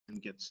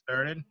and get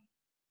started.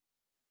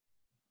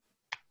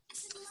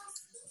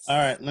 All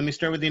right, let me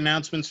start with the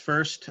announcements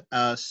first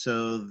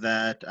so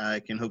that I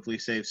can hopefully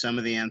save some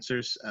of the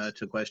answers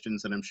to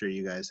questions that I'm sure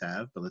you guys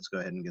have, but let's go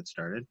ahead and get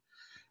started.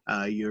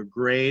 Your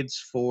grades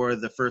for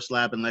the first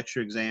lab and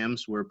lecture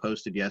exams were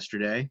posted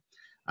yesterday.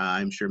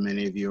 I'm sure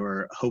many of you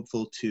are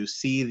hopeful to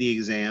see the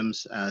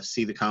exams,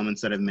 see the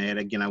comments that I've made.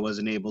 Again, I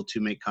wasn't able to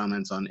make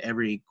comments on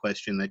every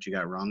question that you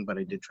got wrong, but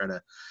I did try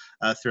to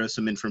throw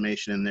some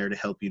information in there to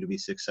help you to be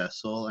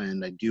successful.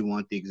 And I do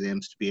want the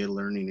exams to be a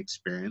learning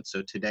experience.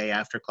 So today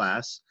after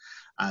class,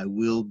 I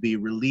will be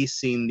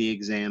releasing the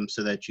exams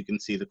so that you can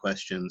see the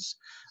questions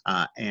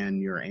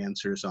and your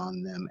answers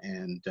on them.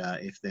 And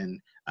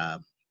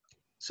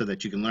so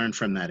that you can learn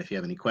from that. If you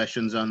have any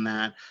questions on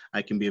that,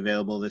 I can be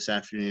available this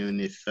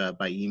afternoon if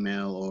by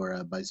email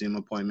or by Zoom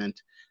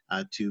appointment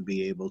to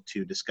be able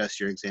to discuss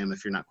your exam.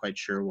 If you're not quite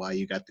sure why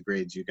you got the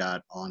grades you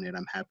got on it,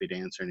 I'm happy to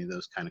answer any of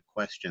those kind of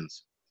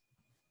questions.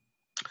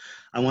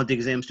 I want the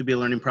exams to be a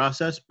learning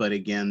process, but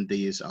again,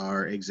 these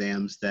are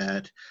exams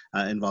that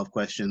involve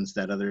questions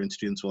that other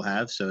students will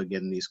have. So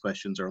again, these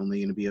questions are only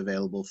going to be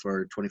available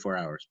for 24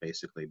 hours,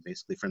 basically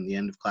from the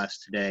end of class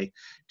today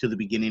to the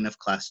beginning of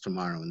class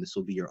tomorrow. And this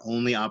will be your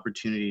only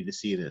opportunity to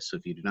see this. So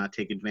if you do not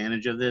take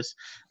advantage of this,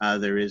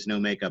 there is no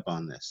makeup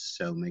on this.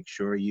 So make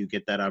sure you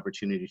get that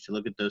opportunity to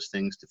look at those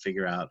things to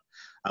figure out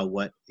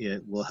what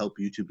it will help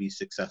you to be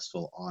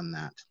successful on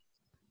that.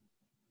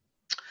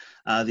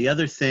 The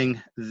other thing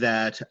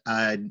that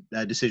a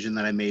decision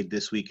that I made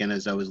this weekend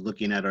as I was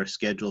looking at our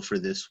schedule for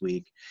this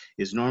week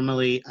is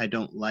normally I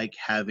don't like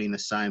having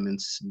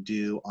assignments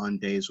due on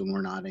days when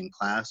we're not in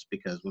class,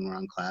 because when we're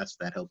on class,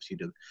 that helps you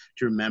to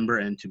remember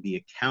and to be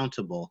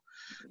accountable.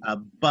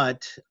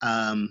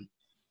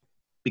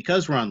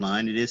 Because we're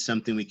online, it is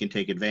something we can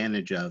take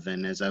advantage of.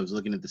 And as I was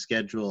looking at the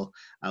schedule,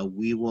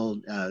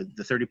 the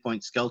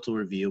 30-point skeletal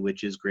review,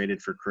 which is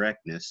graded for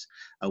correctness,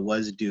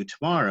 was due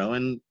tomorrow.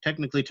 And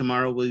technically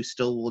tomorrow we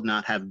still will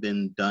not have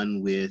been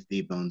done with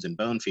the bones and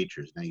bone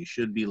features. Now you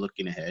should be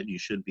looking ahead, you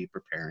should be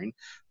preparing.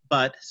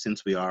 But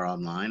since we are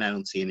online, I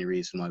don't see any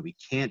reason why we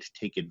can't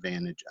take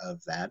advantage of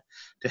that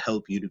to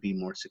help you to be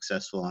more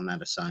successful on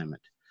that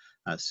assignment.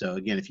 So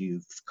again, if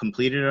you've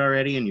completed it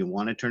already and you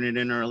want to turn it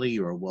in early,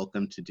 you are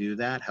welcome to do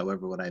that.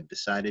 However, what I've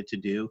decided to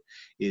do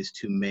is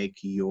to make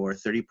your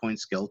 30-point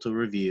skeletal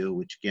review,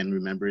 which again,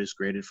 remember is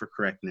graded for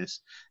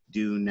correctness,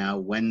 due now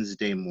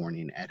Wednesday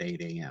morning at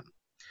 8 a.m.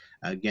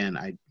 Again,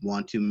 I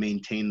want to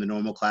maintain the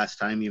normal class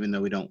time, even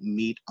though we don't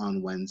meet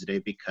on Wednesday,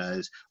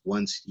 because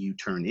once you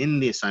turn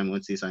in the assignment,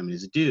 once the assignment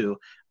is due,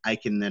 I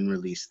can then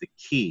release the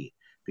key.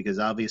 Because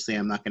obviously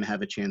I'm not going to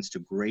have a chance to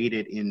grade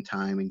it in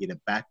time and get it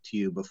back to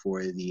you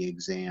before the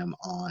exam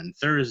on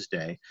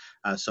Thursday.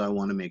 So I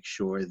want to make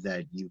sure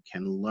that you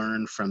can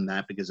learn from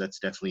that, because that's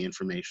definitely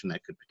information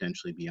that could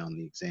potentially be on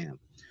the exam.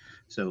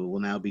 So it will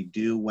now be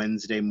due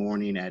Wednesday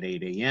morning at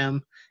 8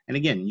 a.m. And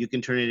again, you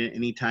can turn it in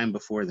any time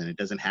before then. It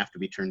doesn't have to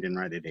be turned in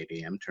right at 8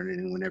 a.m. Turn it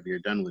in whenever you're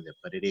done with it.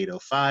 But at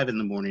 8:05 in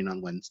the morning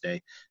on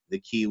Wednesday, the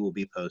key will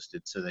be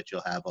posted so that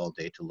you'll have all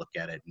day to look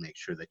at it and make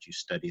sure that you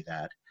study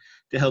that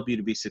to help you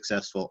to be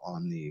successful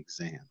on the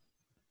exam.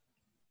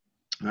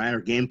 All right,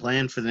 our game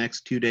plan for the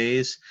next 2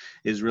 days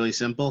is really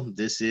simple.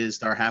 This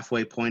is our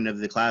halfway point of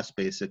the class,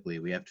 basically.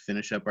 We have to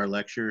finish up our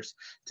lectures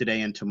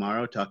today and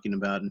tomorrow, talking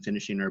about and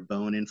finishing our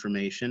bone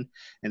information,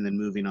 and then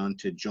moving on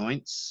to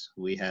joints.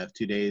 We have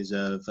 2 days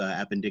of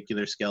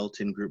appendicular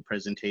skeleton group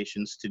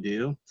presentations to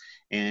do,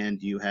 and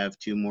you have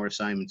 2 more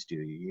assignments due.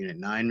 Your Unit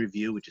 9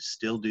 review, which is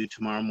still due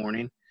tomorrow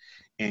morning,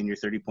 and your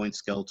 30-point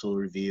skeletal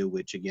review,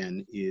 which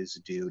again is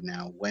due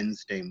now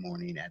Wednesday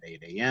morning at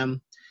 8 a.m.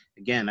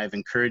 Again, I've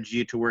encouraged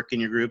you to work in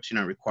your groups. You're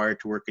not required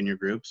to work in your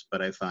groups,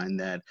 but I find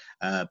that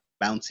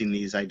bouncing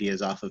these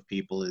ideas off of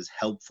people is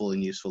helpful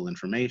and useful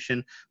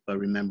information. But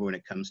remember, when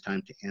it comes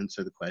time to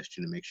answer the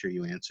question, and make sure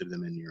you answer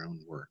them in your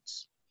own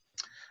words.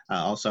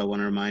 Also, I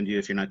want to remind you,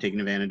 if you're not taking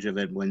advantage of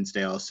it,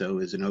 Wednesday also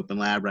is an open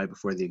lab right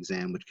before the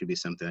exam, which could be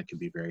something that could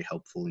be very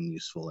helpful and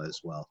useful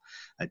as well.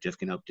 Jeff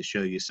can help to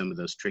show you some of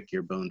those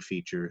trickier bone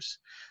features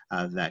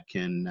that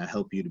can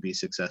help you to be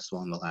successful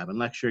on the lab and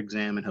lecture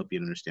exam and help you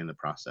to understand the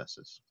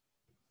processes.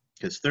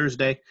 Because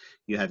Thursday,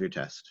 you have your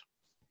test.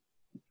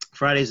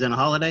 Friday's then a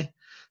holiday,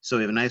 so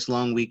we have a nice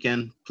long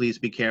weekend. Please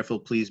be careful,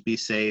 please be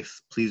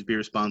safe, please be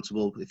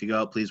responsible. If you go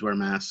out, please wear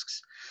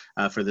masks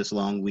for this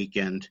long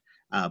weekend.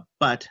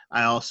 But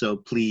I also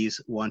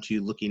please want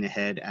you looking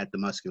ahead at the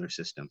muscular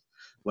system.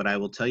 What I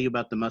will tell you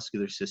about the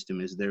muscular system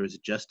is there is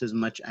just as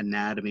much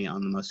anatomy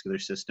on the muscular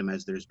system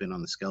as there's been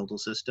on the skeletal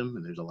system,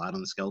 and there's a lot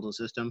on the skeletal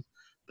system,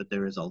 but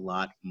there is a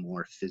lot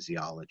more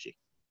physiology.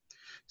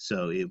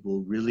 So it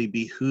will really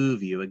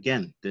behoove you.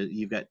 Again,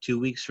 you've got 2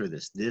 weeks for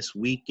this. This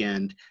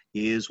weekend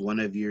is one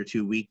of your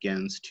 2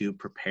 weekends to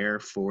prepare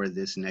for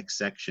this next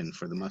section,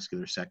 for the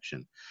muscular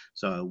section.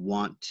 So I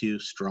want to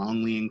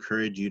strongly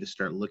encourage you to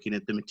start looking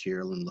at the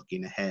material and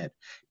looking ahead.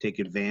 Take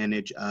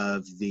advantage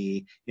of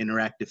the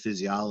interactive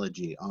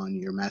physiology on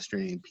your Master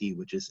A&P,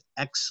 which is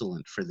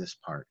excellent for this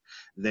part.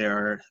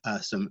 There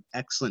are some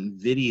excellent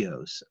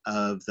videos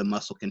of the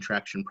muscle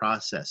contraction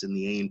process in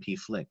the A&P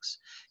Flicks.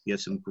 You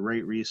have some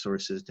great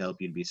resources to help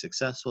you to be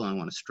successful, and I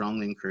want to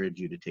strongly encourage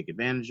you to take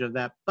advantage of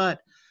that.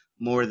 But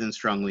more than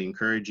strongly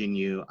encouraging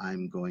you,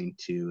 I'm going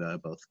to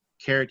both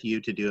carrot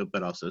you to do it,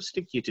 but also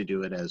stick you to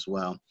do it as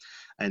well,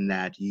 and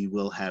that you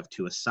will have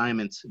 2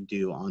 assignments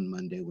due on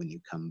Monday when you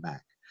come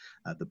back.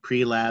 The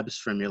pre-labs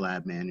from your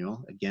lab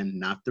manual, again,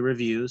 not the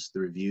reviews.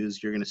 The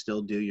reviews you're going to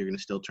still do, you're going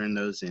to still turn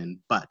those in,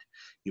 but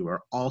you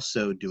are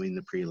also doing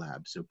the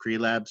pre-labs. So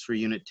pre-labs for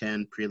Unit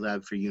 10,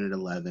 pre-lab for Unit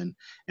 11,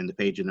 and the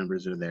page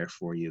numbers are there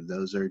for you.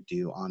 Those are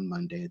due on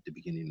Monday at the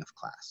beginning of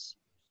class.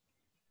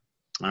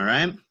 All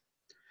right.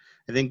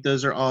 I think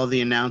those are all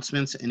the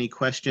announcements. Any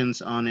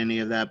questions on any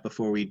of that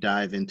before we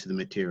dive into the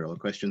material?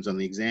 Questions on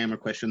the exam or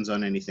questions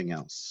on anything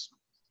else?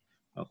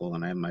 Oh, hold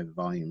on, I have my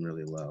volume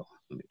really low.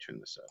 Let me turn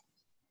this up.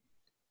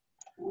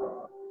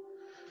 All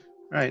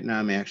right, now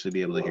I may actually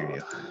be able to hear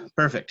you.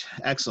 Perfect,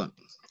 excellent.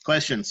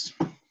 Questions?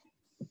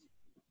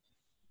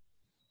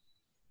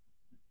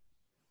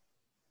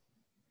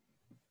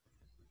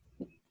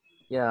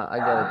 Yeah, I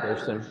got a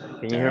question.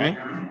 Can you hear me?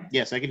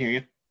 Yes, I can hear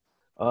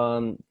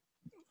you.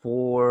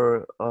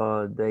 For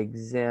the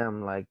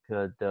exam, like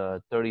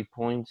the 30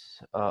 points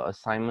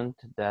assignment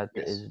that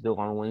is due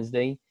on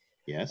Wednesday.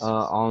 Yes.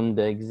 On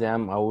the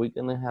exam, are we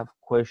gonna have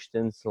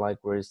questions like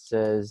where it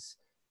says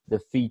the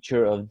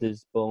feature of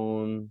this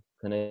bone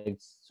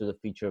connects to the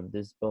feature of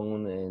this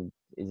bone, and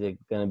is it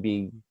gonna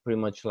be pretty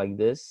much like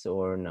this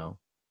or no?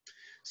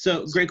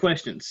 So great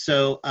question.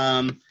 So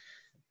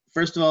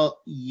first of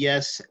all,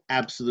 yes,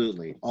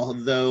 absolutely.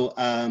 Although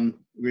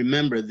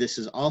remember, this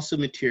is also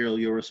material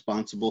you're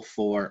responsible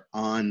for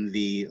on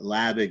the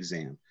lab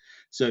exam.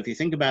 So if you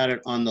think about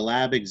it, on the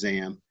lab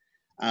exam,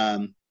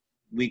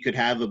 we could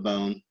have a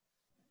bone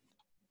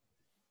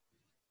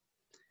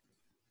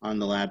on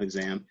the lab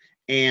exam,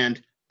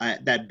 and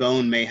that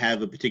bone may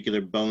have a particular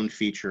bone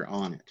feature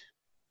on it.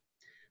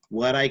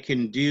 What I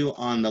can do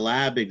on the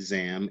lab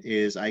exam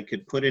is I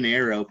could put an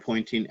arrow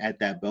pointing at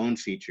that bone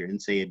feature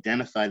and say,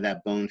 identify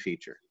that bone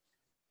feature,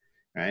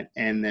 right?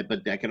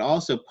 But I could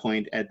also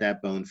point at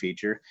that bone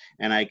feature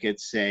and I could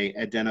say,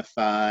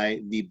 identify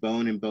the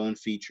bone and bone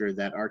feature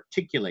that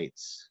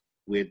articulates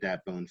with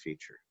that bone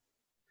feature,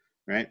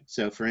 right?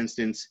 So for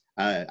instance,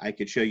 I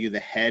could show you the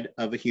head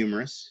of a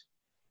humerus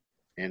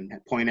and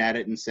point at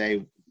it and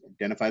say,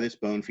 identify this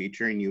bone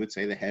feature, and you would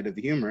say the head of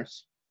the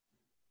humerus.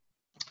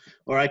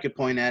 Or I could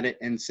point at it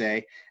and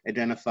say,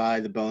 identify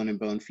the bone and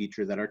bone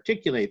feature that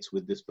articulates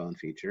with this bone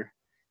feature.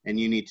 And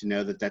you need to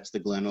know that that's the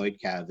glenoid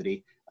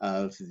cavity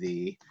of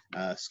the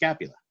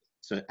scapula.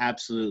 So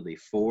absolutely,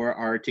 for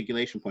our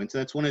articulation points,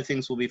 that's one of the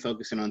things we'll be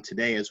focusing on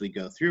today as we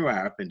go through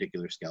our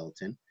appendicular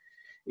skeleton,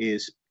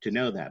 is to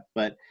know that.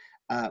 But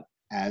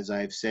as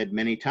I've said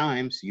many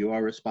times, you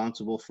are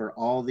responsible for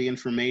all the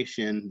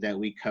information that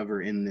we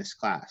cover in this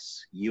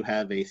class. You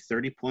have a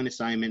 30-point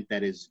assignment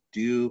that is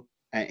due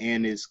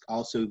and is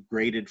also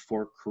graded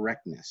for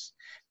correctness.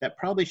 That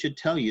probably should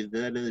tell you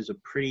that it is a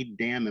pretty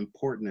damn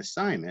important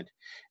assignment.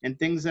 And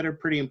things that are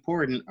pretty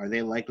important, are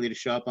they likely to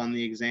show up on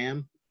the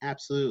exam?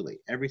 Absolutely.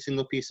 Every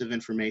single piece of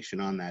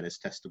information on that is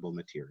testable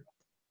material.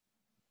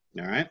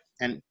 All right,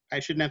 and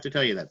I shouldn't have to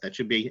tell you that. That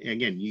should be,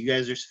 again, you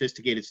guys are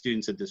sophisticated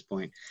students at this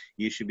point.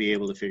 You should be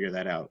able to figure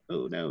that out.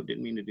 Oh no,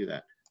 didn't mean to do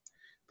that.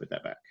 Put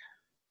that back.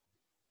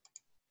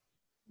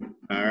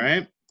 All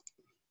right.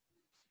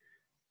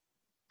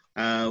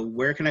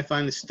 Where can I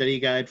find the study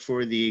guide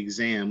for the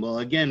exam? Well,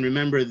 again,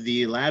 remember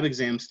the lab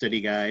exam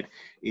study guide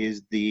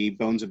is the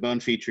bones and bone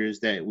features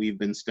that we've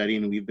been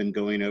studying, and we've been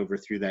going over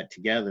through that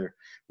together.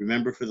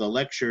 Remember, for the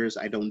lectures,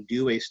 I don't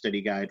do a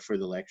study guide for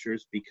the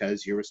lectures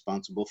because you're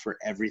responsible for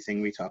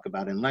everything we talk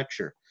about in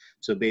lecture.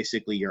 So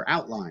basically your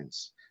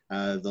outlines,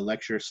 the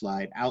lecture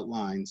slide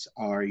outlines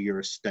are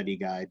your study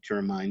guide to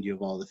remind you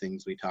of all the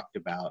things we talked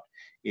about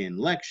in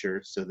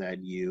lecture so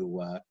that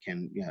you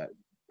can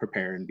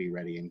prepare and be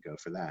ready and go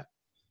for that.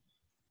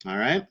 All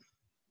right.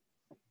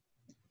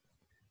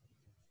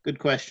 Good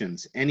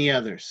questions. Any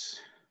others?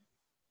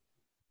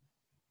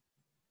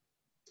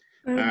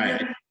 All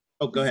right.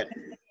 Oh, go ahead.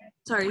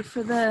 Sorry,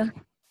 for the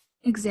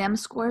exam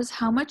scores,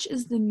 how much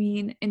is the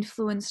mean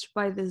influenced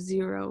by the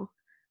 0?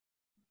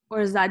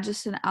 Or is that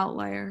just an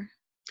outlier?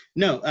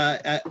 No,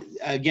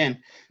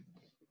 again,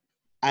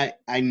 I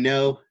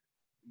know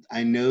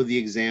the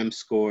exam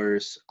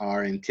scores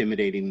are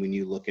intimidating when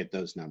you look at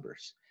those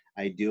numbers.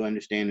 I do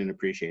understand and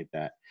appreciate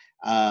that.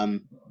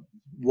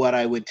 What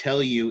I would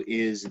tell you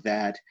is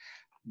that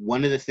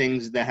one of the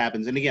things that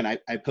happens, and again,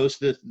 I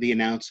posted the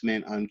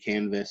announcement on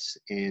Canvas,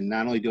 and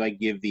not only do I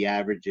give the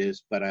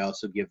averages, but I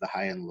also give the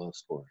high and low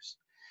scores.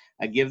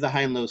 I give the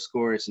high and low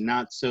scores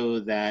not so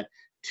that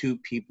two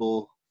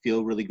people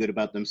feel really good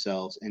about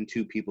themselves and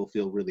two people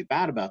feel really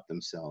bad about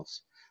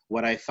themselves.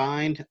 What I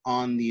find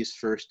on these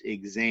first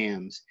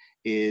exams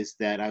is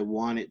that I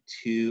want it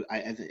to,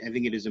 I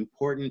think it is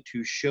important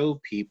to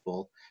show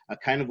people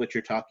kind of what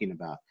you're talking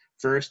about.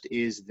 First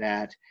is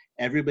that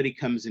everybody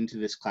comes into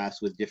this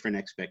class with different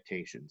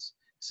expectations.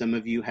 Some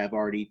of you have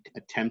already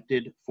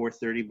attempted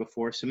 430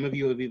 before. Some of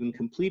you have even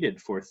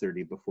completed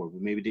 430 before,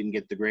 but maybe didn't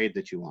get the grade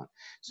that you want.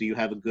 So you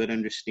have a good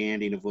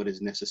understanding of what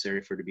is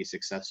necessary for to be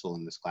successful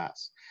in this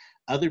class.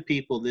 Other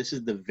people, this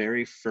is the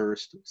very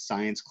first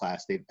science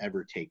class they've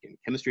ever taken.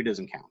 Chemistry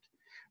doesn't count,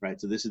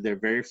 right? So this is their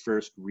very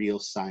first real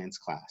science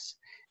class.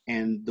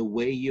 And the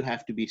way you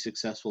have to be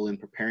successful in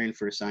preparing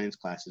for a science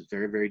class is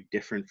very, very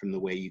different from the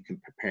way you can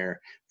prepare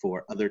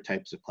for other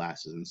types of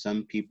classes. And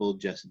some people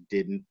just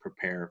didn't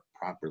prepare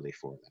properly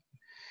for them.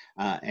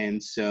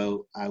 And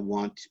so I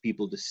want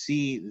people to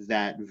see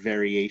that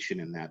variation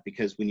in that,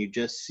 because when you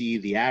just see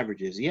the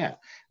averages,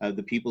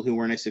 the people who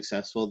weren't as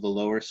successful, the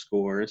lower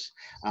scores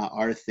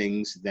are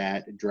things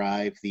that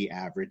drive the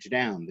average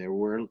down. There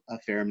were a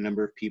fair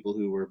number of people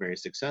who were very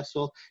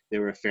successful.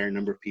 There were a fair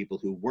number of people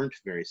who weren't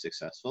very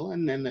successful,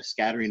 and then the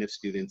scattering of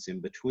students in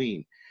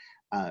between.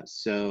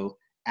 So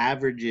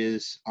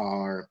averages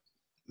are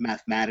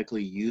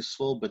mathematically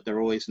useful, but they're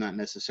always not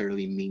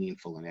necessarily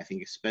meaningful. And I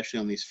think especially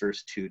on these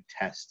first two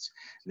tests,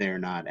 they're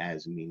not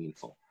as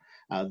meaningful.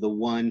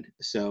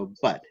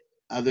 But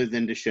other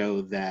than to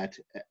show that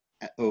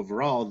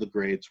overall the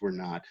grades were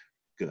not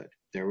good.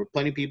 There were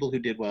plenty of people who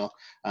did well.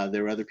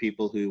 There were other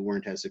people who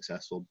weren't as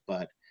successful,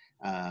 but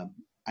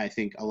I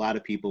think a lot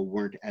of people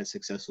weren't as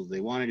successful as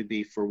they wanted to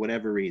be for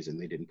whatever reason.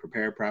 They didn't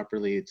prepare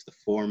properly. It's the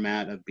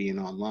format of being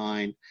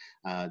online,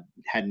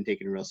 hadn't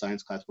taken a real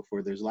science class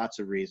before. There's lots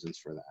of reasons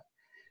for that.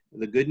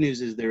 The good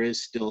news is there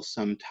is still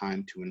some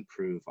time to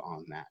improve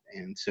on that.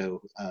 And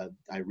so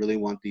I really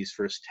want these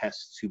first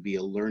tests to be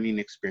a learning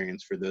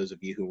experience for those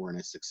of you who weren't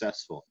as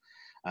successful.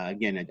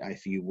 Again,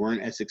 if you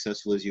weren't as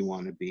successful as you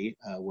want to be,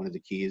 one of the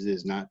keys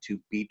is not to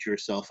beat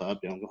yourself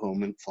up. Don't go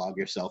home and flog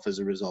yourself as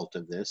a result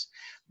of this,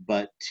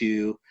 but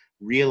to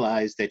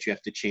realize that you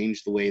have to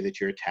change the way that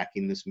you're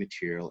attacking this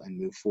material and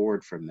move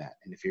forward from that.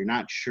 And if you're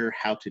not sure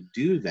how to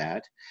do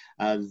that,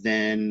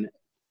 then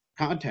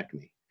contact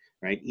me.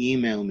 Right?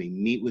 Email me,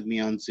 meet with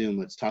me on Zoom.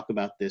 Let's talk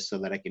about this so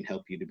that I can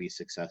help you to be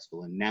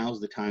successful. And now's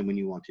the time when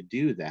you want to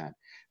do that,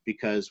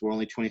 because we're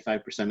only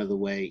 25% of the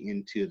way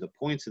into the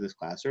points of this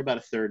class, or about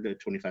a third to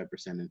 25%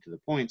 into the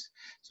points.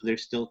 So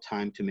there's still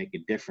time to make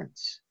a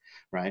difference,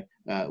 right?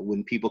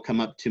 When people come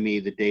up to me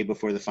the day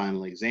before the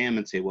final exam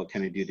and say, what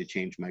can I do to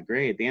change my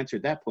grade? The answer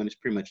at that point is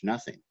pretty much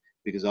nothing,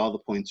 because all the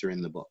points are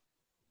in the book.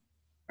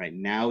 Right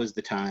now is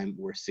the time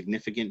where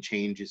significant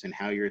changes in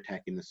how you're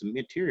attacking this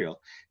material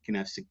can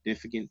have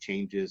significant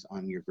changes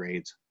on your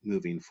grades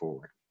moving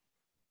forward.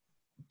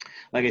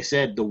 Like I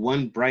said, the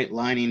one bright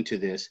lining to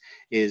this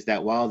is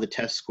that while the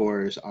test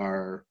scores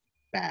are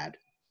bad,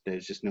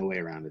 there's just no way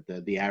around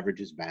it. The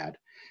average is bad.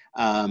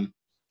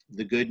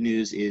 The good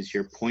news is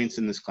your points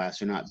in this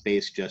class are not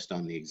based just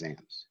on the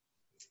exams.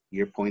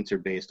 Your points are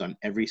based on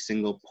every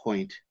single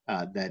point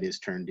that is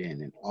turned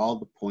in, and all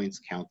the points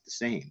count the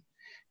same.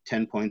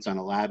 10 points on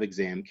a lab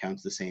exam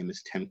counts the same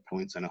as 10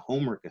 points on a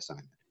homework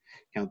assignment,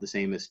 count the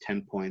same as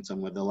 10 points on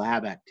one of the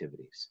lab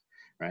activities,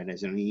 right,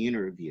 as in a unit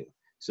review.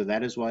 So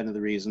that is one of the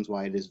reasons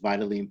why it is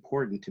vitally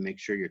important to make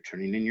sure you're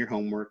turning in your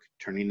homework,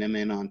 turning them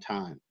in on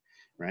time,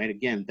 right?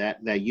 Again,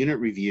 that unit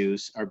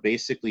reviews are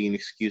basically an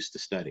excuse to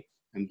study.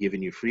 I'm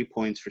giving you free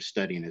points for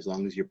studying as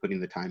long as you're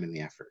putting the time and the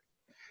effort.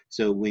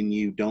 So when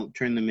you don't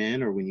turn them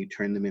in, or when you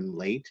turn them in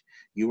late,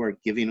 you are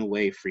giving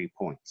away free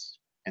points.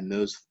 And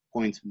those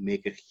points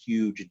make a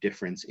huge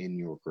difference in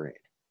your grade.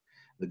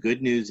 The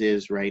good news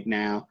is right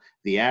now,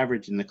 the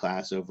average in the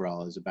class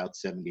overall is about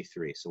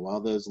 73. So while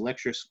those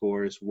lecture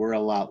scores were a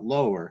lot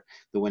lower,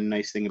 the one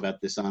nice thing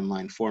about this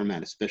online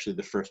format, especially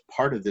the first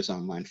part of this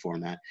online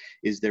format,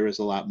 is there was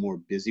a lot more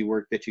busy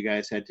work that you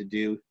guys had to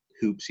do,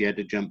 hoops you had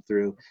to jump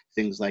through,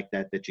 things like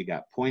that that you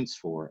got points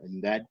for,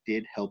 and that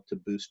did help to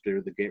boost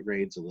the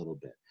grades a little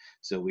bit.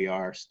 So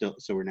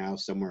we're now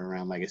somewhere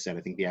around, like I said,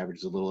 I think the average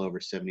is a little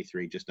over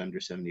 73, just under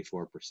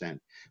 74%,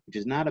 which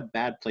is not a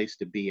bad place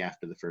to be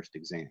after the first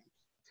exam.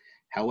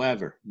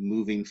 However,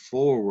 moving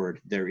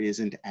forward, there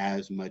isn't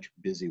as much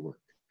busy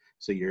work.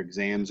 So your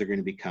exams are going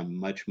to become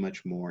much,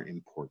 much more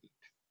important.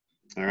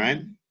 All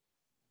right?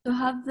 So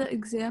have the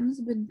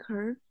exams been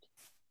curved?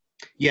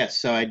 Yes,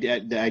 so I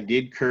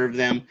did curve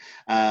them.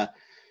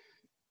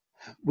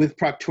 With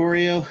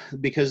Proctorio,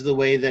 because the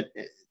way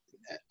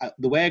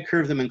I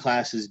curve them in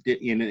class is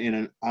in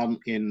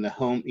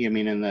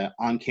the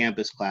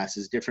on-campus class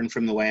is different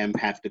from the way I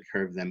have to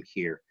curve them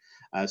here.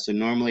 So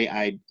normally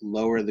I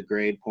lower the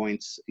grade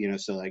points,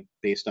 so like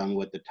based on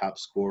what the top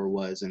score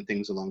was and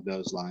things along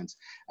those lines.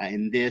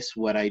 In this,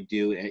 what I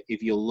do,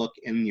 if you look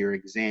in your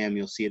exam,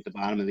 you'll see at the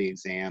bottom of the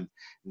exam,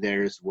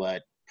 there's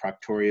what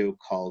Proctorio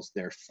calls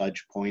their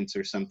fudge points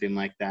or something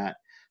like that.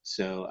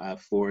 So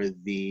for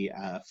the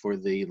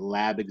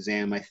lab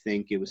exam, I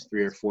think it was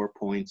 3 or 4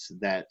 points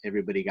that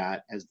everybody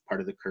got as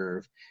part of the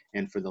curve.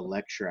 And for the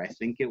lecture, I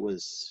think it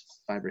was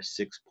 5 or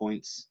 6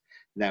 points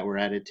that were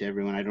added to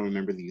everyone. I don't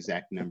remember the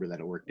exact number that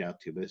it worked out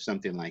to, but it's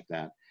something like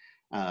that,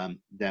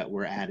 that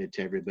were added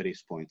to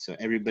everybody's points. So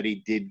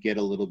everybody did get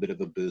a little bit of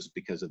a boost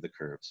because of the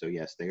curve. So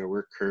yes, they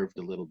were curved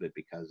a little bit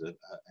because of,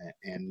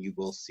 and you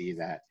will see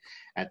that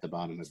at the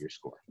bottom of your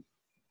score.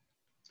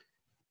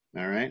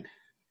 All right.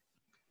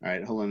 All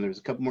right, hold on. There's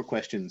a couple more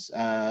questions.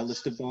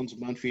 List of bones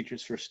and bone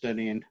features for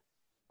studying,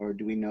 or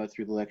do we know it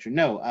through the lecture?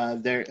 No,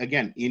 there,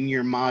 again, in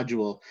your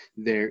module,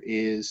 there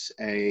is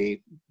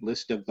a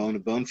list of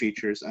bone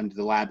features under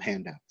the lab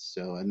handouts.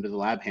 So under the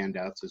lab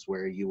handouts is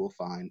where you will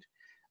find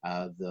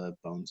the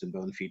bones and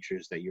bone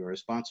features that you're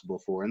responsible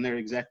for. And they're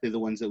exactly the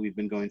ones that we've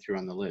been going through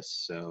on the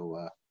list.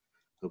 So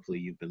hopefully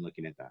you've been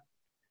looking at that.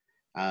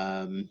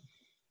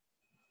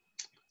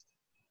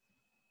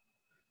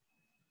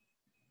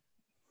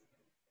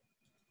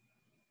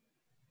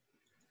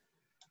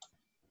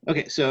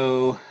 Okay,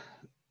 so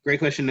great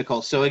question,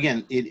 Nicole. So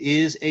again, it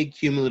is a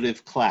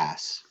cumulative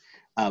class,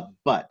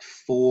 but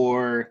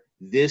for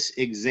this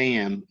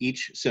exam,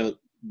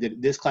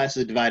 this class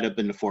is divided up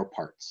into 4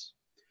 parts.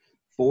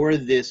 For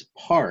this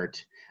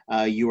part,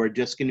 you are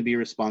just going to be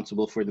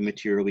responsible for the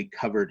material we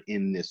covered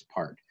in this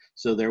part.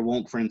 So there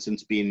won't, for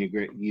instance, be,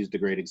 used a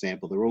great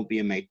example, there won't be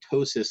a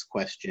mitosis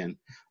question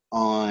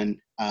on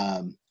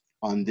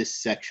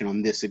this section,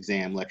 on this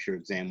exam, lecture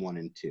exam 1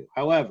 and 2.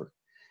 However,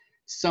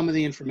 some of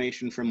the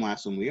information from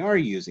last one we are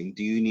using.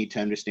 Do you need to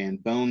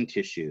understand bone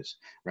tissues,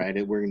 right?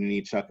 We're going to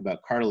need to talk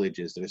about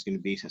cartilages. There's going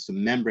to be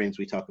some membranes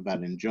we talk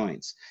about in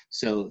joints.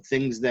 So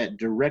things that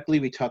directly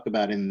we talk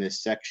about in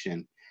this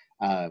section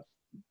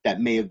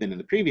that may have been in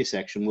the previous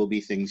section will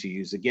be things you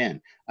use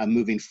again.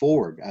 Moving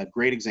forward, a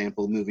great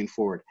example moving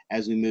forward,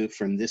 as we move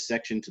from this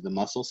section to the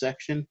muscle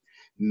section,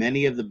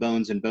 many of the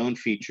bones and bone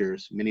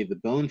features, many of the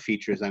bone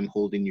features I'm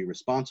holding you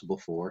responsible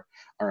for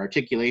are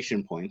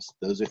articulation points.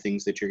 Those are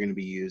things that you're going to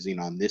be using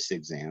on this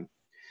exam.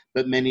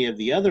 But many of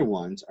the other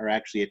ones are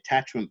actually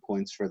attachment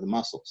points for the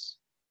muscles.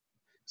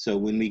 So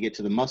when we get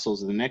to the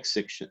muscles of the next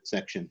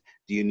section,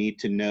 do you need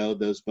to know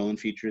those bone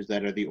features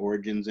that are the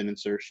origins and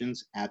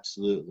insertions?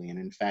 Absolutely. And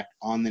in fact,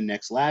 on the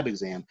next lab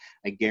exam,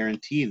 I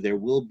guarantee there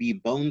will be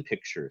bone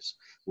pictures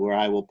where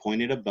I will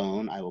point at a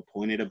bone, I will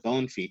point at a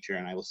bone feature,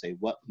 and I will say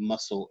what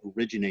muscle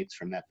originates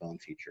from that bone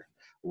feature,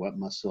 what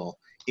muscle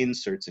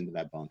inserts into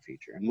that bone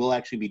feature. And we'll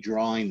actually be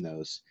drawing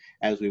those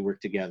as we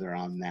work together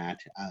on that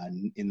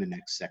in the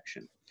next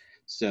section.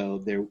 So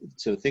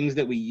things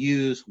that we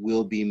use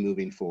will be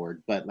moving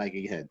forward, but like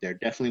I said, there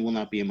definitely will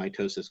not be a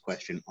mitosis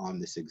question on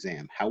this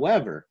exam.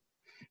 However,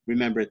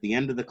 remember at the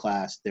end of the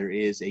class, there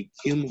is a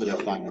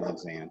cumulative final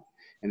exam,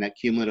 and that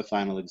cumulative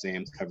final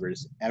exam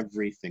covers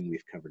everything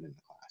we've covered in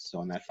the class. So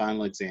on that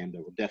final exam,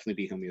 there will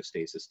definitely be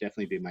homeostasis,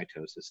 definitely be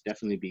mitosis,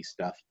 definitely be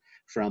stuff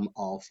from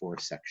all 4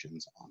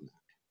 sections on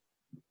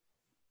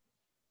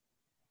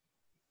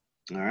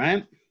that. All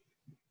right.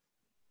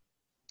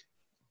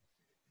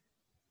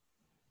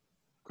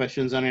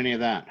 Questions on any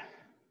of that?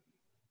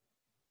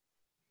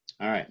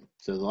 All right,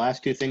 so the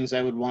last 2 things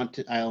I want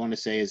to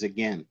say is,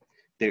 again,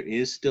 there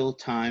is still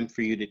time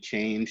for you to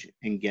change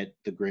and get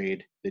the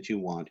grade that you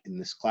want in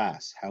this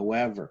class.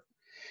 However,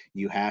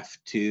 you have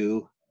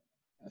to,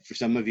 for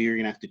some of you, you're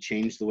gonna have to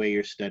change the way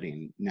you're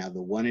studying. Now,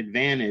 the one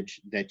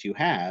advantage that you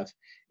have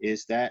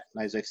is that,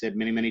 as I've said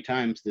many, many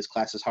times, this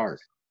class is hard.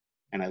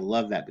 And I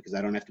love that because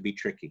I don't have to be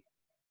tricky.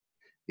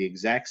 The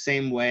exact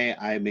same way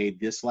I made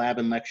this lab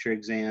and lecture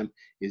exam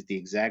is the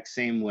exact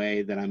same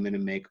way that I'm going to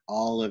make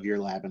all of your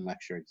lab and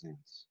lecture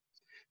exams.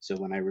 So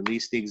when I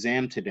release the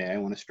exam today, I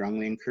want to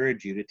strongly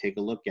encourage you to take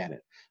a look at it.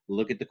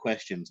 Look at the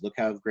questions. Look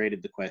how I've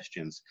graded the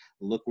questions.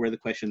 Look where the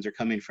questions are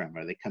coming from.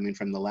 Are they coming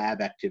from the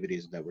lab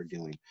activities that we're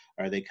doing?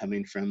 Are they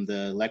coming from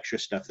the lecture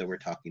stuff that we're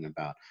talking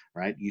about,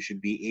 right? You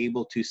should be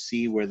able to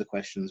see where the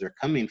questions are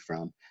coming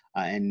from.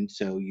 And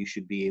so you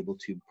should be able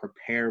to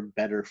prepare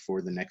better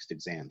for the next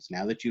exams.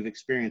 Now that you've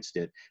experienced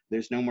it,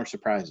 there's no more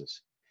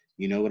surprises.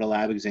 You know what a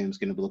lab exam is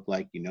going to look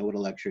like. You know what a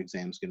lecture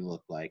exam is going to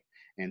look like.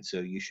 And so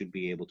you should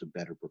be able to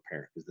better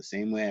prepare, because the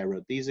same way I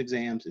wrote these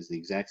exams is the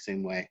exact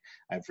same way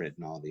I've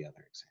written all the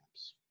other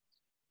exams.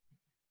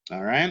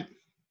 All right.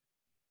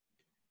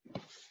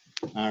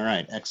 All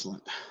right,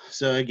 excellent.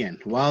 So again,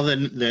 while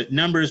the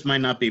numbers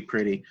might not be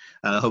pretty,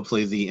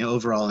 hopefully the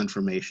overall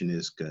information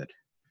is good.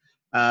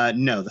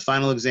 No, the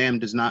final exam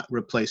does not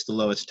replace the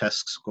lowest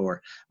test score.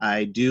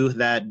 I do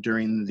that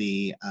during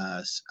the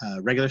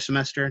regular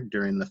semester,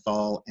 during the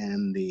fall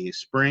and the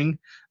spring,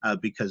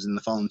 because in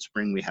the fall and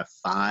spring we have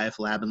 5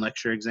 lab and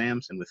lecture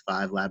exams, and with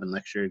 5 lab and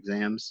lecture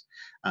exams,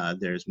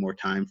 there's more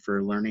time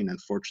for learning.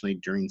 Unfortunately,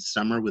 during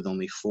summer with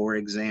only 4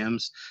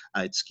 exams,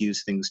 it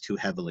skews things too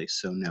heavily.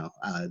 So no,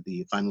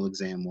 the final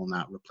exam will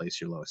not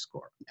replace your lowest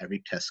score.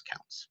 Every test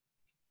counts.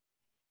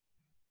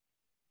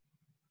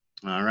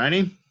 All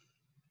righty.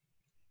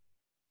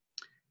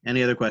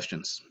 Any other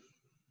questions?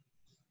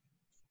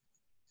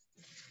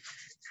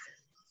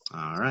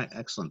 All right,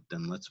 excellent.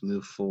 Then let's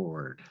move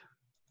forward.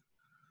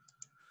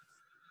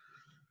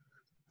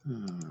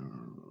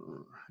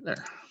 There.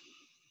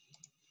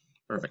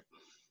 Perfect.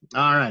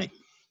 All right.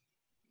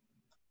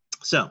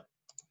 So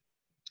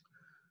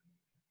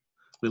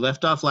we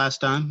left off last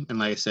time, and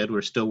like I said,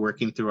 we're still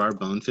working through our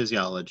bone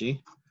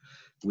physiology.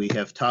 We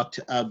have talked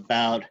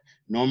about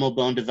normal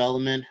bone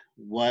development.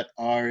 What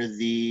are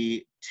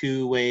the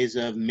 2 ways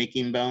of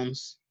making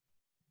bones?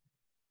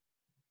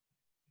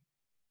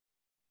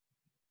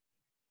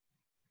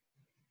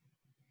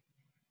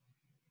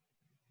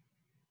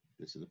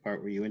 This is the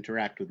part where you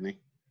interact with me.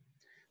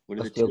 What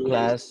are the 2 ways?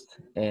 Osteoclast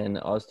and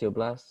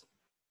osteoblast.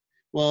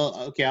 Well,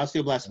 okay,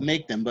 osteoblasts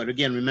make them, but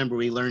again, remember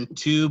we learned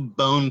 2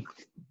 bone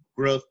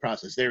growth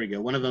process. There we go.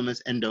 One of them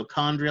is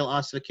endochondral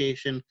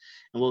ossification,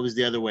 and what was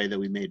the other way that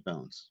we made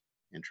bones?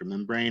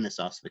 Intramembranous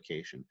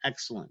ossification.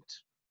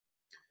 Excellent.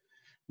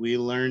 We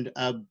learned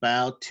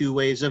about 2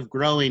 ways of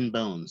growing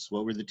bones.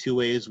 What were the 2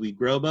 ways we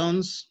grow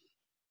bones?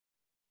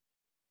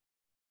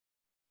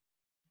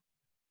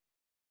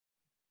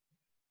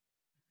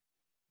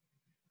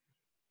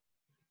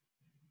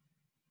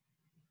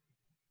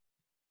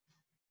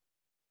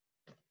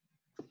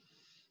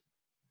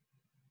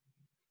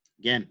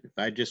 Again, if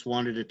I just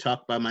wanted to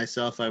talk by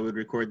myself, I would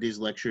record these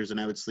lectures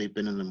and I would sleep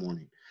in the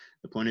morning.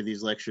 The point of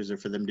these lectures are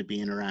for them to be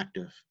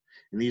interactive.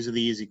 And these are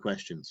the easy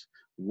questions.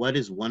 What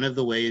is one of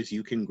the ways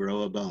you can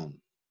grow a bone?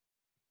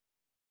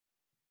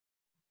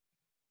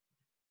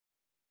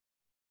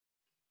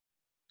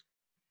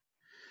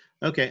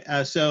 Okay,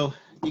 so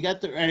you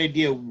got the right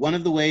idea. One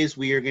of the ways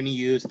we are going to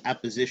use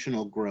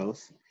appositional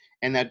growth,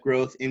 and that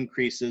growth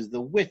increases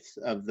the width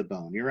of the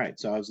bone. You're right.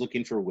 So I was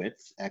looking for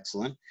width.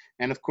 Excellent.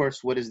 And of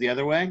course, what is the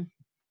other way?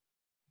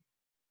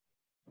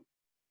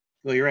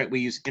 Well, you're right.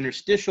 We use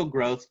interstitial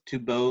growth to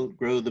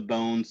grow the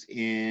bones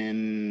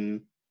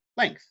in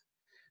length.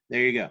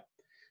 There you go.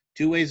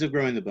 2 ways of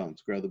growing the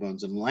bones. Grow the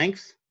bones in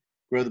length,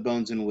 grow the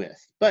bones in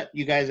width. But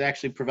you guys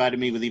actually provided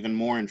me with even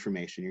more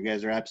information. You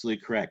guys are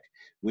absolutely correct.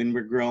 When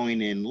we're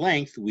growing in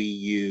length, we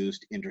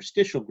used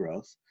interstitial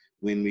growth.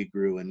 When we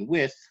grew in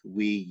width,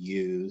 we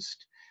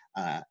used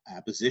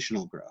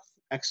appositional growth.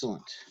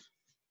 Excellent.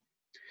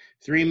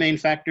 3 main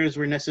factors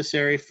were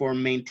necessary for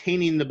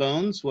maintaining the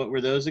bones. What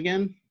were those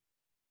again?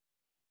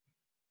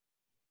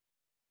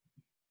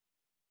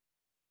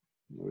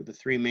 What were the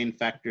 3 main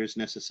factors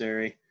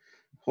necessary?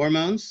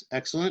 Hormones,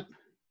 excellent.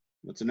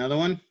 What's another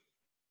one?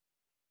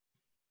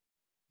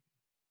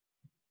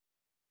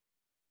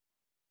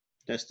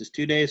 Test is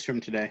 2 days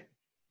from today.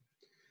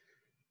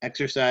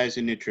 Exercise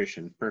and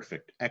nutrition,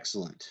 perfect,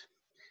 excellent.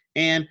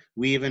 And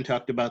we even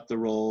talked about the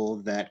role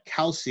that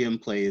calcium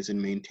plays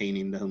in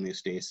maintaining the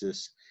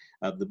homeostasis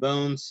of the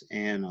bones,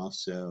 and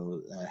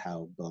also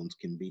how bones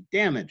can be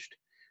damaged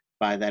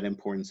by that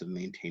importance of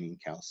maintaining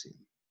calcium.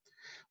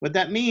 What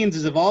that means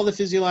is of all the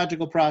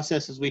physiological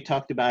processes we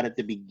talked about at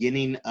the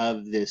beginning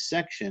of this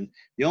section,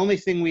 the only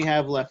thing we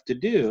have left to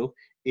do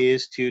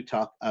is to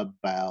talk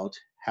about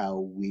how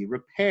we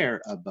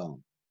repair a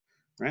bone,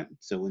 right?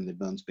 So when the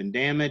bone's been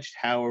damaged,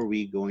 how are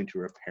we going to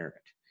repair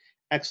it?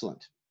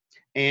 Excellent.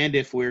 And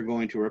if we're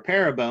going to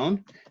repair a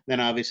bone, then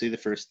obviously the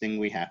first thing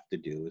we have to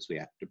do is we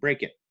have to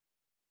break it.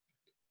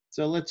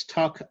 So let's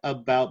talk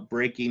about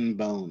breaking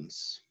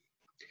bones.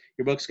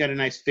 Your book's got a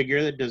nice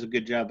figure that does a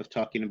good job of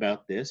talking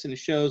about this, and it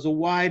shows a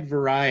wide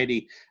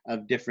variety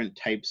of different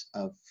types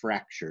of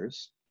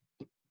fractures.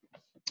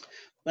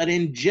 But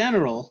in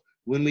general,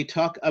 when we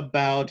talk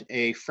about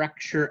a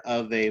fracture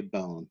of a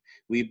bone,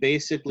 we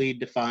basically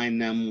define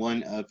them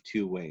one of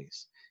 2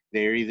 ways.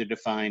 They're either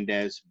defined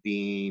as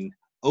being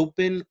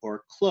open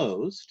or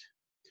closed,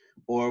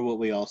 or what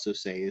we also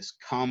say is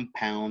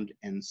compound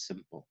and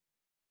simple.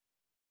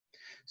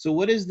 So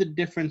what is the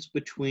difference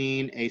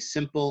between a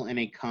simple and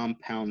a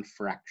compound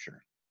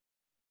fracture?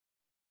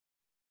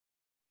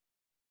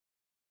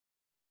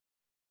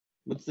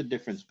 What's the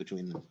difference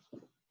between them?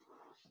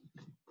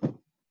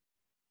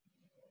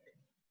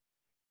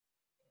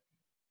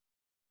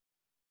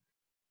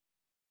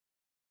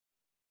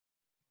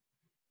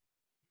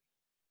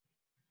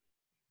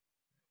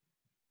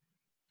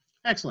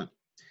 Excellent.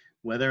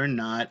 Whether or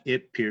not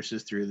it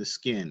pierces through the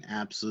skin,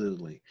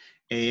 absolutely.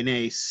 In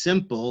a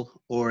simple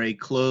or a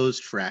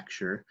closed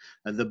fracture,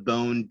 the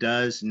bone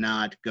does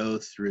not go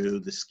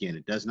through the skin.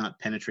 It does not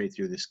penetrate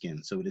through the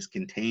skin. So it is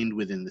contained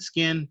within the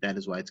skin. That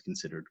is why it's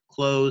considered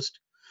closed.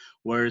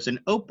 Whereas an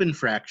open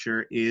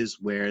fracture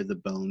is where the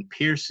bone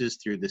pierces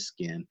through the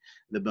skin.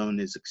 The bone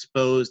is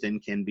exposed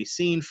and can be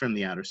seen from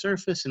the outer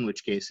surface, in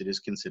which case it is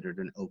considered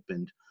an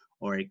opened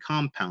or a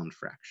compound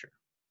fracture.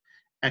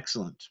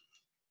 Excellent.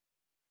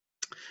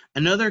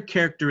 Another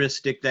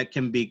characteristic that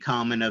can be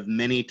common of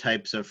many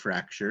types of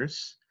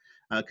fractures,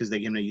 because they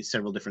can use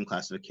several different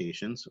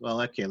classifications. Well,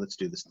 okay, let's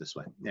do this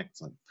way.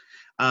 Excellent.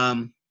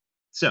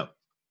 So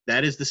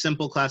that is the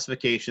simple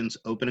classifications,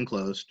 open and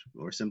closed,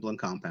 or simple and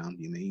compound.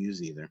 You may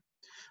use either.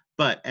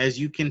 But as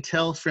you can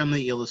tell from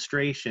the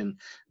illustration,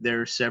 there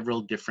are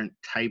several different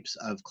types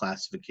of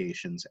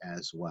classifications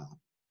as well.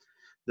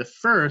 The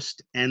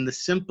first and the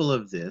simple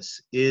of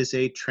this is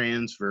a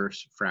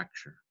transverse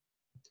fracture.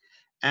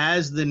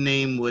 As the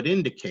name would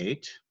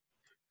indicate,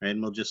 right,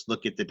 and we'll just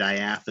look at the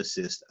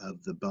diaphysis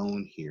of the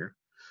bone here.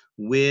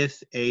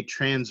 With a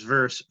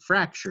transverse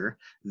fracture,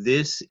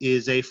 this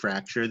is a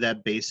fracture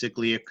that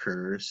basically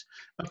occurs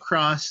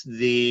across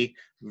the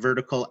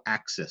vertical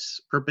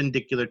axis,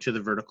 perpendicular to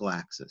the vertical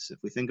axis. If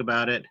we think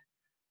about it,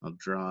 I'll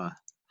draw a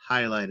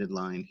highlighted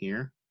line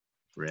here,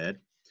 red.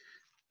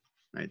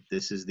 Right,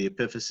 this is the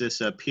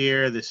epiphysis up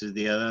here. This is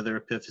the other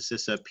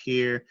epiphysis up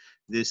here.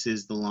 This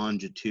is the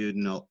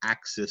longitudinal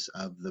axis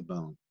of the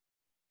bone.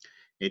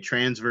 A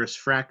transverse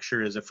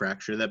fracture is a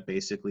fracture that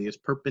basically is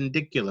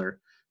perpendicular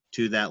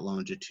to that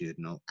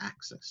longitudinal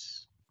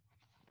axis.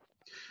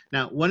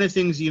 Now, one of the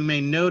things you may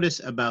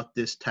notice about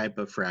this type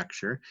of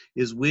fracture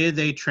is with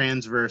a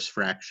transverse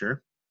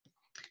fracture,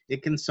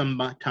 it can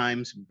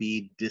sometimes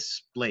be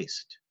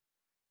displaced.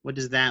 What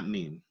does that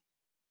mean?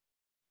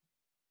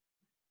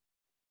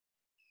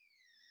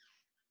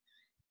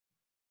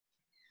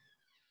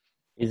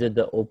 Is it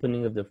the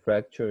opening of the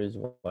fracture is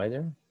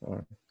wider,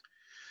 or?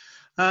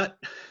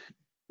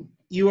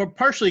 You are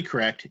partially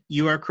correct.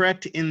 You are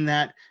correct in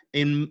that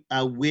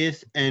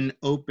with an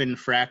open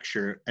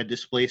fracture, a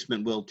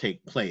displacement will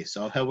take place.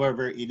 So,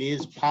 however, it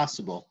is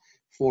possible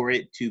for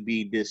it to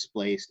be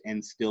displaced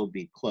and still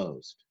be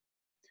closed.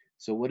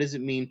 So what does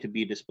it mean to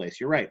be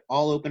displaced? You're right.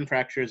 All open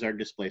fractures are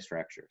displaced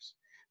fractures,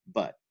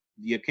 but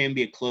you can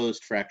be a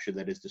closed fracture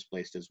that is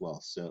displaced as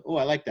well. So, oh,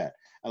 I like that.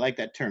 I like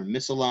that term,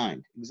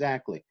 misaligned.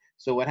 Exactly.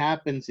 So what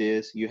happens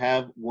is you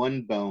have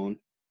one bone,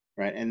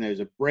 right, and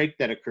there's a break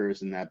that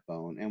occurs in that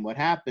bone. And what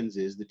happens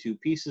is the two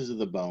pieces of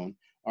the bone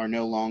are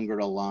no longer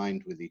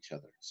aligned with each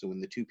other. So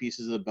when the two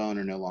pieces of the bone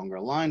are no longer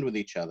aligned with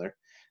each other,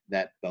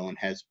 that bone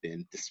has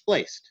been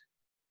displaced.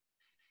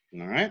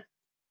 All right.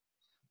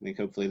 I think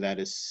hopefully that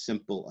is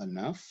simple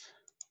enough.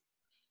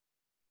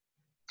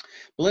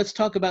 But let's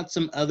talk about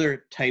some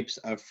other types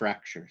of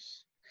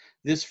fractures.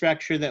 This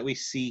fracture that we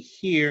see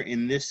here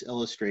in this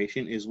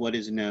illustration is what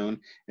is known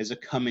as a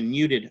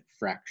comminuted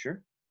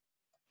fracture.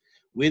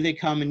 With a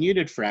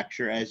comminuted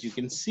fracture, as you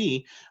can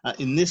see,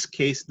 in this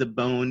case, the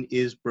bone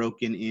is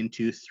broken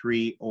into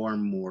 3 or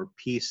more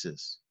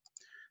pieces.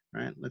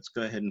 All right, let's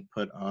go ahead and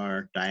put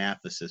our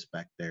diaphysis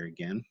back there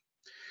again.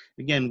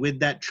 Again, with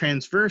that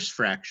transverse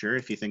fracture,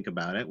 if you think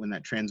about it, when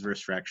that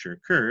transverse fracture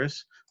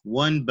occurs,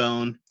 one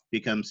bone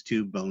becomes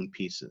 2 bone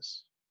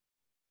pieces.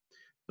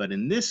 But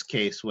in this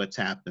case, what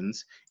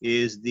happens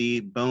is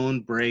the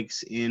bone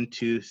breaks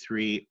into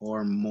 3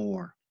 or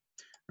more,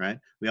 right?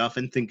 We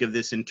often think of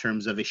this in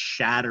terms of a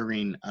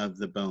shattering of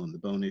the bone. The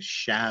bone is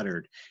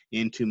shattered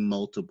into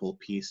multiple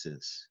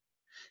pieces.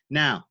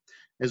 Now,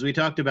 as we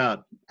talked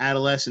about,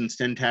 adolescents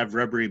tend to have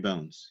rubbery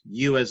bones.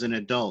 You as an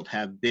adult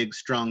have big,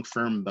 strong,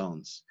 firm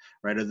bones,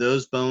 right? Are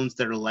those bones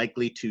that are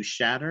likely to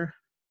shatter?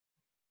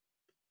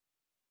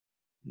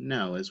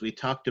 No, as we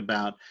talked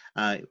about,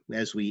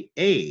 as we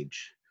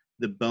age,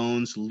 the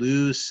bones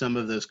lose some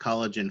of those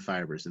collagen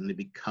fibers and they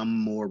become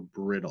more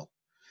brittle.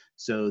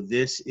 So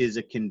this is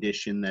a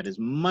condition that is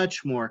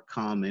much more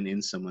common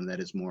in someone that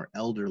is more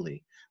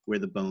elderly, where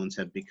the bones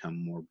have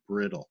become more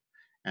brittle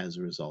as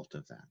a result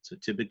of that. So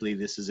typically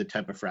this is a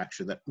type of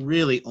fracture that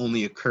really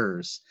only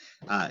occurs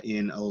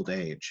in old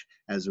age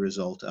as a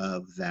result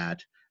of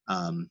that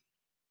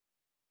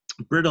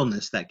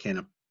brittleness that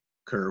can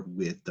occur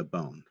with the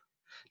bone.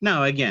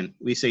 Now, again,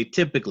 we say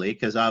typically,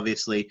 because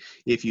obviously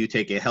if you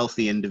take a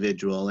healthy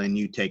individual and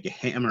you take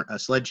a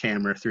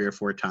sledgehammer 3 or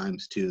 4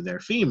 times to their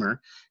femur,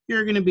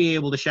 you're going to be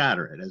able to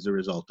shatter it as a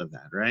result of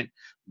that, right?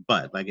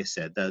 But like I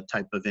said, the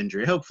type of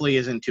injury hopefully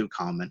isn't too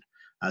common.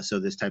 So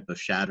this type of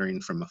shattering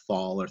from a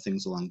fall or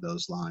things along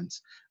those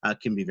lines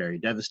can be very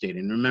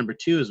devastating. Remember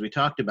too, as we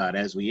talked about,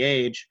 as we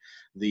age,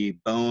 the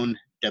bone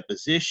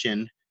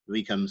deposition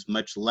becomes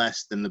much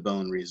less than the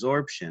bone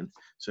resorption.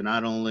 So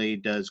not only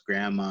does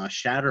grandma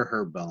shatter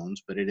her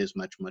bones, but it is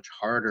much, much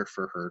harder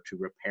for her to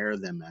repair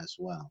them as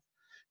well.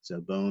 So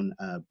bone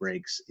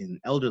breaks in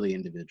elderly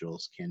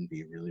individuals can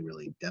be really,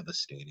 really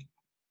devastating.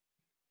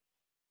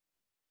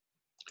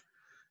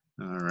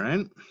 All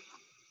right.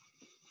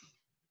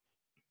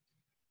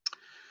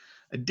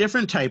 A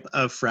different type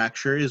of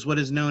fracture is what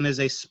is known as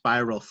a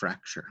spiral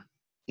fracture.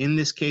 In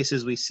this case,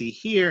 as we see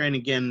here, and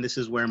again, this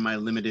is where my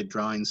limited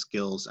drawing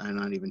skills, I'm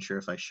not even sure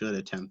if I should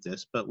attempt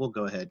this, but we'll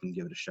go ahead and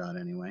give it a shot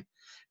anyway.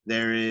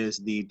 There is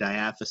the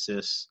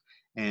diaphysis,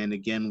 and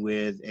again,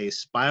 with a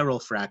spiral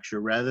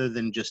fracture, rather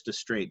than just a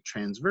straight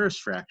transverse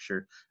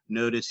fracture,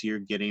 notice you're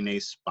getting a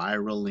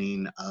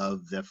spiraling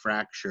of the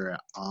fracture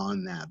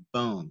on that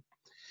bone.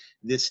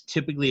 This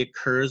typically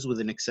occurs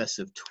with an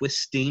excessive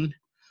twisting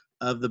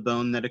of the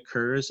bone that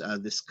occurs.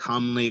 This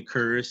commonly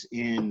occurs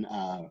in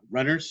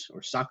runners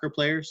or soccer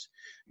players.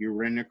 You're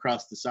running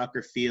across the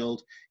soccer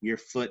field, your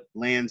foot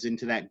lands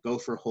into that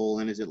gopher hole,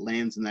 and as it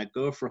lands in that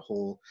gopher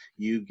hole,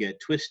 you get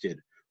twisted.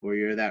 or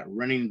you're that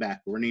running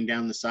back running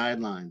down the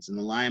sidelines and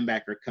the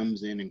linebacker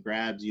comes in and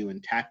grabs you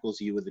and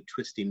tackles you with a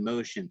twisting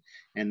motion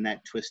and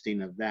that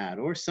twisting of that.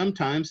 Or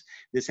sometimes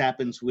this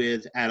happens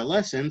with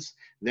adolescents.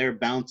 They're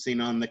bouncing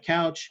on the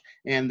couch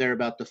and they're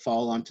about to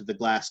fall onto the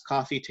glass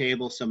coffee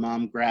table. So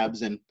mom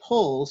grabs and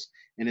pulls,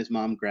 and as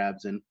mom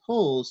grabs and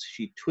pulls,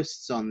 she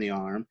twists on the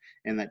arm,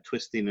 and that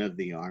twisting of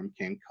the arm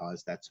can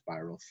cause that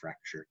spiral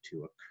fracture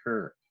to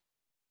occur.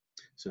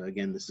 So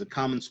again, this is a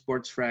common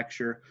sports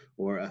fracture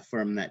or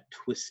from that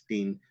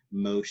twisting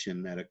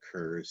motion that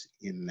occurs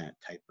in that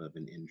type of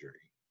an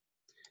injury.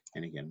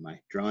 And again, my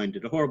drawing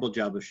did a horrible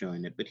job of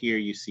showing it, but here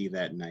you see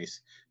that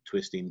nice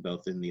twisting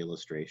both in the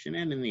illustration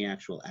and in the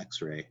actual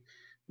x-ray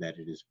that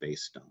it is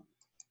based on.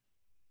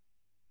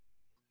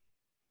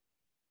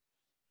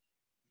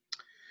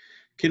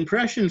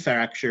 Compression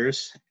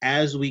fractures,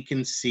 as we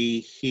can see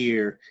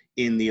here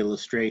in the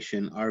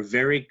illustration, are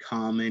very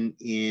common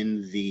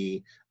in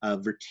the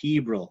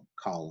vertebral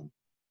column,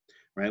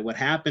 right? What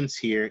happens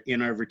here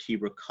in our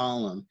vertebral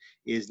column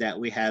is that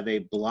we have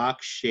a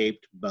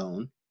block-shaped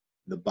bone,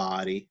 the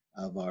body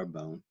of our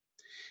bone.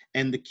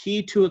 And the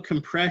key to a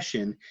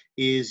compression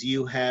is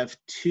you have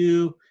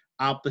two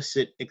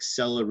opposite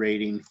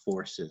accelerating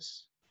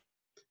forces,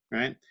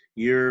 right?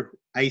 You're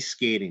ice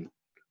skating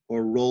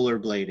or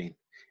rollerblading.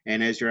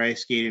 And as you're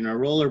ice skating or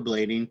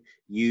rollerblading,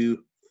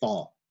 you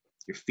fall.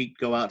 Your feet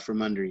go out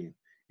from under you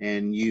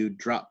and you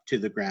drop to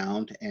the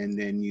ground and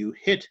then you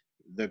hit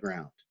the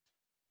ground.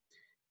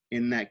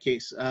 In that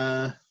case,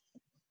 oh,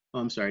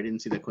 I'm sorry, I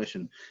didn't see that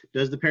question.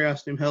 Does the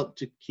periosteum help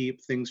to keep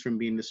things from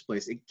being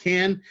displaced? It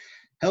can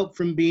help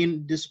from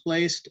being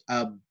displaced,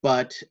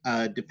 but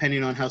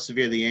depending on how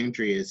severe the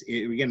injury is,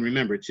 again,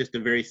 remember, it's just a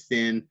very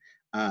thin,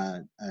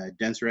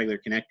 dense irregular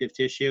connective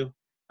tissue.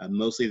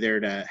 Mostly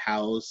there to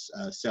house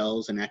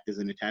cells and act as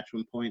an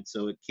attachment point,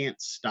 so it can't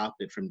stop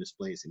it from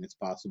displacing. It's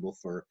possible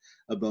for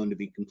a bone to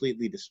be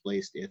completely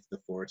displaced if the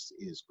force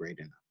is great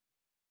enough.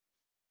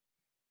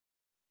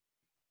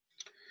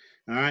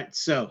 All right,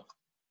 so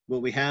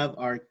what we have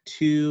are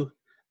two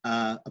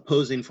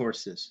opposing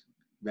forces,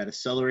 that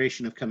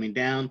acceleration of coming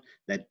down,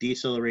 that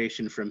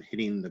deceleration from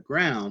hitting the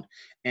ground,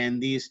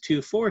 and these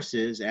two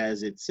forces,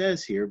 as it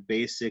says here,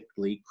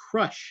 basically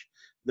crush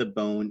the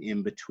bone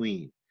in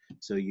between.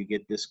 So you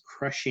get this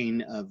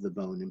crushing of the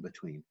bone in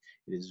between.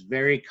 It is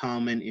very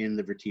common in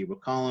the vertebral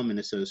column in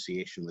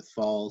association with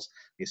falls.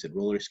 Like I said,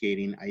 roller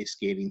skating, ice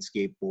skating,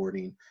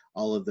 skateboarding,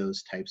 all of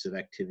those types of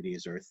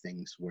activities are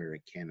things where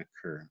it can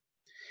occur.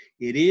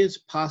 It is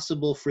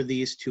possible for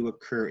these to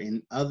occur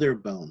in other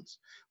bones.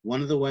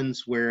 One of the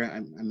ones where,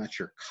 I'm not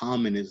sure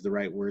common is the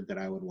right word that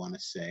I would want to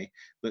say,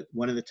 but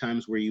one of the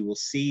times where you will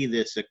see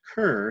this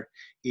occur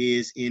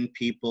is in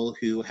people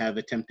who have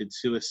attempted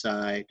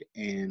suicide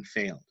and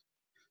failed.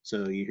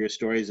 So you hear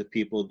stories of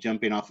people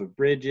jumping off of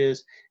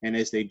bridges, and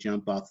as they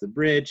jump off the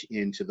bridge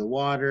into the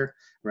water,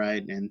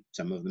 right, and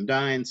some of them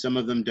die and some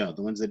of them don't.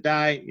 The ones that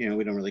die, you know,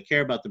 we don't really care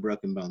about the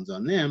broken bones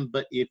on them,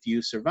 but if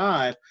you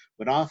survive,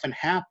 what often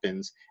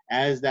happens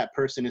as that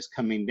person is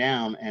coming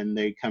down and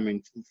they're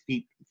coming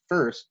feet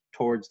first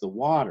towards the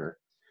water,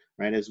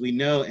 right, as we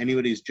know,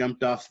 anybody who's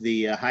jumped off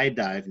the high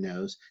dive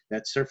knows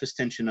that surface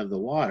tension of the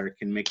water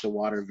can make the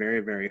water very,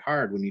 very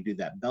hard when you do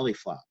that belly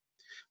flop.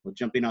 Well,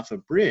 jumping off a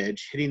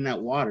bridge, hitting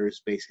that water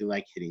is basically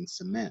like hitting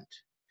cement.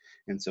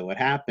 And so what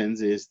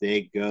happens is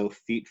they go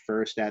feet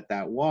first at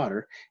that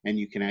water, and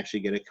you can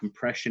actually get a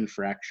compression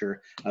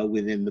fracture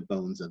within the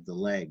bones of the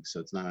leg. So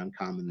it's not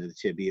uncommon in the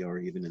tibia or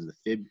even in the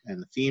fib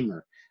and the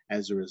femur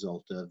as a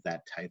result of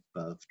that type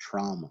of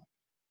trauma.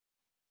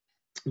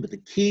 But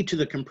the key to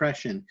the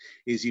compression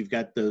is you've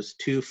got those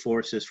two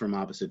forces from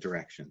opposite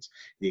directions,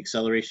 the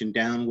acceleration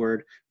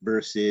downward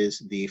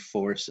versus the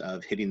force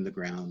of hitting the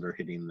ground or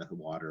hitting the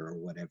water or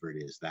whatever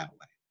it is that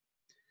way.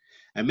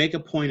 I make a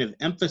point of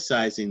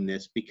emphasizing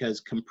this because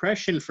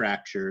compression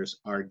fractures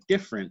are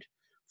different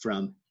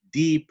from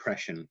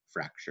depression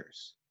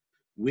fractures.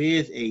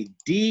 With a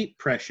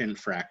depression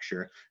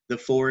fracture, the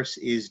force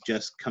is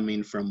just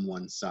coming from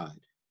one side,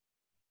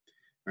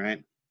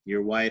 right?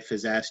 Your wife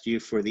has asked you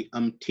for the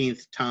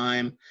umpteenth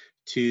time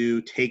to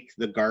take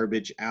the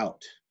garbage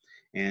out,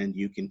 and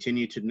you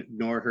continue to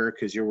ignore her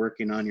because you're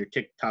working on your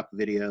TikTok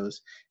videos.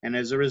 And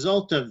as a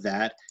result of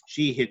that,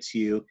 she hits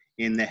you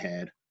in the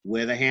head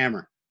with a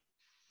hammer,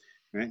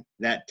 right?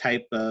 That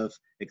type of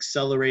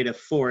accelerative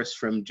force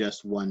from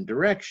just one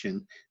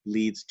direction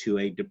leads to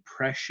a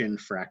depression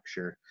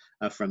fracture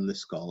from the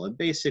skull. And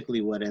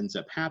basically what ends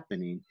up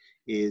happening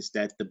is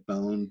that the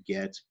bone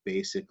gets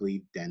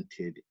basically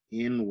dented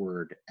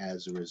inward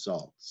as a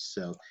result.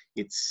 So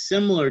it's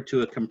similar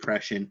to a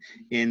compression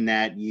in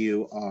that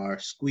you are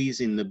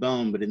squeezing the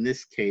bone, but in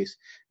this case,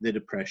 the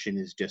depression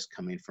is just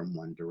coming from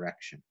one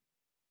direction.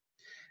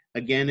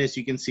 Again, as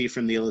you can see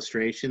from the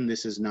illustration,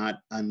 this is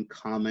not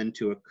uncommon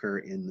to occur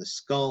in the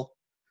skull,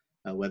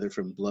 whether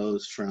from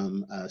blows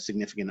from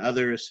significant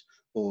others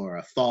or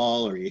a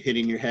fall, or you're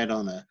hitting your head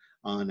on a,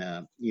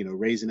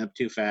 raising up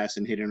too fast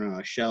and hitting on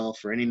a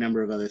shelf, or any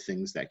number of other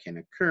things that can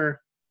occur.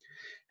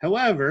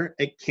 However,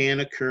 it can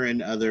occur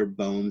in other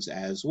bones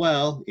as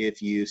well.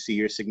 If you see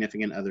your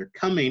significant other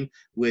coming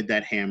with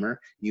that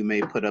hammer, you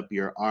may put up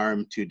your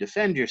arm to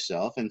defend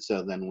yourself. And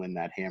so then when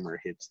that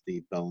hammer hits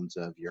the bones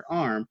of your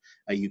arm,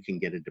 you can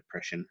get a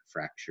depression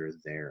fracture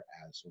there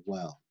as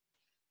well.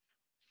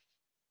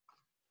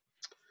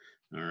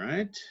 All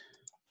right.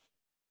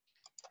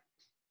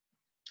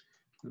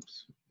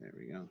 Oops, there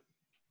we go.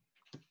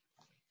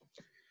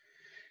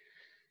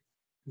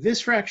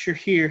 This fracture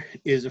here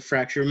is a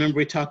fracture. Remember,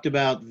 we talked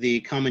about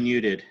the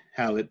comminuted,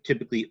 how it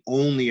typically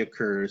only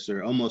occurs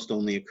or almost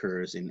only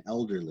occurs in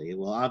elderly.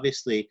 Well,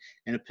 obviously,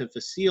 an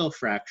epiphyseal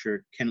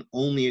fracture can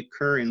only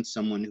occur in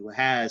someone who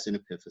has an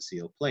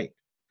epiphyseal plate.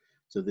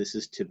 So this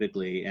is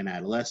typically an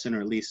adolescent,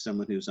 or at least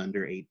someone who's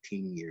under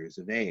 18 years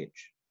of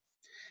age.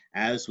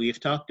 As we've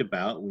talked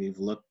about, we've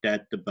looked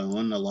at the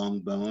bone, the long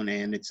bone,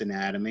 and its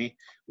anatomy.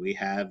 We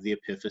have the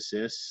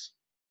epiphysis.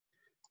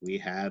 We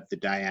have the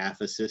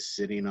diaphysis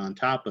sitting on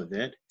top of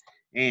it.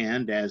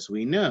 And as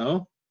we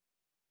know,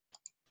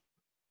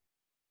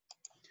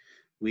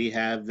 we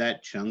have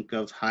that chunk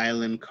of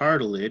hyaline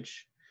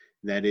cartilage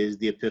that is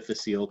the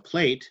epiphyseal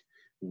plate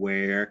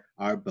where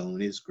our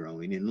bone is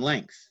growing in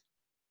length.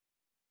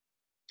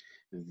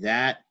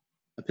 That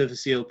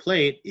epiphyseal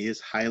plate is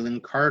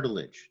hyaline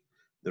cartilage.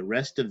 The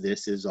rest of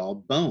this is all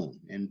bone,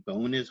 and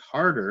bone is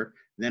harder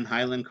than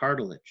hyaline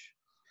cartilage.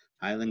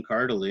 Hyaline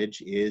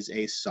cartilage is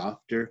a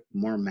softer,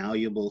 more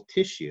malleable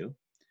tissue.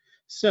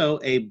 So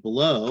a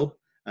blow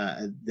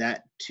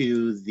that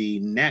to the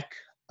neck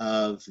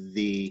of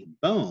the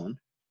bone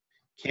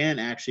can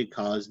actually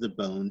cause the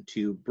bone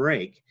to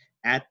break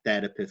at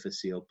that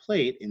epiphyseal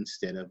plate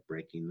instead of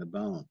breaking the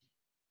bone.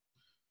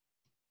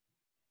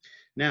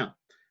 Now,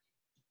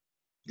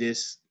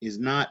 this is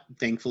not,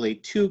 thankfully,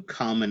 too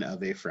common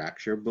of a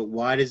fracture, but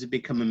why does it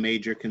become a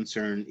major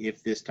concern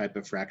if this type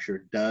of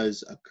fracture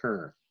does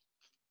occur?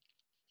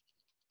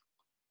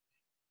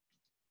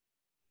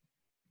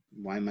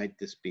 Why might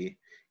this be?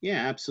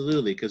 Yeah,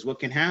 absolutely, because what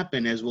can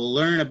happen is we'll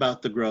learn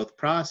about the growth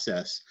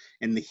process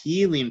and the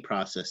healing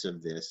process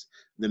of this.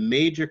 The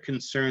major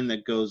concern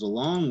that goes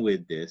along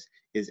with this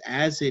is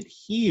as it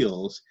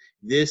heals,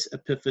 this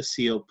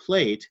epiphyseal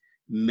plate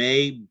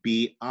may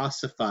be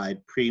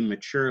ossified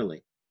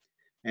prematurely.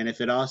 And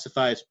if it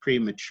ossifies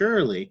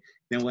prematurely,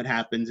 then what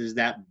happens is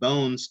that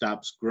bone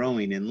stops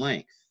growing in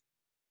length.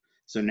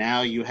 So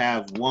now you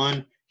have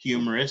one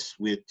humerus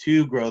with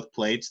two growth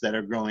plates that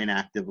are growing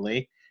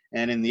actively,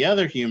 and in the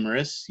other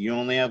humerus, you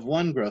only have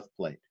one growth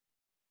plate.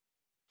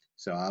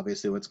 So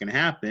obviously what's going to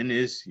happen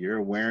is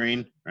you're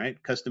wearing,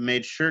 right,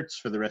 custom-made shirts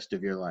for the rest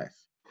of your life,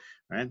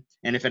 right?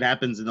 And if it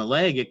happens in the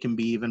leg, it can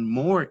be even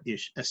more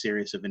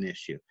serious of an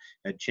issue.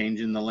 A change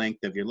in the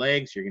length of your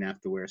legs, you're going to have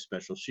to wear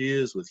special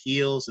shoes with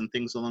heels and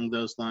things along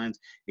those lines.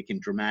 It can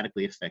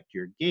dramatically affect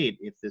your gait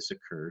if this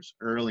occurs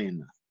early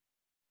enough.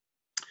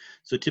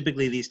 So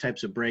typically these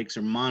types of breaks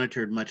are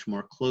monitored much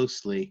more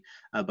closely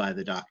by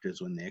the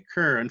doctors when they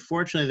occur.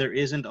 Unfortunately, there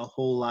isn't a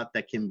whole lot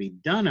that can be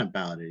done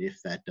about it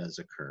if that does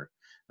occur,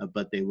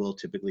 but they will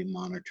typically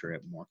monitor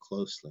it more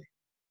closely.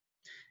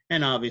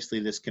 And obviously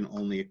this can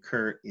only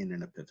occur in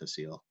an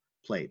epiphyseal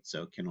plate,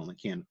 so it can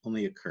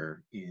only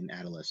occur in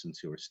adolescents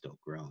who are still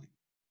growing.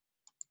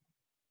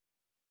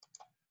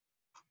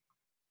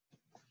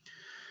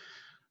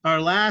 Our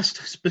last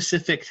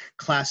specific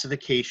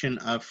classification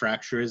of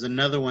fracture is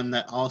another one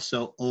that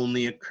also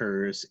only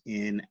occurs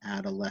in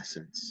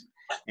adolescents,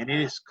 and it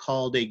is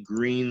called a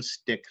green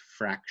stick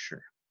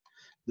fracture.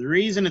 The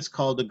reason it's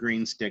called a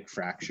green stick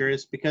fracture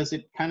is because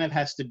it kind of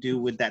has to do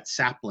with that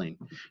sapling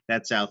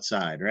that's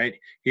outside, right?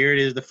 Here it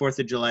is the 4th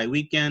of July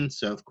weekend,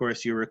 so of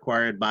course you're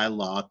required by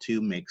law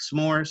to make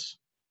s'mores.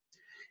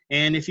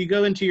 And if you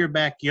go into your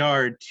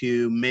backyard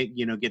to make,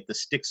 get the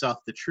sticks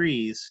off the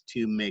trees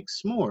to make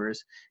s'mores,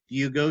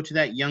 you go to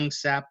that young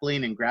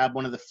sapling and grab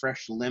one of the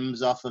fresh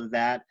limbs off of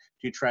that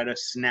to try to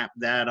snap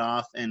that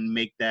off and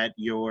make that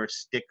your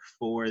stick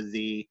for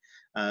the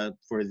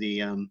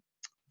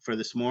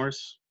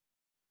s'mores?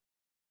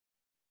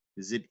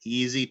 Is it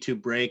easy to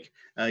break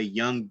a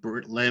young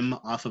limb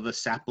off of a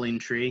sapling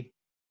tree?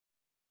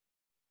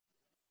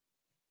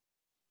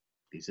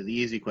 These are the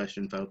easy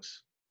questions,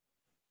 folks.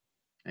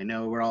 I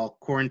know we're all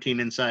quarantined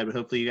inside, but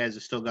hopefully you guys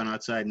have still gone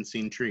outside and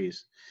seen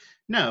trees.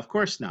 No, of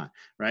course not,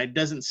 right? It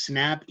doesn't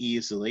snap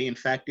easily. In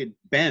fact, it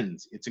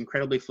bends. It's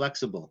incredibly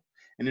flexible.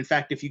 And in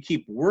fact, if you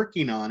keep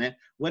working on it,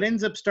 what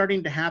ends up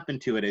starting to happen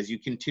to it as you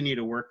continue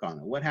to work on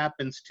it? What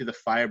happens to the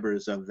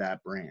fibers of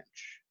that branch?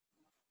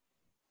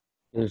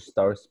 It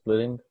starts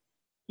splitting.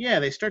 Yeah,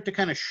 they start to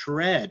kind of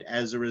shred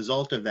as a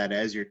result of that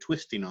as you're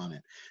twisting on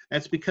it.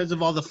 That's because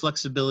of all the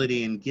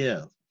flexibility and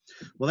give.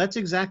 Well, that's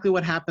exactly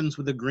what happens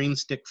with a green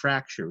stick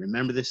fracture.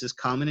 Remember, this is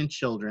common in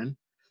children.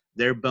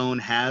 Their bone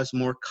has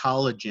more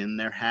collagen.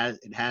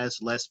 It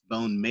has less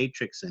bone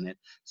matrix in it,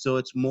 so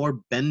it's more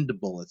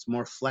bendable. It's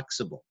more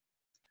flexible.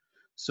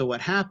 So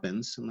what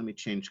happens, and let me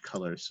change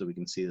colors so we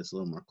can see this a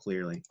little more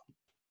clearly.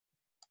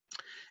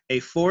 A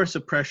force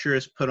of pressure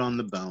is put on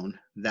the bone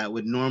that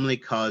would normally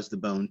cause the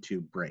bone to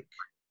break.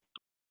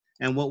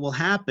 And what will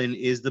happen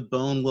is the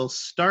bone will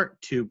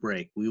start to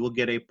break. We will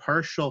get a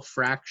partial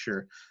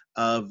fracture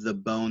of the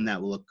bone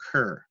that will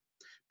occur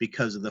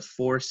because of the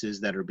forces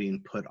that are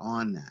being put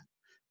on that.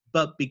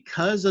 But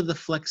because of the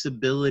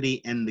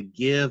flexibility and the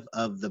give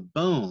of the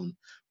bone,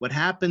 what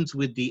happens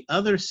with the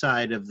other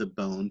side of the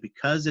bone,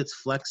 because it's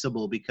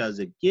flexible, because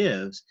it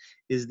gives,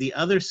 is the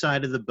other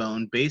side of the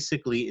bone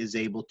basically is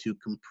able to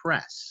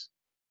compress.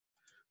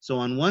 So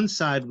on one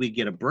side, we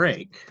get a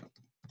break,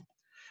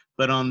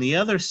 but on the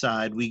other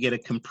side, we get a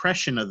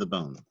compression of the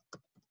bone.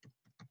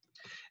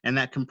 And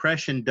that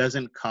compression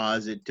doesn't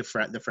cause it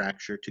to the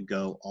fracture to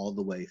go all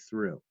the way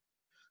through.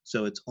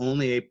 So it's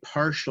only a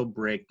partial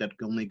break that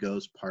only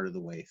goes part of the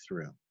way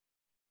through.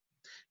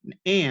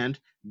 And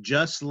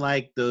just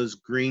like those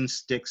green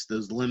sticks,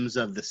 those limbs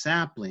of the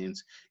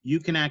saplings, you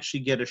can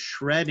actually get a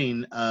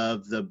shredding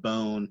of the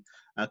bone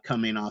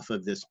coming off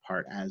of this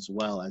part as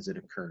well as it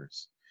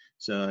occurs.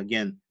 So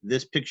again,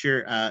 this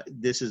picture,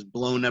 this is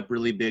blown up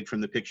really big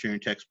from the picture in your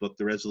textbook.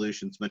 The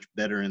resolution's much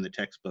better in the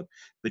textbook.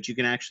 But you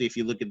can actually, if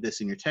you look at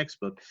this in your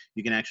textbook,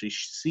 you can actually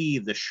see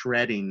the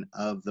shredding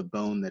of the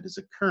bone that is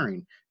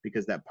occurring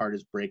because that part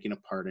is breaking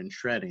apart and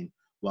shredding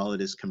while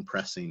it is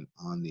compressing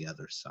on the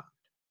other side.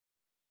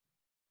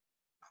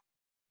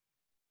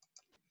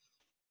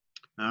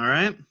 All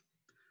right.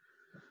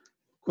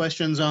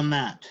 Questions on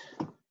that?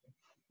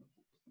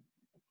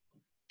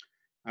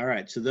 All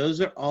right, so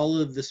those are all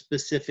of the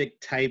specific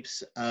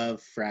types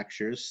of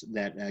fractures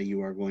that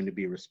you are going to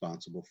be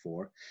responsible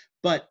for.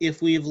 But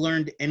if we've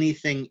learned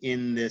anything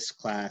in this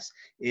class,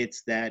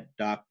 it's that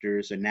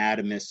doctors,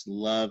 anatomists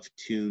love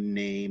to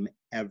name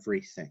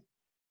everything.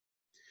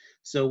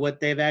 So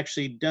what they've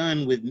actually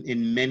done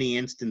in many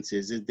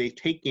instances is they've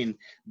taken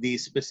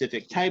these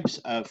specific types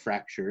of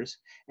fractures,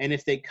 and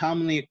if they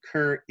commonly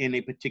occur in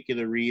a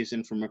particular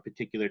reason from a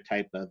particular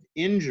type of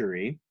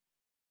injury,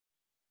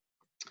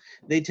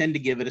 they tend to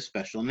give it a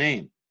special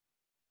name.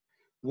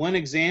 One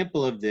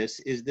example of this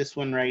is this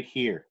one right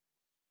here,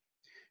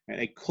 right?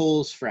 A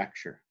Cole's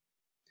fracture.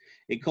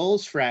 A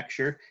Cole's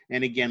fracture,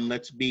 and again,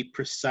 let's be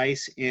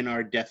precise in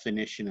our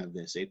definition of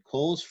this. A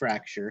Cole's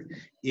fracture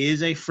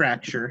is a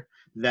fracture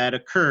that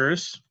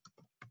occurs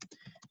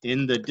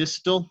in the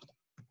distal,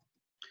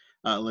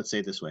 let's say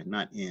it this way,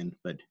 not in,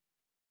 but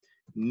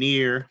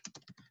near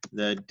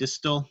the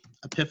distal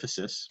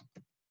epiphysis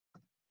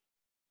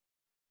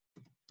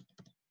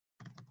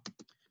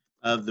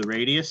of the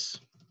radius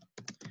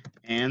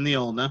and the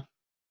ulna.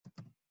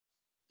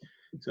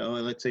 So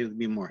let's say it would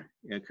be more.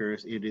 It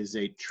occurs, it is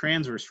a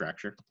transverse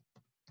fracture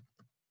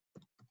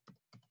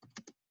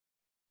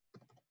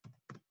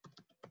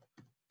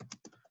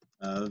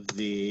of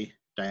the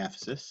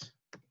diaphysis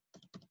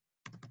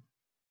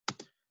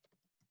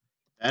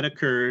that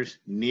occurs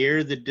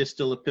near the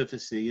distal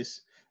epiphyses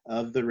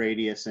of the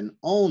radius and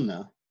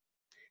ulna,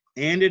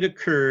 and it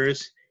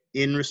occurs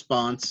in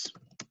response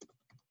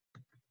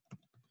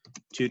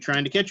to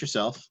trying to catch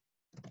yourself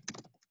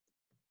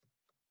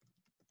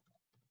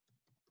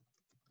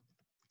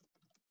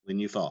when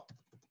you fall.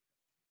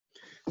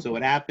 So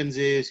what happens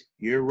is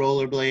you're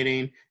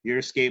rollerblading,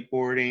 you're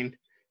skateboarding,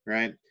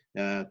 right?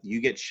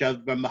 You get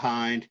shoved from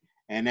behind,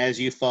 and as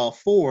you fall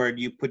forward,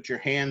 you put your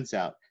hands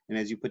out. And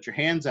as you put your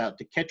hands out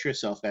to catch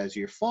yourself as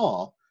you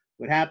fall,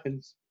 what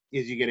happens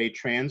is you get a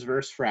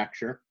transverse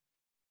fracture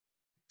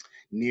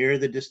near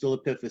the distal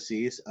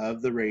epiphyses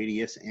of the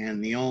radius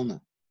and the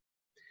ulna.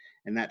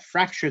 And that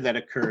fracture that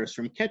occurs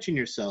from catching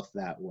yourself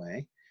that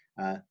way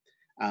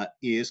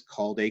is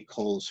called a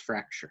Cole's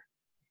fracture.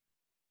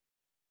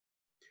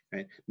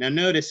 Right. Now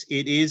notice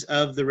it is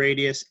of the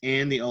radius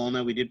and the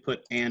ulna. We did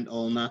put and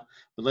ulna,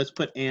 but let's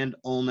put and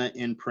ulna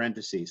in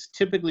parentheses.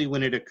 Typically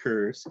when it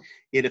occurs,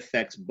 it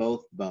affects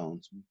both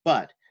bones,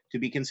 but to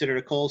be considered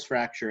a Cole's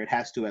fracture, it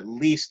has to at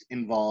least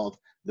involve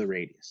the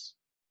radius.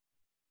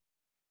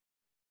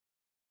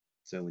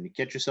 So when you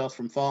catch yourself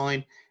from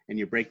falling and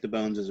you break the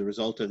bones as a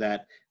result of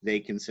that, they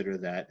consider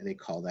that, they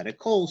call that a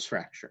Cole's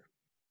fracture.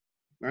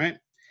 All right.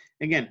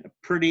 Again, a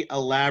pretty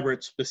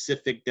elaborate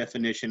specific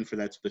definition for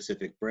that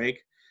specific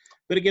break.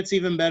 But it gets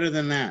even better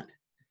than that.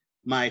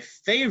 My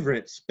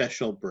favorite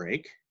special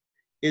break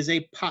is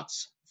a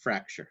Potts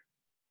fracture.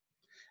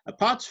 A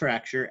Potts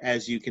fracture,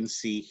 as you can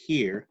see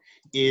here,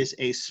 is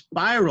a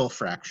spiral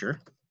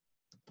fracture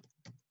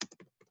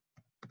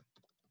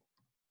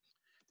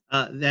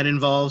that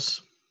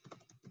involves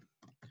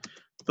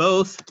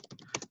both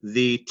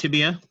the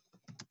tibia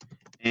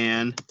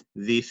and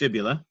the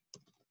fibula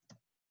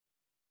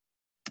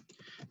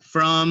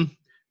from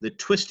the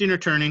twisting or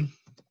turning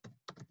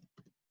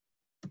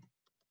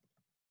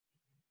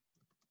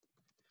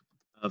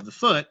of the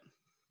foot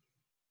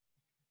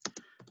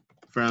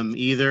from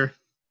either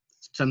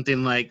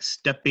something like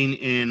stepping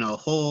in a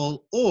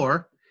hole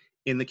or,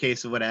 in the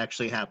case of what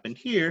actually happened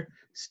here,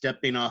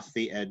 stepping off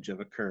the edge of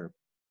a curb.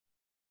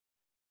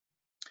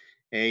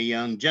 A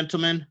young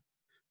gentleman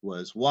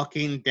was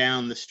walking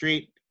down the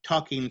street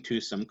talking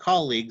to some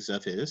colleagues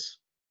of his,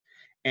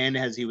 and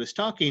as he was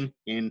talking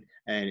in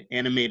an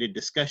animated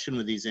discussion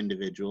with these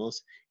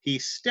individuals, he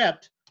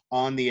stepped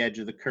on the edge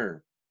of the curb.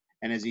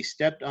 And as he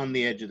stepped on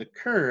the edge of the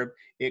curb,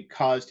 it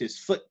caused his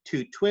foot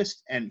to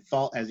twist and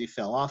fall as he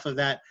fell off of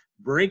that,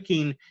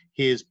 breaking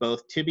his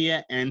both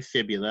tibia and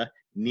fibula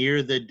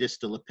near the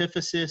distal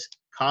epiphysis,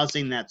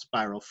 causing that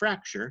spiral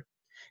fracture.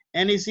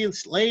 And as he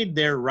laid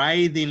there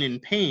writhing in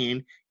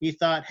pain, he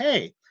thought,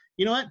 hey,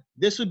 you know what?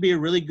 This would be a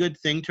really good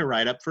thing to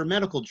write up for a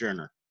medical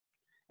journal.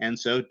 And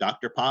so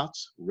Dr.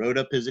 Potts wrote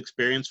up his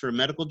experience for a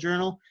medical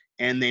journal,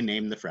 and they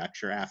named the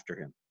fracture after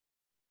him.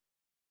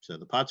 So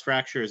the Potts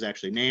fracture is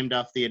actually named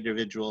off the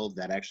individual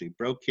that actually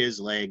broke his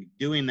leg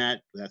doing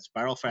that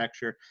spiral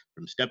fracture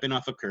from stepping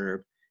off a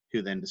curb,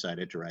 who then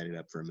decided to write it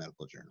up for a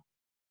medical journal,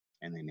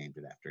 and they named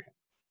it after him.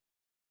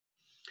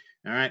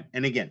 All right,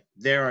 and again,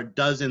 there are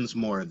dozens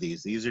more of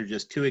these. These are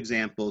just two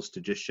examples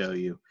to just show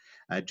you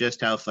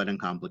just how fun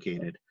and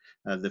complicated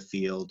the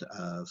field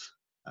of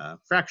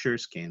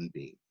fractures can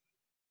be.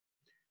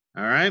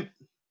 All right,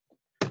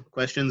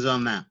 questions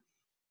on that?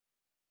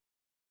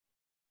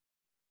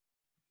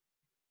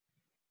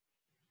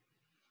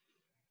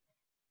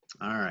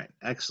 All right,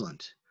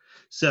 excellent.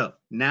 So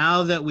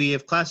now that we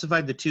have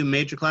classified the two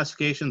major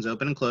classifications,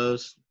 open and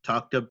closed,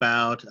 talked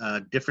about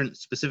different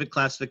specific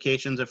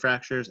classifications of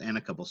fractures and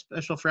a couple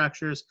special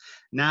fractures,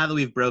 now that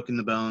we've broken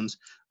the bones,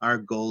 our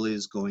goal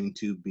is going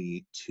to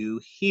be to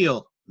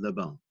heal the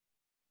bone.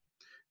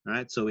 All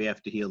right, so we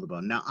have to heal the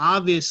bone. Now,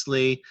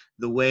 obviously,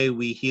 the way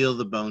we heal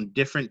the bone,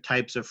 different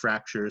types of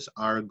fractures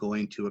are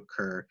going to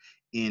occur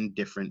in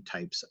different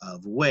types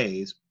of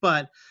ways.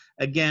 But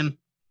again,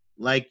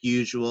 like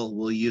usual,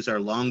 we'll use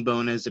our long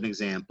bone as an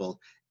example,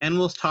 and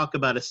we'll talk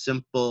about a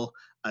simple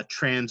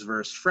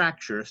transverse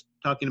fracture,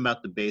 talking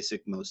about the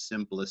basic, most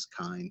simplest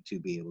kind to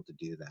be able to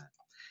do that.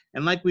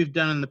 And like we've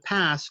done in the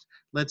past,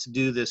 let's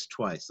do this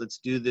twice. Let's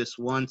do this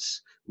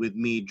once with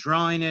me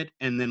drawing it,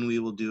 and then we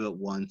will do it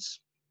once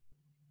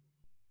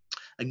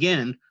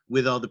again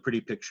with all the pretty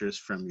pictures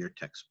from your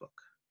textbook.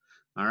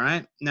 All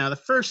right, now the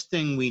first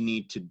thing we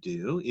need to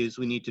do is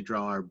we need to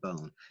draw our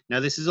bone.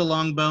 Now this is a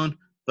long bone,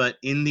 but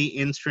in the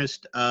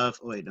interest of,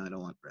 oh wait, no, I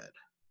don't want red.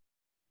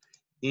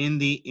 In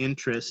the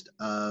interest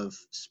of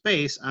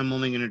space, I'm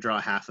only going to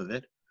draw half of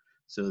it.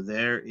 So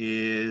there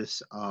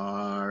is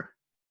our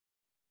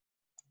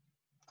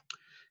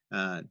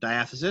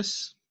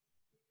diaphysis.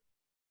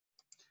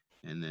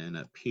 And then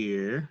up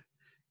here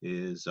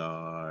is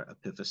our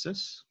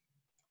epiphysis.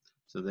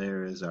 So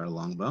there is our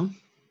long bone.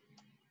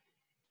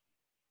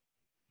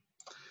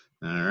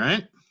 All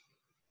right.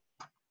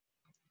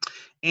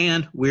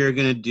 And we're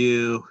going to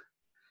do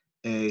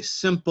a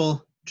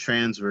simple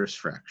transverse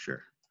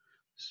fracture.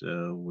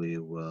 So we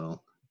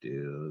will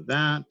do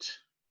that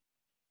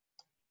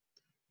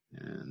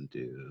and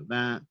do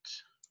that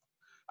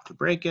to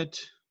break it.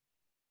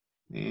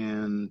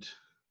 And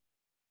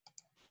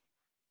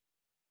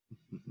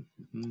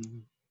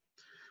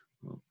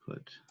we'll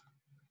put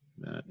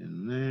that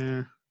in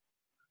there.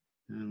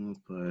 And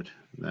we'll put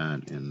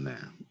that in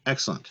there.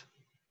 Excellent.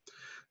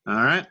 All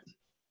right.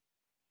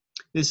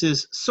 This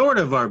is sort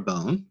of our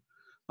bone,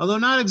 although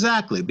not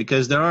exactly,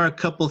 because there are a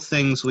couple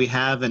things we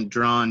haven't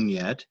drawn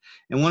yet.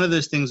 And one of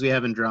those things we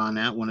haven't drawn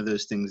out, one of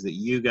those things that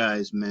you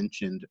guys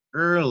mentioned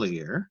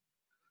earlier,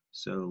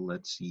 so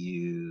let's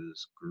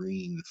use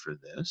green for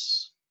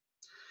this,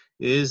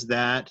 is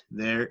that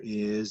there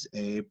is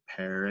a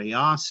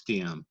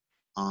periosteum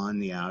on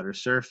the outer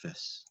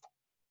surface.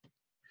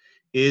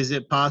 Is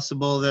it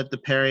possible that the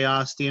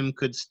periosteum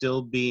could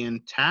still be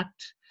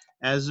intact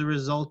as a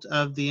result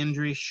of the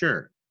injury?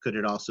 Sure. Could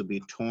it also be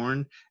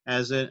torn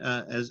as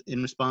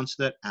in response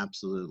to that?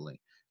 Absolutely.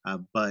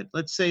 But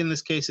let's say in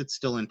this case it's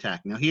still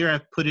intact. Now here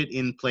I've put it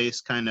in place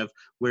kind of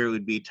where it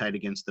would be tight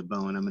against the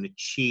bone. I'm going to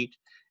cheat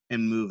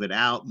and move it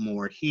out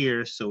more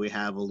here so we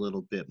have a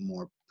little bit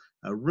more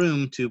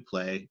room to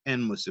play,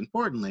 and most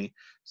importantly,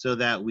 so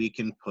that we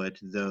can put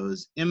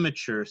those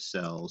immature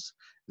cells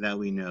that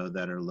we know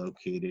that are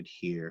located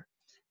here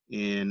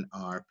in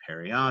our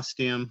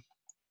periosteum,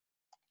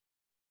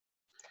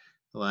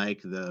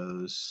 like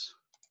those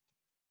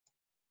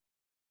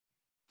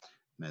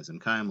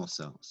mesenchymal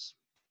cells.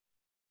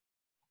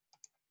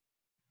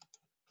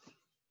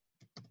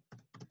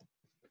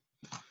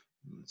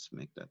 Let's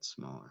make that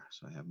smaller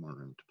so I have more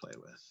room to play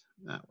with.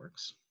 That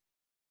works.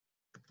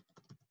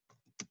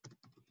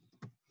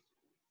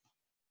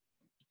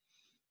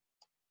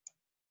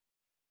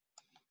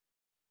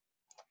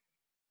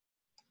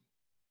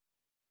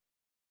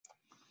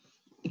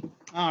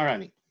 All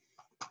righty.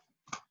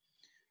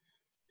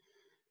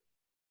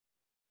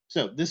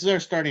 So this is our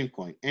starting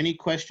point. Any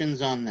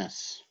questions on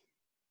this?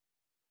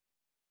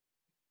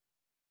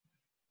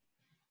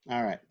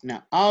 All right.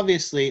 Now,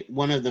 obviously,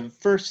 one of the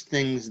first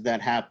things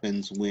that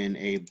happens when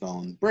a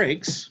bone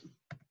breaks,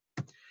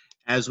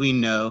 as we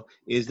know,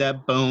 is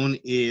that bone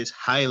is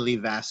highly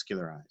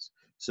vascularized.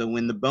 So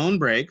when the bone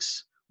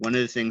breaks, one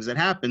of the things that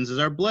happens is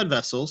our blood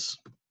vessels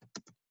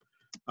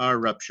are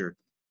ruptured.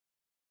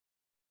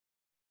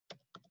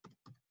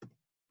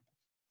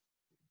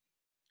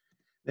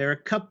 There are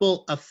a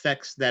couple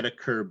effects that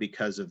occur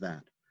because of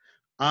that.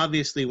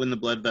 Obviously, when the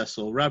blood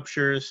vessel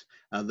ruptures,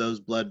 those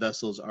blood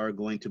vessels are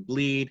going to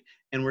bleed,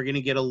 and we're going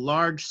to get a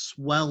large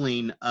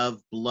swelling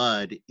of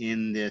blood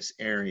in this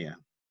area.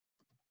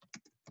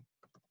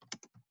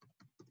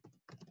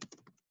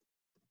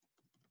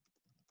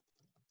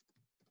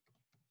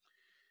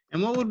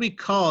 And what would we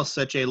call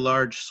such a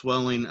large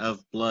swelling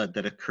of blood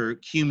that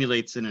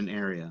accumulates in an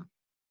area?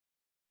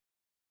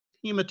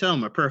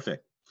 Hematoma,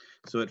 perfect.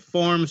 So it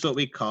forms what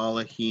we call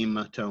a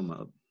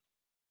hematoma.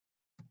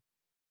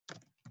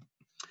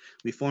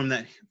 We form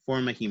a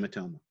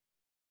hematoma.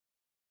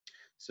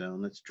 So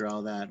let's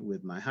draw that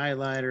with my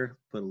highlighter,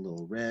 put a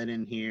little red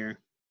in here.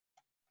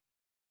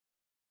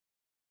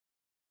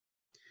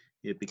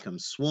 It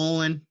becomes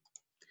swollen,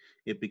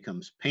 it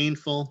becomes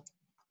painful.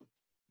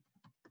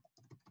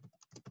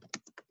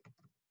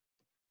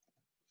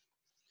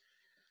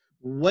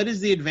 What is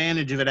the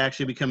advantage of it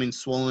actually becoming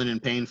swollen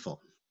and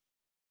painful?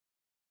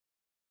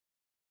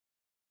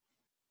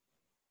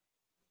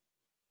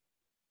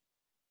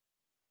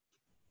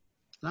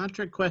 Not a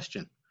trick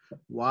question.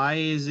 Why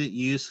is it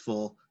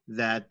useful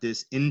that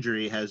this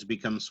injury has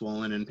become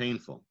swollen and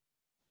painful?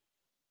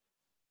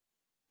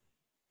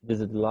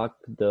 Does it lock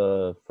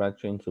the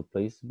fracture into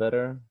place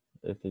better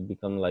if it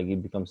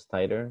becomes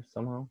tighter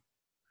somehow?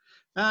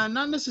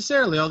 Not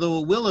necessarily,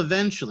 although it will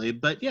eventually.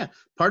 But yeah,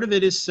 part of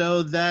it is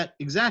so that,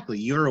 exactly,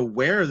 you're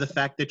aware of the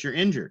fact that you're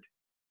injured.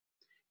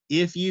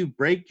 If you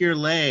break your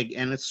leg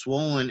and it's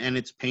swollen and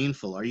it's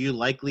painful, are you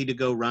likely to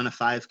go run a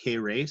 5K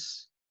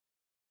race?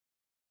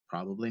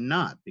 Probably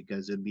not,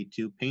 because it'd be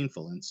too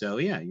painful. And so,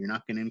 yeah, you're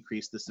not going to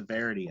increase the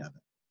severity of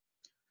it.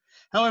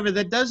 However,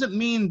 that doesn't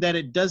mean that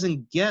it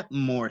doesn't get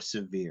more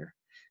severe,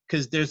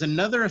 because there's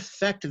another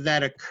effect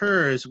that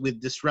occurs with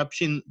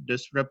disrupting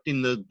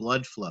the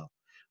blood flow,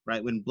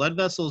 right? When blood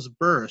vessels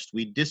burst,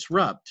 we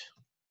disrupt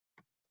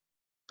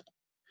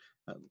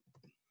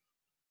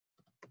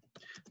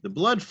the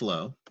blood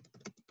flow.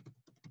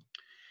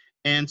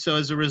 And so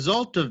as a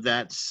result of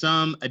that,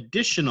 some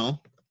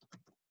additional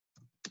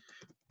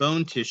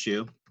bone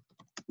tissue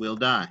will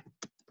die.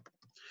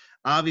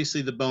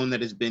 Obviously, the bone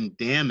that has been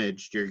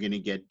damaged, you're going to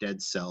get dead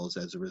cells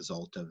as a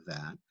result of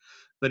that.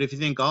 But if you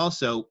think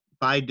also,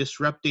 by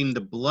disrupting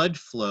the blood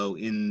flow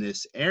in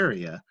this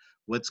area,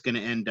 what's going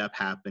to end up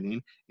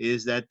happening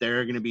is that there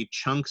are going to be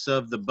chunks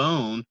of the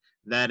bone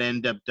that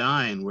end up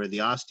dying, where the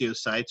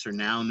osteocytes are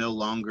now no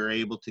longer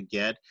able to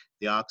get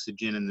the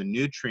oxygen and the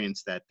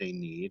nutrients that they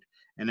need.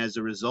 And as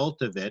a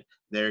result of it,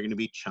 there are going to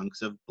be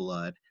chunks of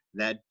blood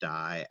that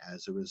die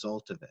as a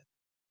result of it.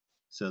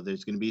 So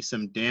there's going to be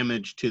some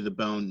damage to the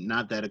bone,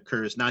 not that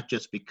occurs not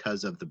just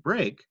because of the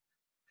break,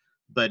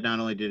 but not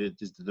only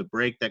is the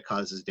break that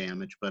causes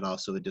damage, but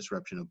also a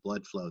disruption of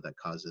blood flow that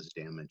causes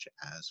damage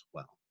as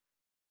well.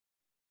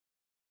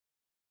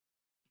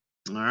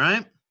 All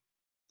right.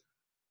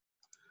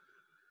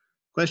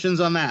 Questions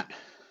on that?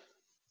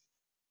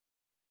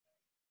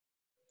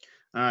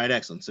 All right,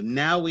 excellent. So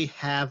now we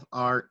have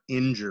our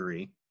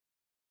injury,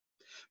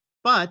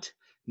 but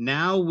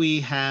now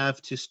we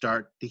have to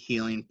start the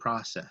healing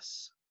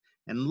process.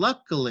 And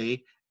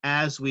luckily,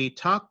 as we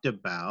talked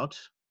about,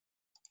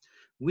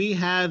 we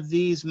have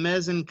these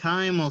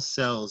mesenchymal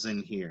cells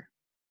in here.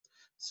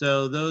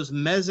 So those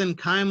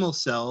mesenchymal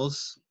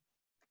cells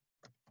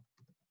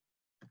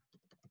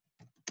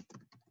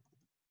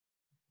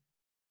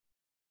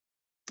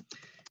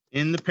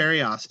in the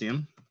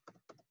periosteum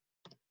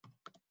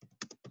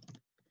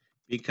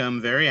become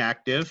very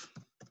active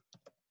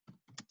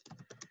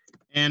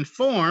and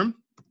form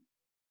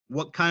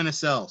what kind of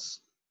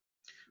cells?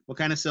 What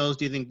kind of cells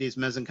do you think these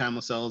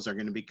mesenchymal cells are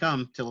going to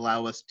become to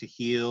allow us to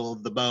heal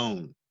the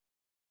bone?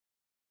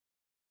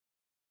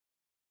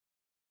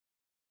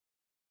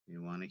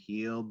 You want to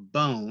heal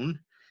bone,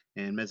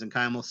 and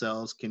mesenchymal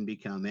cells can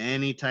become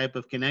any type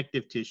of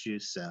connective tissue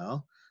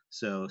cell.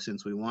 So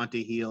since we want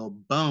to heal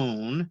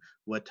bone,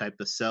 what type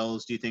of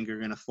cells do you think are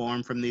going to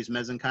form from these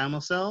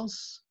mesenchymal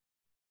cells?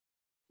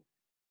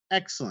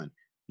 Excellent.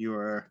 You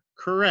are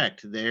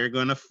correct. They're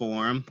going to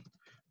form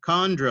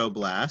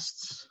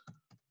chondroblasts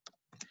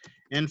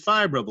and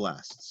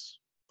fibroblasts.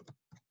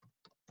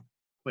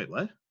 Wait,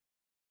 what?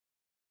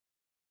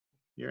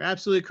 You're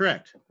absolutely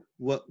correct.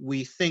 What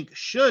we think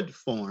should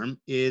form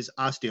is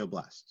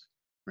osteoblasts,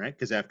 right?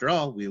 Because after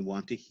all, we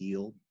want to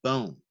heal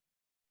bone.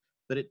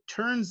 But it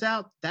turns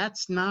out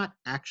that's not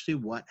actually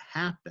what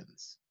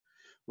happens.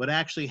 What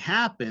actually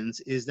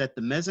happens is that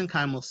the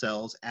mesenchymal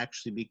cells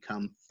actually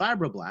become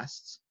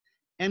fibroblasts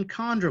and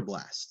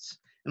chondroblasts.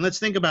 And let's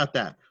think about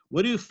that.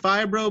 What do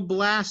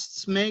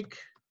fibroblasts make?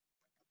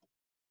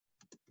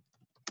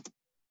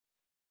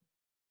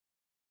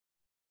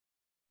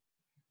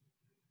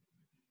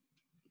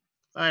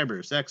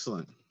 Fibers,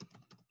 excellent.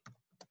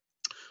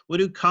 What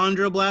do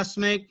chondroblasts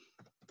make?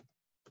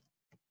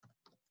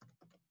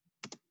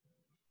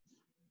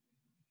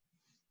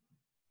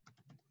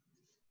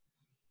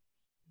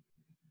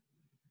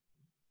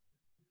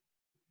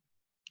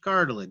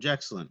 Cartilage,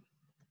 excellent.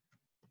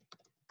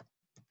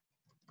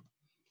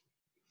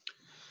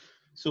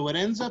 So what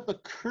ends up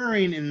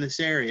occurring in this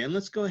area, and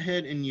let's go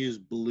ahead and use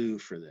blue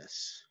for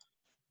this.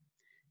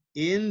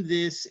 In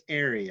this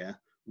area,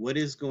 what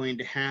is going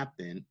to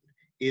happen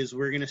is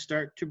we're going to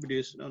start to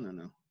produce,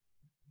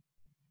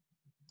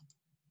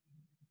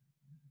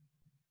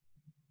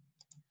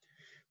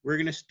 we're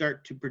going to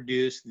start to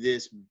produce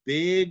this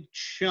big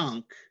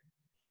chunk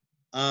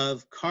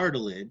of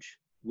cartilage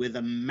with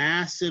a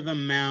massive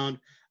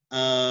amount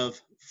of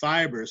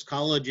fibers,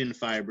 collagen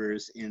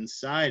fibers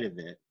inside of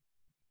it.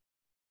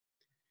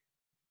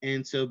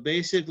 And so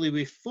basically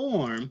we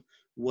form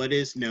what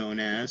is known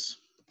as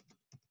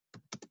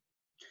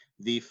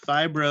the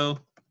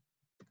fibrocartilage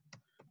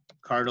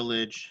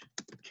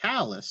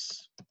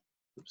callus,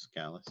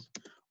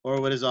 or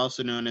what is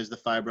also known as the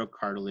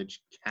fibrocartilage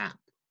cap.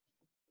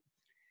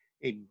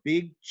 A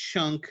big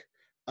chunk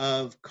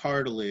of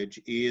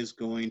cartilage is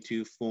going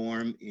to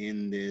form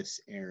in this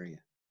area.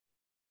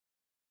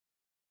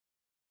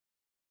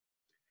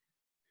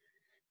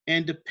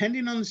 And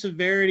depending on the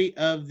severity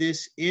of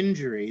this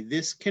injury,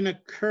 this can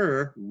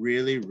occur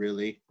really,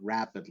 really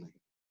rapidly.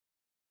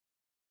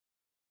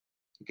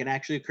 It can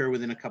actually occur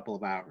within a couple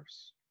of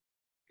hours,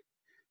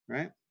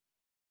 right?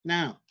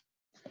 Now,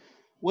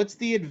 what's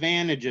the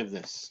advantage of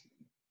this?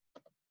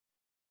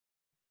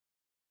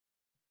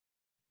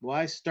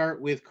 Why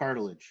start with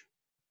cartilage?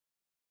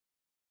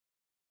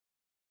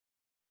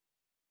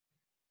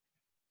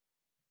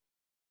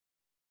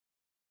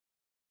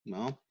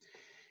 Well,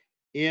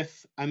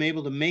 if I'm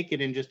able to make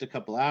it in just a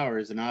couple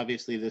hours, then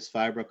obviously this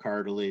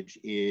fibrocartilage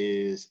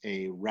is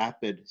a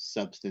rapid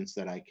substance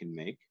that I can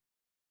make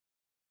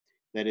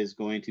that is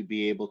going to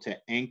be able to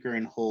anchor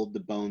and hold the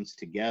bones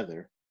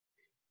together.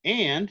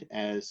 And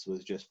as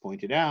was just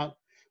pointed out,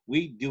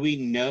 do we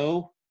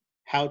know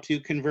how to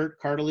convert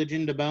cartilage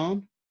into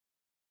bone?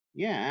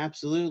 Yeah,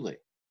 absolutely,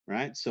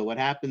 right? So what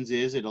happens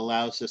is it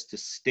allows us to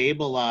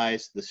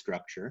stabilize the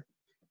structure,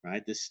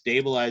 right? This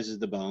stabilizes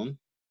the bone.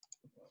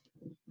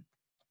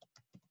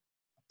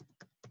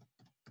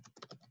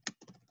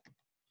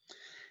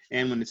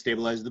 And when it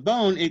stabilizes the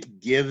bone, it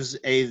gives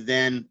a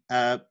then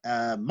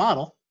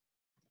model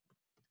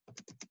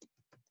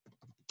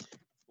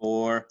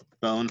for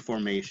bone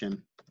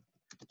formation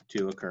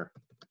to occur.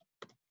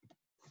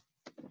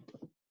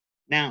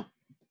 Now,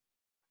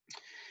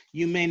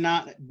 you may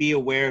not be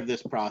aware of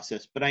this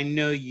process, but I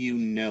know you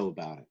know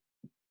about it.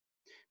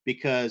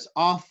 Because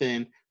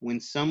often when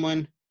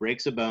someone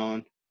breaks a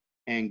bone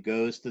and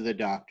goes to the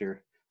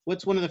doctor,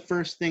 what's one of the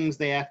first things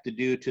they have to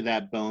do to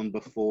that bone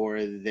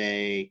before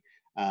they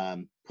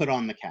put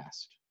on the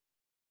cast?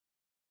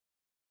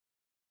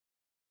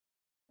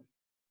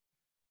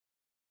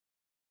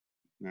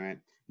 All right.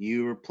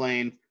 You were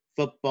playing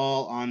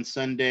football on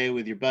Sunday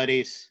with your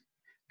buddies,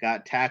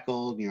 got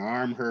tackled, your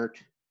arm hurt,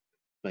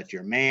 but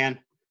you're a man,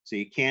 so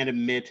you can't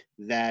admit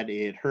that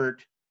it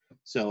hurt.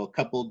 So a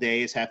couple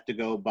days have to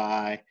go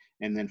by,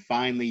 and then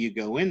finally you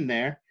go in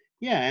there.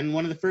 Yeah, and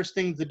one of the first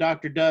things the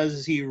doctor does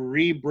is he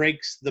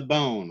re-breaks the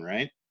bone,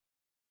 right?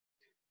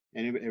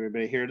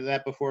 Everybody heard of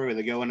that before, where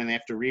they go in and they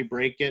have to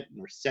re-break it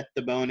or set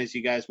the bone, as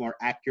you guys more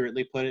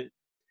accurately put it?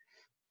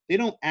 They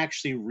don't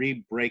actually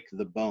re-break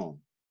the bone,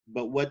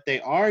 but what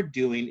they are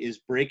doing is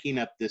breaking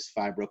up this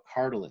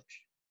fibrocartilage.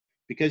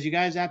 Because you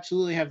guys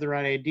absolutely have the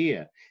right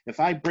idea. If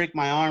I break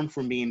my arm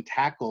from being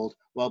tackled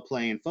while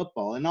playing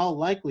football, in all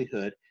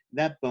likelihood,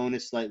 that bone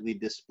is slightly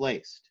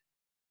displaced.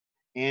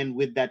 And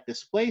with that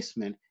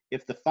displacement,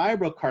 if the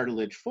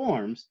fibrocartilage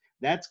forms,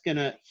 that's going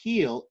to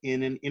heal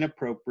in an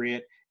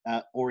inappropriate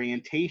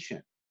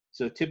orientation.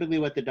 So typically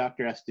what the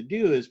doctor has to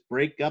do is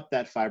break up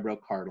that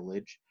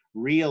fibrocartilage,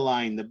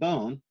 realign the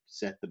bone,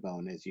 set the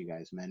bone as you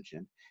guys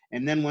mentioned,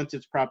 and then once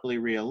it's properly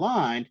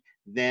realigned,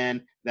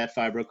 then that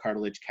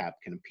fibrocartilage cap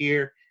can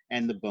appear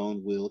and the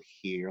bone will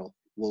heal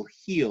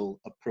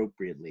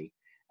appropriately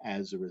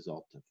as a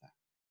result of that.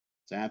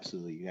 So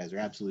absolutely, you guys are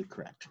absolutely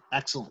correct.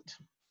 Excellent.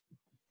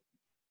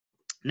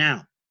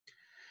 Now,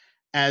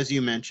 as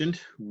you mentioned,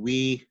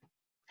 we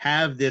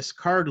have this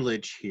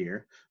cartilage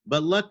here,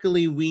 but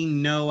luckily we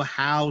know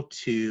how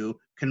to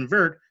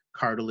convert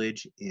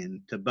cartilage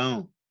into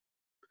bone.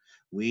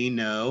 We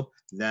know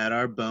that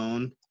our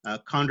bone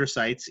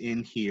chondrocytes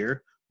in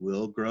here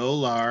will grow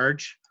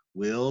large,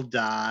 will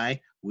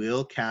die,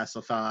 will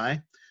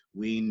calcify.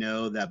 We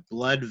know that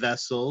blood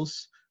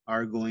vessels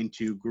are going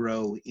to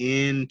grow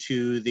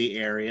into the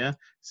area,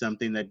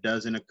 something that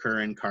doesn't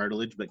occur in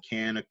cartilage but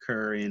can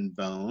occur in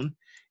bone.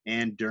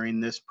 And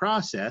during this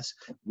process,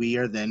 we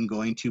are then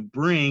going to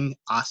bring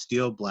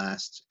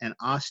osteoblasts and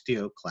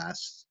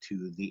osteoclasts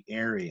to the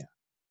area.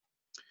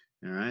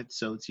 All right,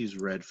 so let's use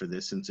red for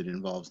this since it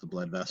involves the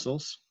blood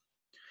vessels.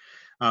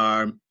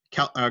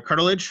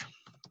 Cartilage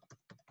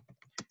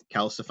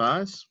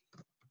calcifies.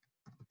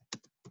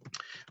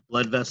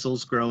 Blood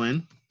vessels grow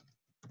in.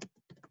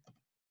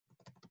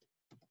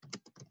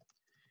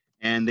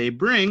 And they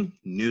bring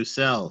new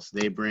cells.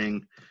 They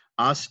bring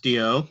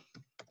osteoblasts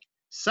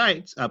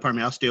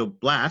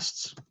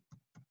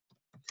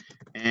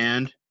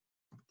and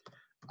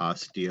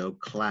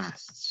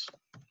osteoclasts.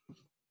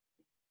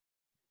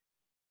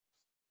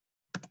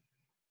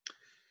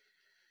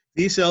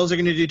 These cells are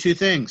going to do two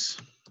things.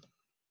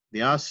 The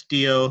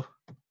osteoclasts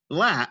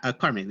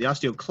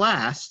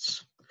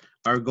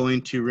are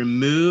going to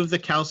remove the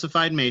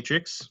calcified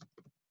matrix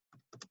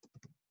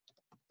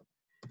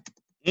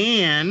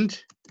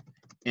and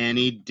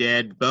any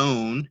dead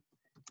bone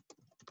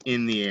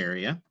in the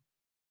area.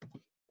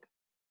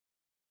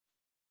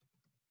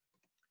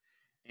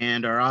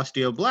 And our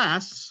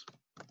osteoblasts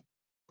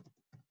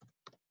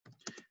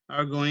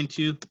are going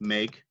to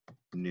make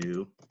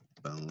new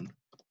bone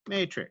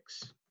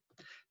matrix.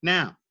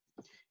 Now,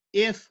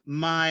 if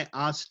my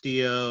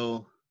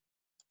osteoclasts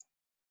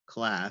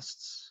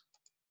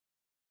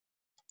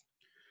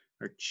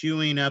are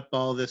chewing up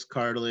all this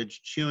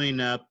cartilage, chewing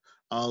up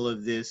all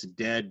of this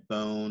dead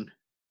bone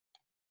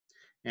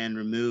and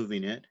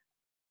removing it,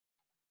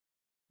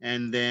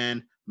 and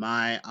then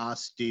my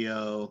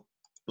osteoblasts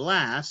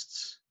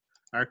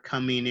are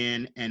coming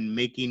in and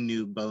making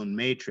new bone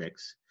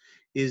matrix.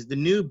 Is the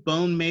new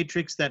bone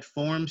matrix that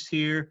forms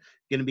here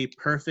going to be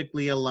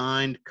perfectly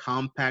aligned,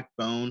 compact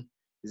bone?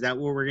 Is that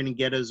what we're going to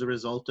get as a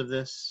result of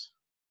this?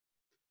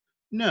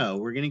 No,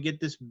 we're going to get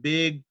this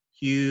big,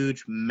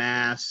 huge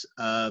mass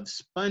of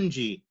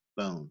spongy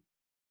bone.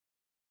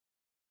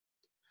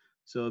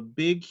 So a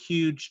big,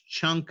 huge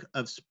chunk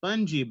of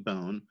spongy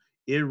bone,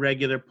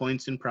 irregular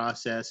points in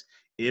process,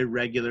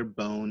 irregular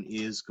bone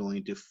is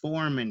going to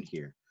form in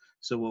here.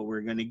 So what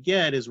we're going to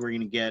get is we're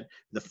going to get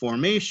the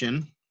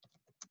formation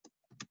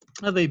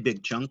of a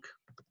big chunk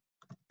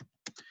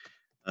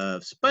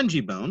of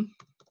spongy bone.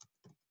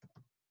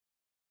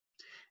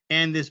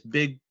 And this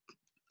big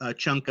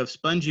chunk of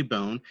spongy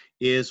bone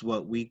is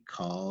what we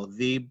call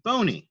the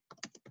bony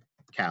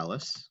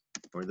callus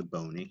or the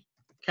bony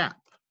cap.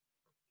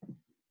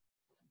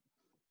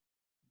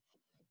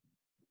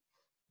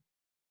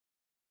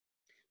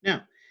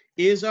 Now,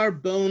 is our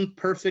bone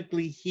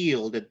perfectly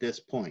healed at this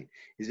point?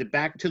 Is it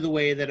back to the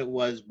way that it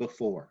was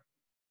before?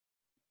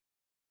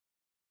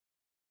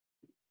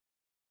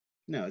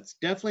 No, it's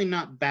definitely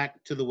not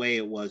back to the way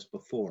it was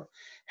before.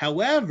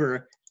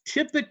 However,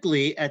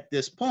 typically at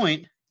this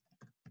point,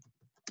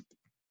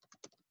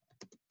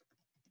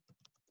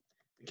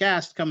 the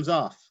cast comes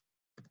off.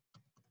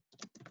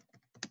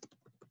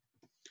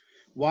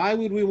 Why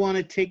would we want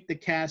to take the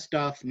cast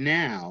off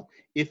now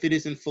if it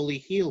isn't fully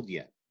healed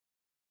yet?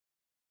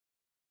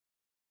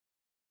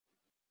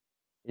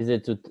 Is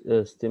it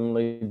to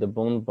stimulate the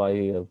bone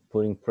by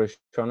putting pressure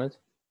on it?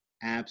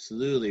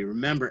 Absolutely.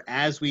 Remember,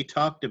 as we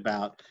talked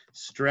about,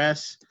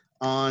 stress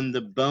on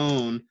the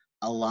bone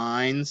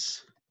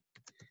aligns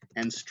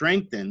and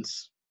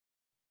strengthens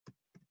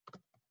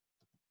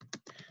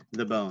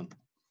the bone.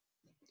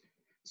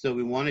 So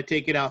we want to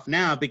take it off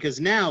now because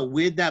now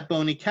with that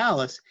bony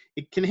callus,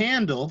 it can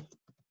handle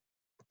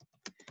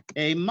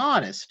a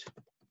modest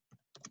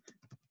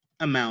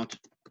amount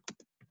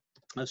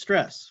of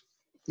stress.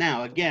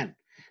 Now, again,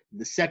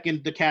 the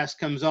second the cast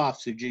comes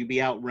off, should you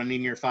be out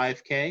running your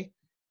 5K?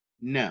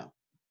 No.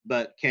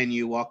 But can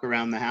you walk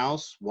around the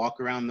house,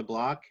 walk around the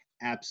block?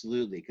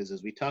 Absolutely, because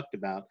as we talked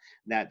about,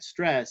 that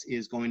stress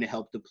is going to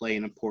help to play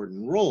an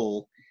important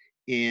role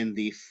in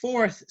the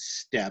fourth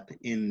step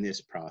in this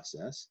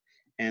process.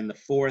 And the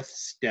fourth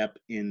step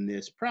in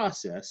this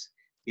process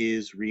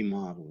is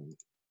remodeling.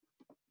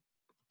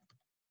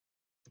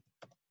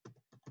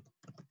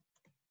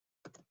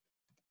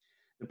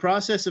 The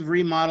process of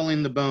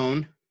remodeling the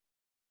bone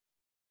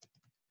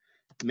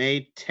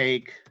may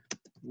take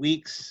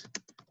weeks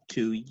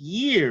to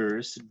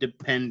years,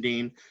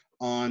 depending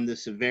on the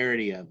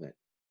severity of it.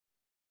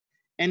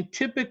 And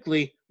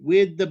typically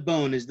with the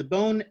bone, is the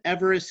bone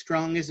ever as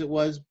strong as it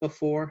was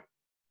before?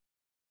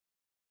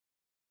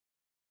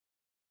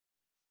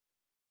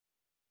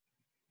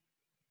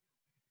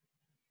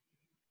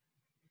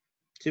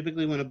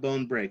 Typically when a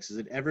bone breaks, is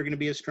it ever going to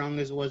be as strong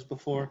as it was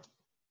before?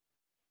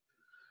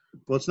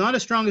 Well, it's not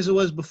as strong as it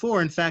was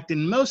before. In fact,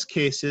 in most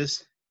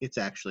cases, it's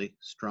actually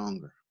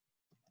stronger.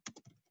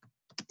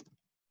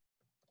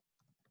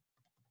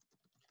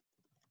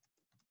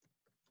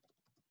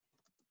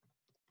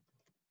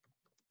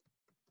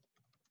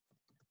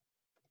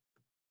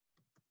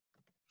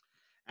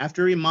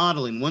 After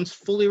remodeling, once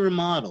fully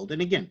remodeled,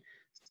 and again,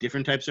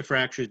 different types of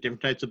fractures,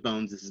 different types of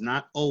bones, this is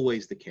not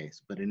always the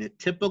case, but in a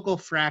typical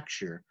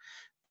fracture,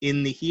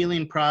 in the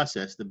healing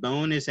process, the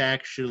bone is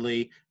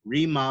actually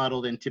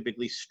remodeled and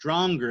typically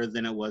stronger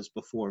than it was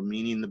before,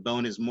 meaning the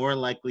bone is more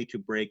likely to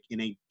break in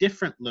a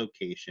different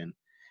location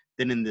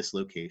than in this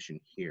location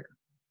here.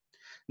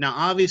 Now,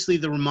 obviously,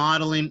 the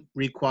remodeling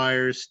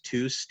requires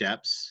two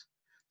steps.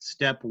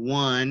 Step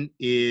one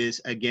is,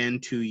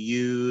 again, to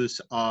use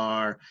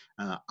our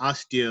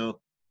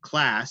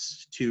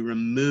osteoclasts to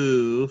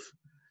remove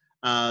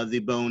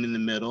the bone in the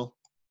middle,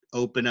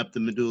 open up the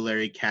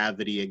medullary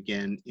cavity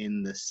again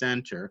in the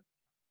center.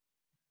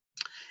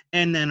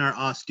 And then our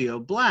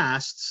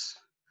osteoblasts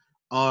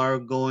are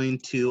going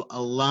to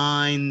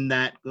align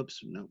that,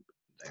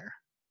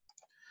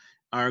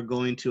 are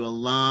going to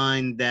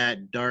align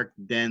that dark,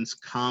 dense,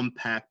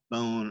 compact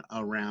bone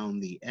around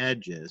the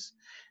edges.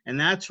 And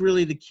that's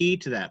really the key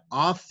to that.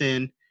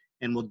 Often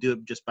and we'll do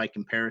it just by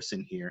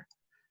comparison here.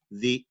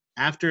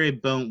 After a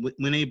bone,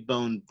 when a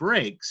bone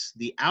breaks,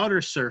 the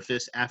outer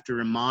surface after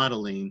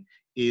remodeling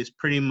is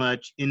pretty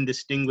much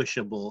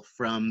indistinguishable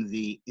from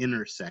the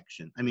inner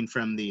section. I mean,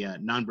 from the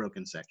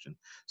non-broken section.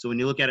 So when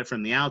you look at it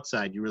from the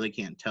outside, you really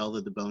can't tell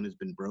that the bone has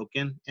been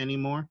broken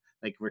anymore.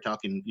 Like we're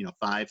talking,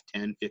 5,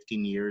 10,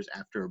 15 years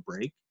after a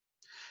break.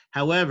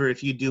 However,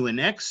 if you do an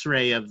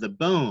X-ray of the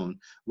bone,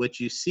 what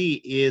you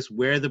see is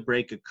where the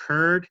break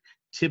occurred.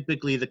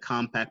 Typically, the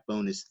compact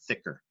bone is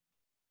thicker.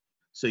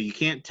 So you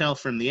can't tell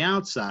from the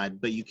outside,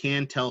 but you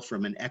can tell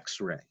from an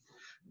X-ray.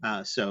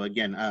 So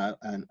again,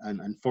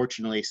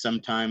 unfortunately,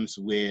 sometimes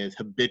with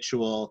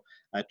habitual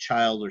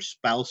child or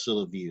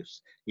spousal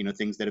abuse,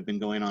 things that have been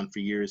going on for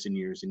years and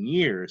years and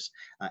years,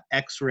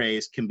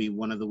 X-rays can be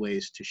one of the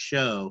ways to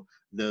show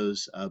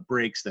those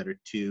breaks that are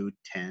 2,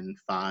 10,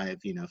 5,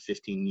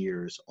 15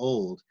 years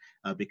old,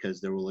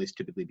 because there will always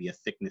typically be a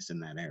thickness in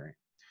that area.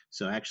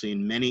 So actually,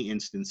 in many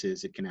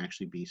instances, it can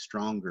actually be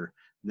stronger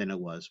than it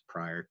was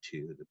prior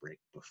to the break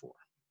before.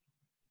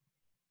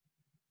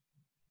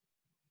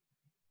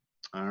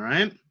 All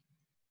right.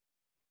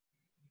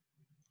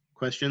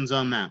 Questions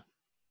on that?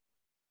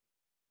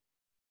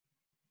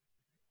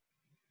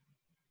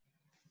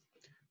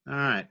 All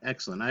right,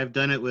 excellent. I've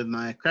done it with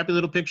my crappy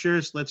little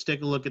pictures. Let's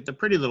take a look at the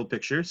pretty little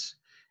pictures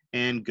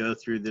and go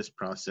through this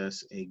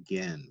process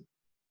again.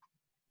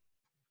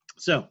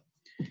 So,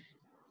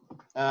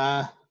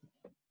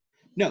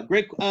 no,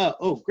 great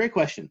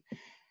question.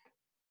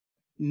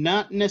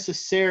 Not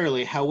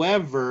necessarily.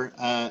 However,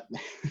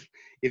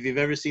 if you've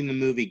ever seen the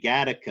movie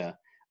Gattaca,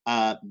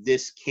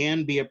 this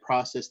can be a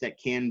process that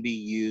can be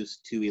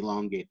used to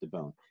elongate the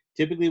bone.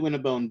 Typically, when a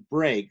bone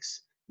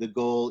breaks, the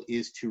goal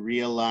is to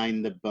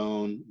realign the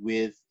bone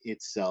with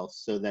itself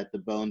so that the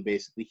bone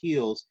basically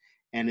heals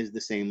and is the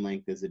same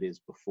length as it is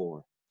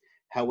before.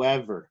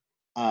 However,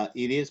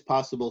 it is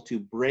possible to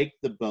break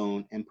the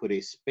bone and put a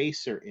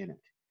spacer in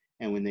it.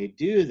 And when they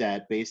do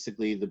that,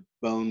 basically the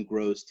bone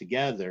grows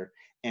together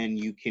and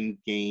you can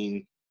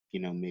gain,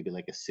 maybe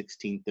like a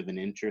 1/16 of an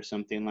inch or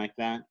something like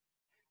that.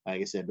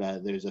 Like I said,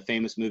 there's a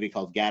famous movie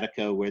called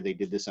Gattaca where they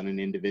did this on an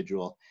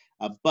individual.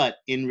 But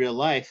in real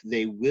life,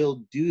 they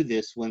will do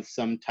this with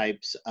some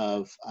types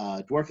of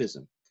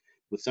dwarfism.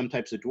 With some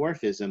types of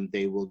dwarfism,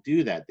 they will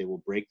do that. They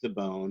will break the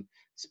bone,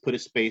 put a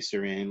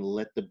spacer in,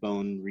 let the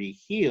bone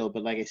re-heal.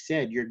 But like I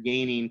said, you're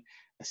gaining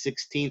a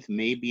 1/16,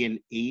 maybe an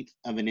 1/8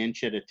 of an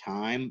inch at a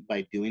time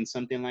by doing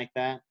something like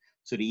that.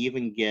 So to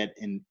even get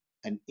an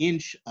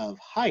inch of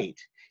height,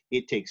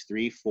 it takes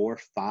 3, 4,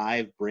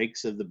 5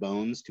 breaks of the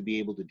bones to be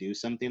able to do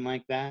something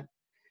like that.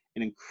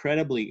 An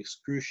incredibly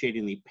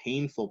excruciatingly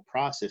painful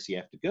process you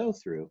have to go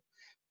through.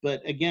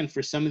 But again,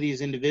 for some of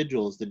these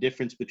individuals, the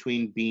difference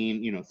between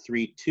being,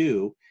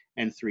 3-2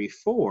 and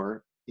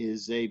 3-4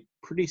 is a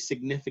pretty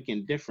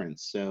significant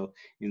difference. So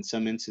in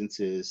some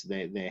instances,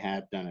 they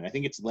have done it. I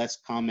think it's less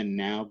common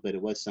now, but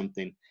it was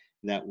something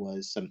that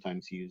was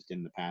sometimes used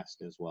in the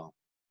past as well.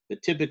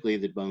 But typically,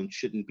 the bone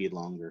shouldn't be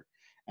longer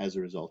as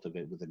a result of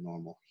it with a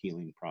normal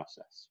healing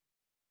process.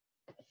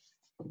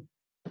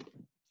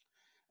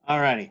 All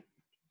righty.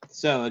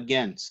 So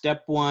again,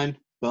 step 1,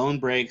 bone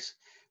breaks.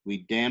 We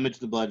damage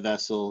the blood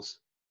vessels,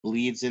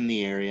 bleeds in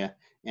the area,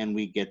 and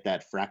we get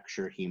that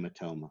fracture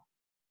hematoma.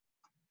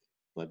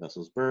 Blood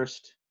vessels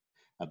burst.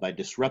 By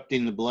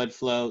disrupting the blood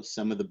flow,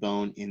 some of the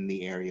bone in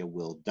the area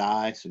will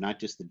die. So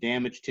not just the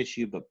damaged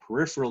tissue, but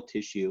peripheral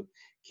tissue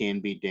can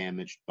be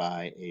damaged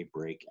by a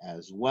break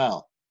as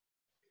well.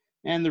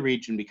 And the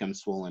region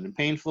becomes swollen and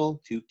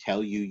painful to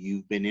tell you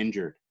you've been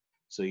injured,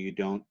 so you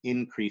don't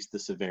increase the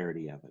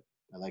severity of it.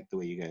 I like the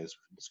way you guys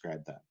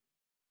described that.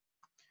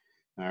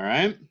 All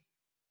right.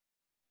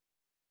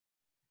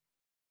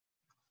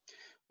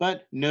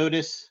 But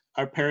notice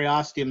our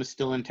periosteum is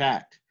still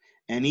intact.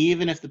 And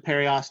even if the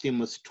periosteum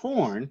was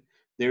torn,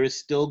 there is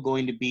still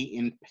going to be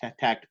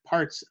intact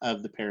parts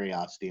of the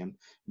periosteum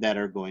that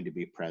are going to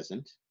be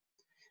present.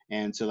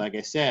 And so, like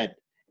I said,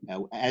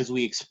 as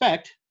we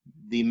expect,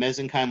 the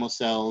mesenchymal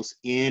cells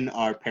in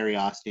our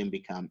periosteum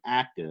become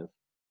active.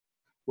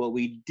 What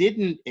we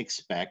didn't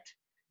expect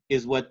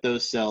is what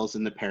those cells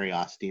in the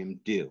periosteum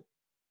do.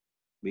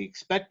 We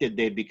expected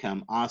they'd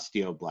become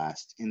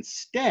osteoblasts.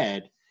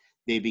 Instead,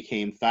 they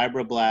became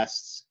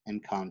fibroblasts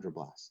and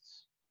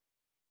chondroblasts.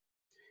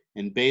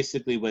 And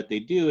basically what they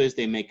do is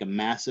they make a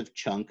massive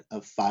chunk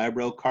of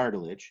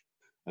fibrocartilage,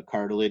 a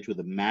cartilage with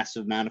a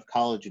massive amount of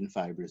collagen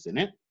fibers in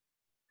it,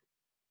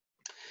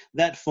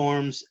 that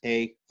forms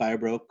a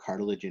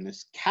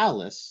fibrocartilaginous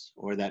callus,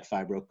 or that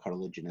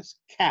fibrocartilaginous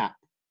cap,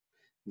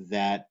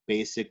 that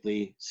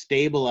basically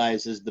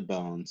stabilizes the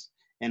bones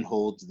and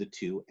holds the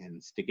two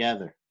ends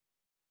together.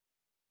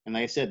 And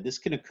like I said, this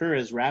can occur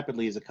as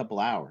rapidly as a couple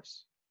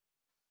hours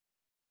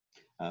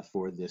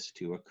for this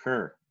to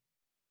occur.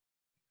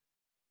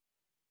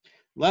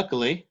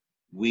 Luckily,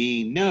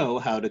 we know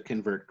how to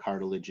convert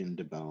cartilage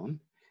into bone,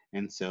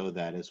 and so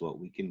that is what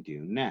we can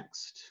do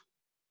next.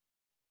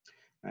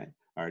 All right.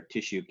 Our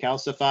tissue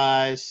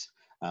calcifies,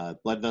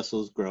 blood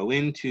vessels grow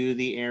into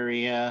the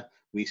area,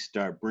 we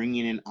start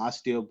bringing in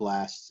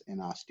osteoblasts and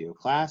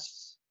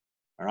osteoclasts.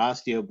 Our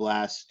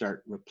osteoblasts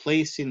start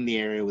replacing the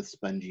area with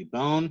spongy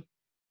bone.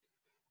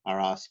 Our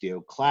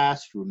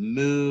osteoclasts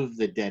remove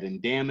the dead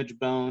and damaged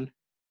bone,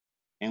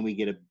 and we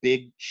get a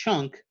big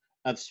chunk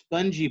of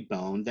spongy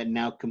bone that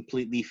now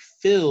completely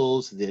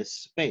fills this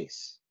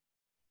space.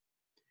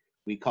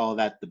 We call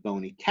that the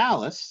bony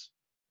callus.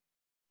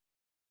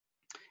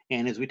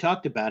 And as we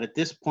talked about, at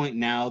this point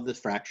now the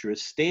fracture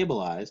is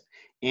stabilized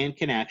and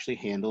can actually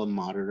handle a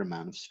moderate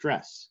amount of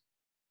stress.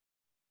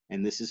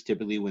 And this is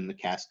typically when the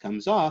cast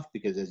comes off,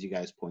 because as you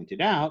guys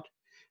pointed out,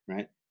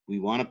 right, we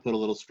want to put a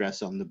little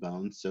stress on the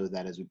bone so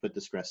that as we put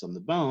the stress on the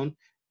bone,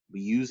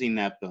 using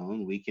that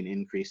bone, we can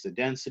increase the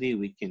density,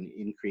 we can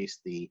increase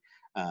the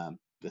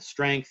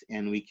strength,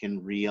 and we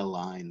can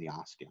realign the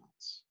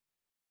osteons.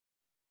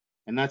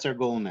 And that's our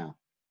goal now,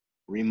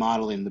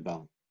 remodeling the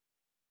bone.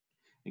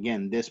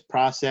 Again, this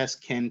process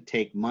can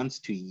take months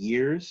to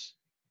years,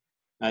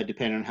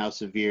 depending on how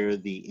severe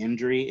the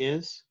injury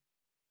is.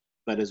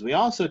 But as we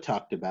also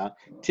talked about,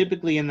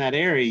 typically in that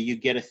area, you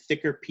get a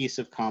thicker piece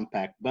of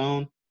compact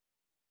bone.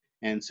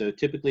 And so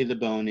typically the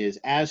bone is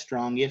as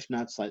strong, if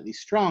not slightly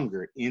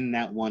stronger, in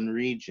that one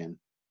region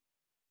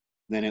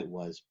than it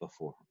was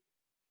before.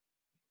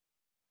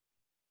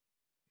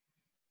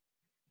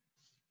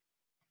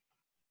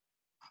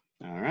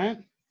 All right.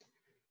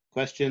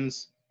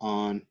 Questions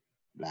on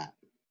that?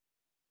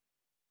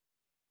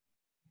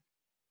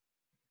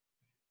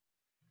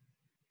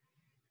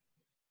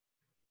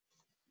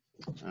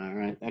 All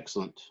right,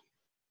 excellent.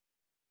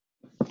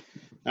 All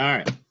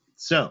right,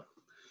 so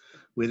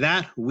with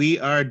that, we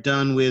are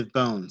done with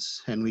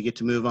bones, and we get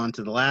to move on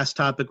to the last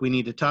topic we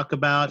need to talk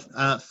about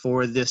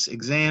for this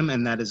exam,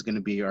 and that is going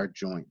to be our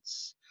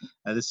joints.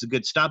 This is a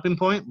good stopping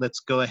point.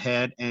 Let's go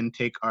ahead and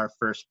take our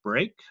first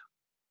break.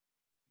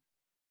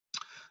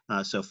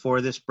 So for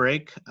this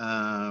break,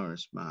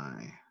 where's my,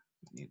 I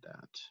need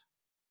that,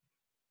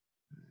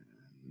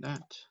 and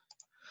that.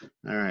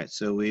 All right,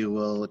 so we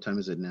will, what time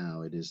is it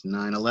now? It is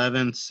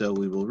 9:11, so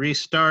we will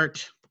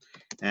restart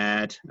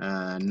at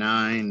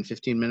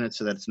 9:15 minutes,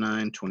 so that's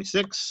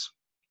 9:26.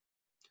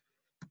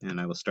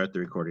 And I will start the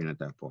recording at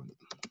that point.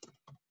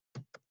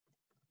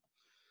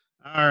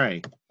 All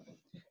right.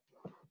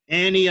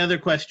 Any other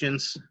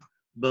questions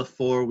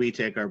before we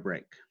take our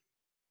break?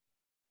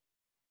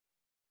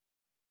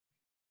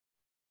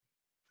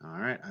 All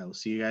right, I will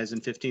see you guys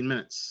in 15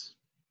 minutes.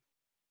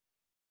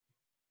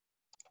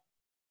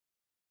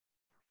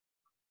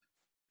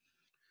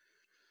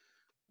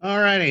 All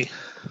righty.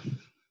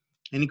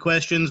 Any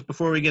questions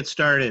before we get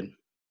started?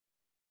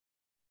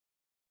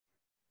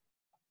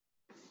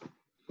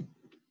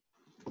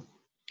 All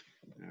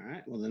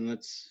right, well then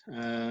let's,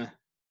 I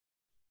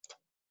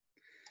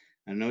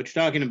don't know what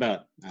you're talking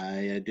about.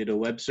 I did a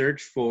web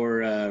search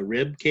for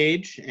rib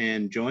cage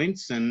and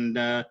joints, and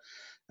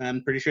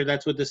I'm pretty sure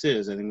that's what this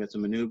is. I think that's a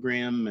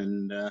manubrium,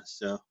 and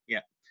so,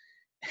 yeah.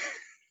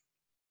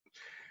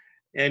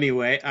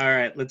 Anyway, all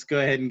right, let's go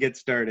ahead and get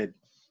started.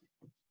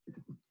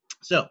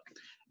 So,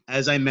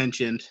 as I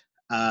mentioned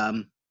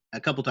a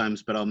couple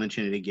times, but I'll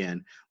mention it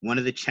again, one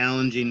of the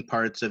challenging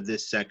parts of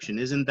this section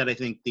isn't that I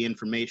think the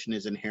information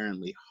is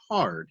inherently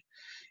hard.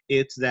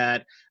 It's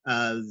that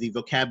the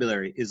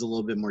vocabulary is a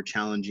little bit more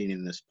challenging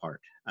in this part.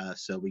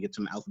 So we get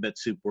some alphabet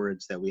soup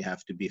words that we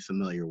have to be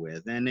familiar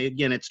with. And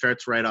again, it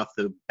starts right off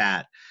the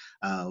bat.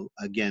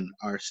 Again,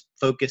 our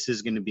focus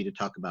is going to be to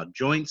talk about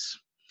joints.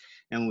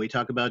 And when we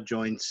talk about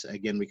joints,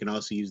 again, we can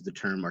also use the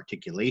term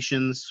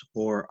articulations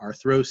or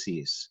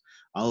arthroses.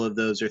 All of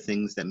those are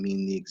things that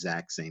mean the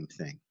exact same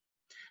thing,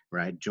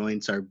 right?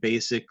 Joints are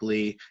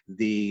basically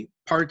the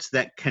parts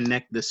that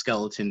connect the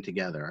skeleton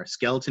together. Our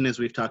skeleton, as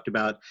we've talked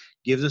about,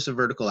 gives us a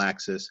vertical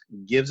axis,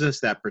 gives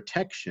us that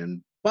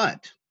protection,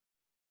 but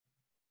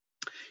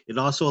it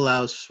also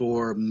allows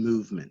for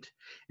movement.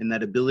 And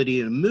that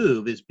ability to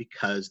move is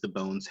because the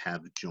bones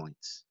have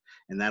joints.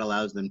 And that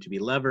allows them to be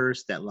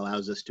levers that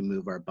allows us to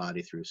move our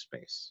body through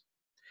space.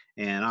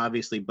 And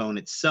obviously bone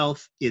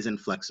itself isn't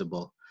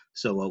flexible.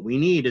 So what we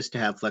need is to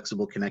have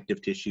flexible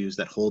connective tissues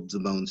that hold the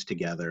bones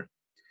together,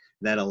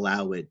 that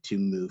allow it to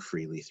move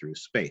freely through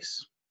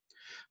space.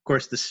 Of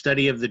course, the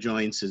study of the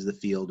joints is the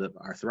field of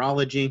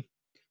arthrology,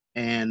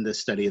 and the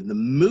study of the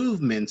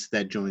movements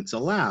that joints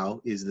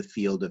allow is the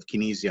field of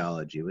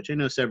kinesiology, which I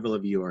know several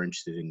of you are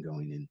interested in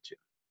going into.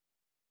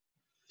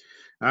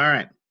 All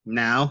right,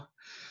 now,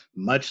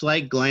 much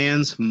like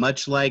glands,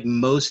 much like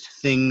most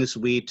things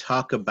we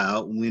talk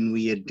about when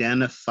we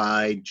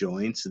identify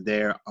joints,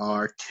 there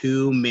are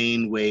two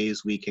main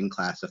ways we can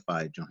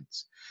classify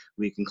joints.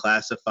 We can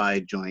classify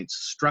joints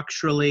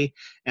structurally,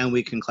 and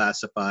we can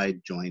classify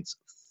joints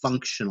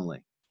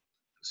functionally.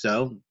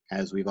 So,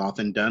 as we've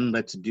often done,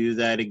 let's do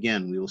that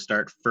again. We will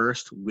start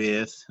first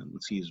with,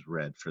 let's use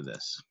red for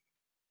this,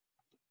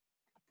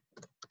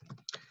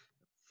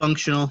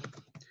 functional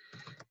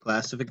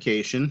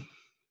classification.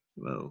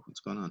 Whoa, what's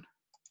going on?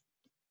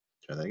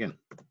 Try that again.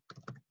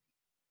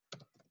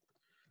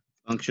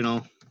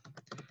 Functional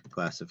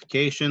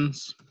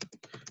classifications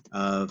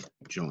of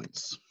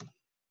joints.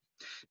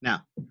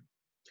 Now,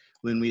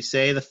 when we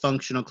say the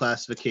functional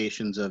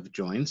classifications of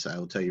joints, I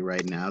will tell you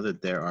right now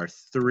that there are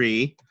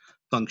 3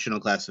 functional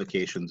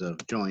classifications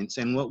of joints.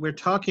 And what we're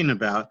talking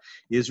about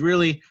is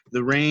really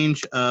the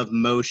range of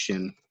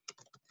motion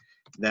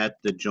that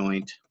the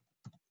joint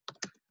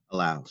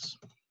allows.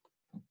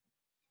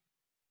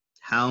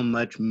 How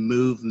much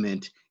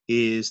movement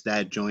is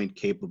that joint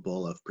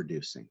capable of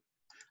producing?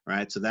 All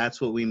right, so that's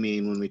what we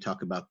mean when we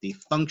talk about the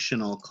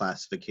functional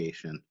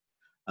classification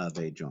of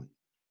a joint.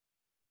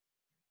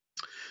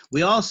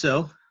 We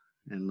also,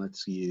 and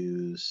let's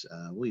use,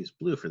 we'll use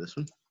blue for this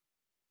one.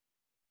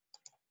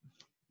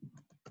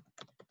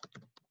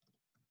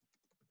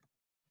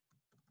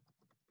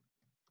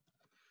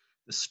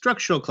 The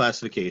structural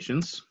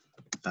classifications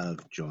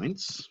of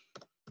joints.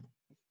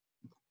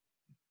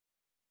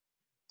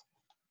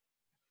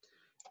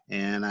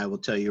 And I will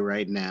tell you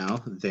right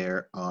now,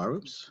 there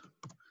are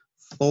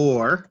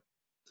 4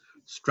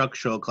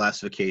 structural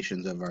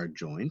classifications of our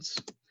joints.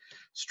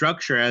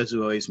 Structure, as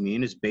we always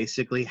mean, is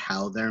basically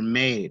how they're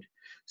made.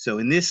 So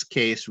in this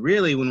case,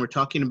 really, when we're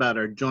talking about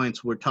our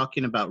joints, we're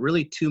talking about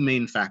really 2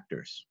 main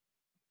factors.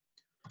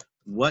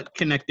 What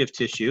connective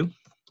tissue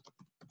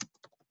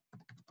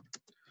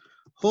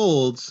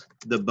holds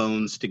the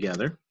bones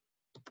together?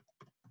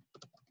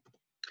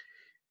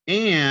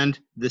 And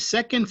the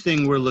second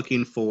thing we're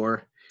looking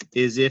for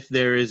is if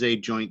there is a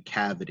joint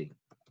cavity.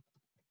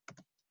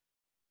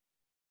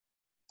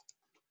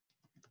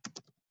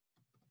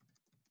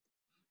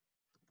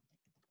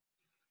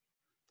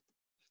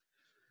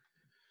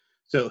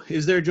 So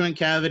is there a joint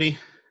cavity?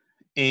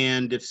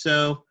 And if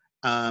so,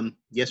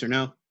 yes or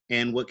no?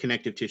 And what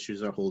connective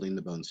tissues are holding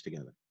the bones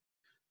together?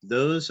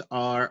 Those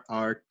are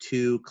our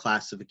 2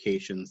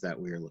 classifications that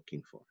we are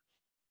looking for.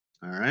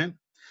 All right.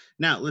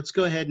 Now let's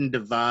go ahead and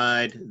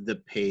divide the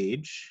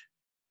page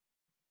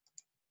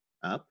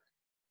up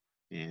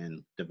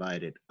and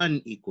divide it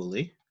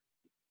unequally.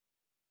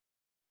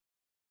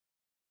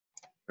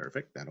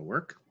 Perfect, that'll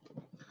work.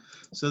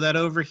 So that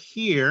over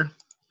here,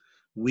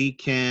 we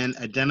can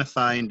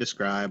identify and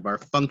describe our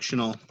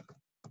functional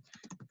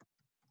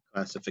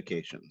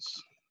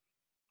classifications.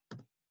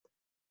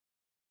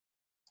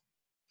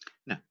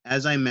 Now,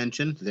 as I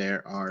mentioned,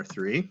 there are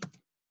 3.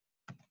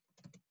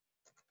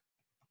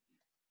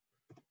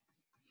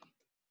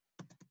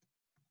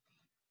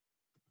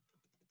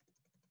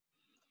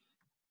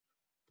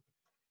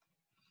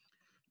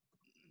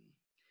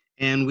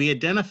 And we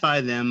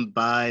identify them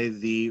by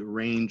the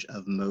range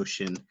of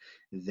motion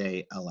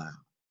they allow.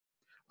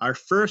 Our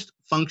first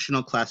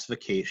functional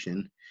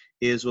classification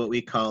is what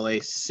we call a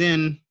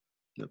synarthrosis.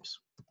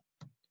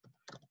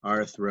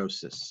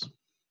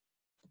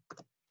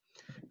 All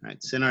right,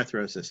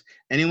 synarthrosis.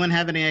 Anyone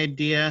have any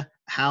idea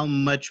how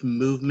much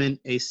movement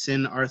a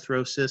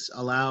synarthrosis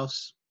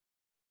allows?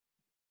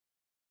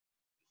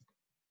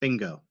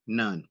 Bingo,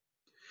 none.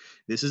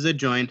 This is a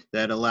joint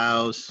that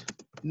allows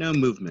no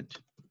movement.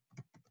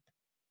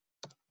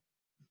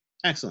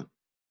 Excellent.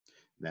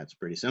 That's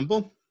pretty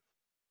simple.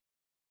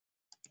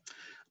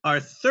 Our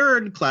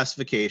third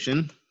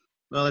classification,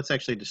 well, let's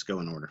actually just go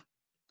in order.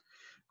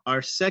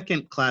 Our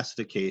second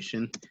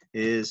classification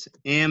is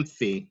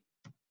amphiarthrosis.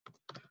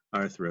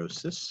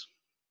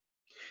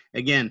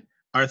 Again,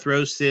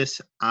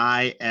 arthrosis,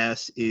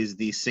 IS is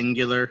the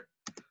singular,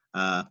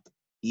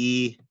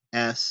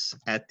 ES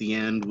at the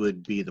end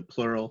would be the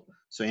plural.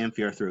 So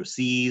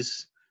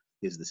amphiarthroses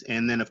is this.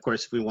 And then, of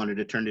course, if we wanted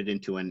to turn it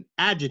into an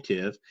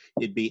adjective,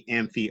 it'd be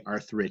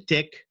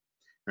amphiarthritic,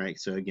 right?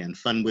 So again,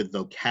 fun with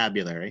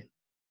vocabulary.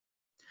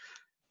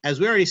 As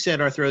we already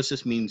said,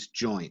 arthrosis means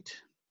joint.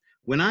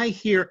 When I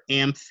hear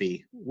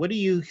amphi, what do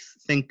you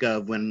think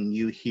of when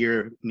you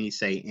hear me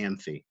say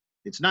amphi?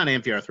 It's not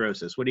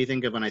amphiarthrosis. What do you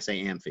think of when I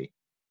say amphi?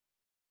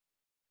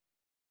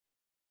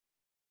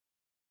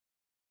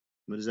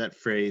 What does that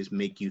phrase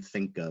make you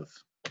think of?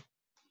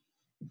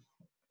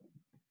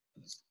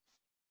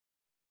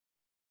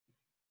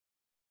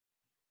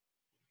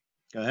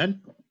 Go ahead.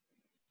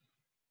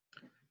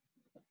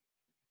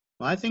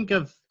 Well, I think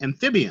of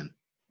amphibian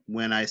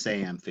when I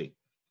say amphi.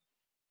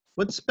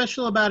 What's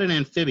special about an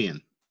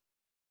amphibian?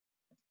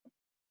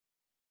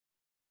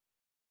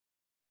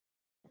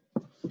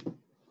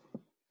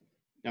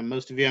 Now,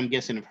 most of you, I'm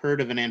guessing, have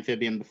heard of an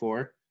amphibian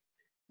before.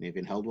 Maybe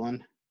even held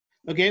one.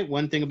 Okay,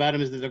 one thing about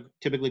them is that they're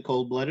typically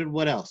cold-blooded.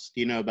 What else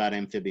do you know about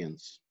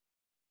amphibians?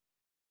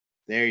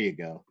 There you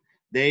go.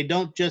 They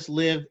don't just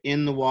live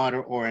in the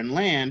water or in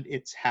land,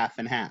 it's half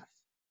and half.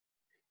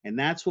 And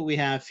that's what we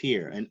have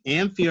here. An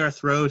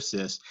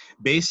amphiarthrosis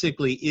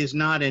basically is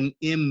not an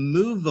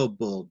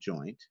immovable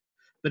joint,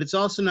 but it's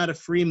also not a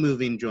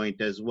free-moving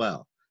joint as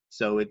well.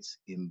 So it's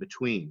in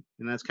between.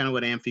 And that's kind of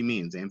what amphi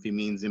means. Amphi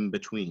means in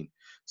between.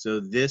 So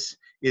this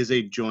is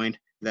a joint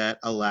that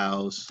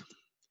allows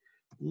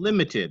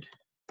limited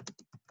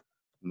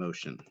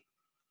motion.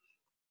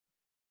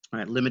 All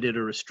right, limited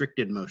or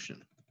restricted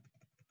motion.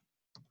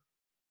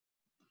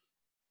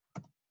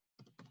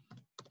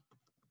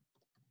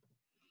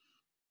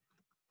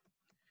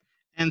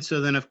 And so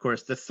then, of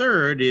course, the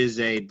third is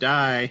a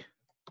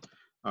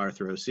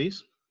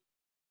diarthrosis.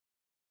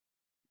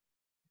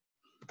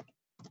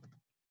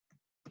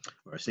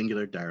 or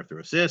singular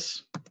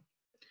diarthrosis.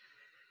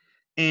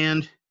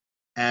 And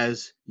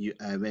as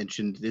I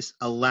mentioned, this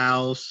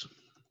allows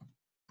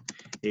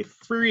a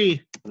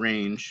free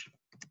range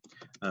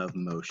of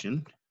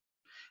motion.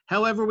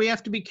 However, we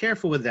have to be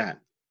careful with that.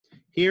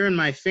 Here in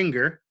my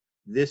finger,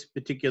 this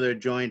particular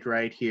joint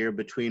right here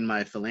between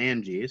my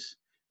phalanges,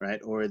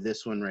 right, or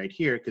this one right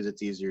here, because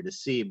it's easier to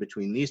see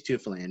between these two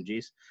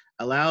phalanges,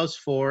 allows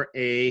for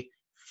a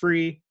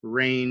free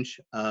range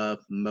of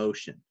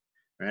motion,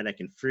 right? I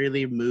can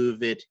freely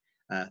move it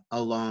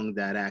along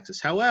that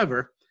axis.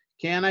 However,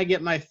 can I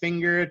get my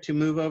finger to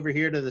move over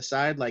here to the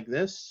side like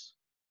this?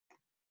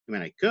 I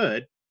mean, I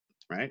could,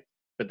 right?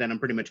 But then I'm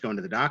pretty much going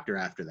to the doctor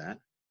after that.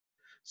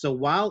 So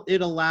while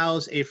it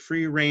allows a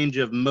free range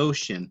of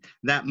motion,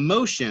 that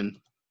motion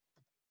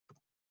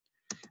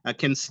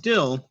can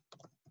still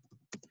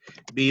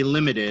be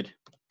limited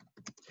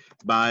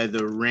by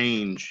the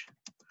range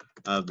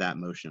of that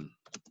motion,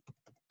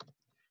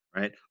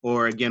 right?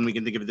 Or again, we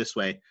can think of it this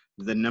way,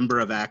 the number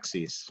of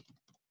axes.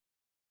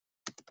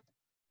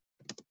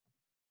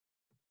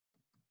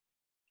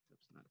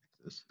 Oops, not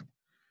axis.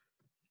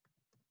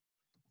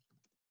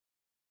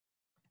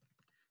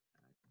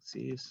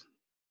 Axes.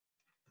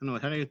 I don't know,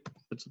 how do you,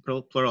 what's the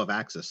plural of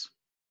axis?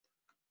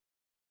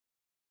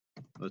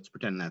 Let's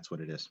pretend that's what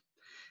it is.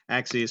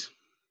 Axes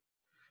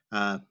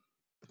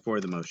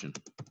for the motion.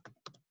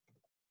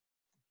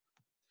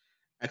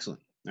 Excellent,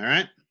 all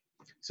right?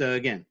 So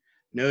again,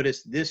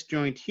 notice this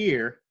joint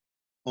here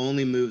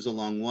only moves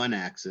along one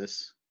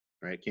axis,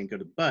 right? Can't go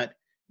to, but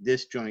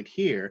this joint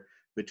here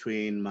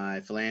between my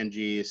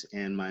phalanges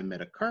and my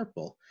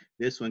metacarpal,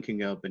 this one can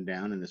go up and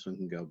down and this one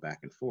can go back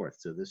and forth.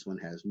 So this one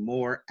has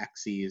more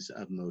axes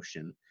of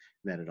motion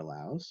that it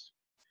allows,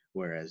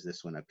 whereas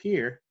this one up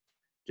here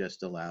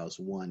just allows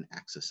one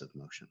axis of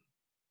motion.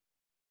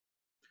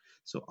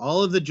 So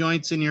all of the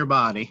joints in your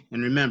body,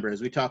 and remember,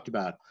 as we talked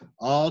about,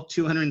 all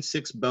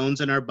 206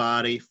 bones in our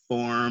body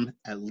form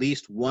at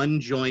least one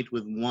joint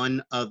with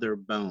one other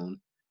bone.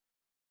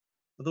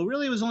 Although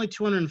really it was only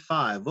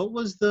 205. What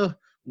was the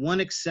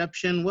one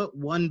exception? What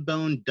one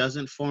bone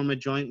doesn't form a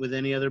joint with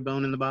any other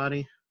bone in the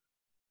body?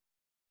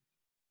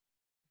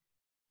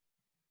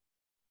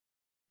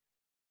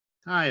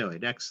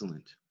 Hyoid,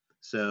 excellent.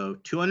 So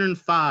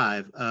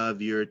 205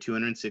 of your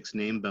 206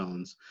 named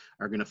bones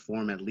are going to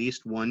form at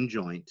least one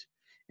joint,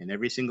 and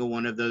every single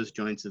one of those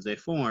joints as they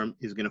form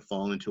is going to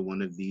fall into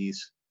one of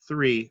these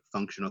three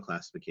functional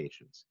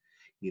classifications,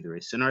 either a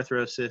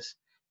synarthrosis,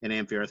 an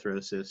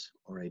amphiarthrosis,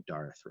 or a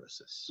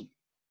diarthrosis.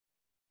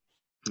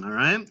 All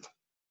right,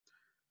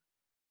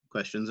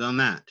 questions on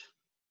that?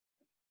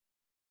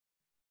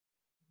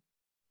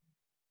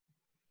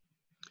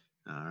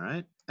 All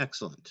right,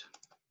 excellent.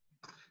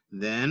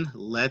 Then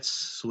let's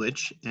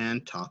switch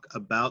and talk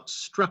about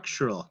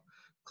structural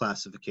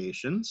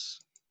classifications.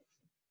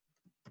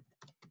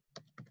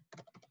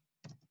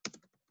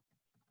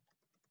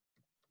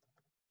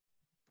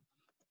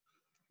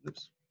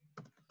 Oops.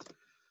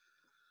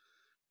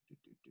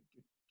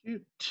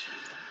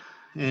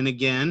 And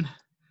again,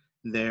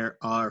 there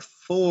are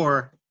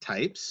 4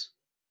 types.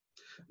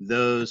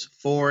 Those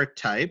 4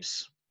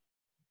 types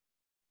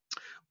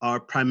are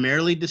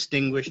primarily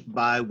distinguished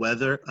by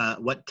whether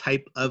what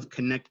type of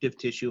connective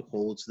tissue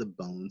holds the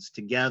bones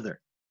together,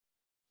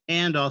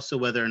 and also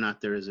whether or not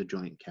there is a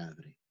joint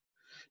cavity.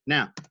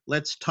 Now,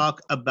 let's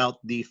talk about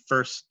the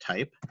first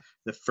type.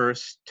 The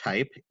first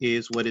type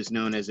is what is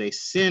known as a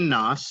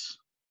synostosis.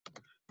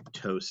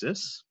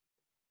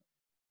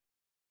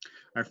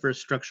 Our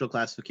first structural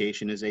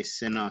classification is a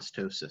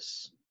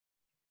synostosis.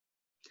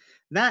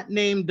 That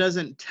name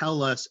doesn't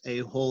tell us a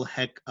whole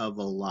heck of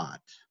a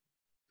lot.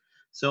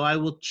 So I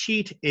will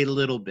cheat a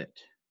little bit.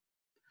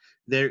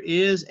 There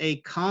is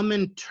a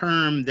common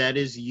term that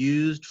is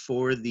used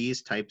for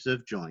these types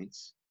of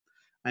joints.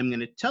 I'm going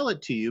to tell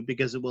it to you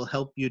because it will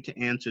help you to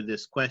answer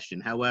this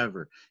question.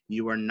 However,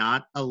 you are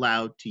not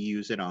allowed to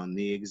use it on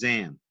the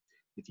exam.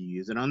 If you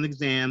use it on the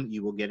exam,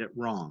 you will get it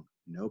wrong.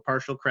 No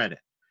partial credit,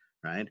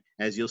 right?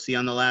 As you'll see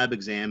on the lab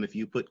exam, if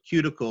you put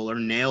cuticle or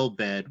nail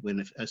bed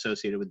when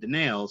associated with the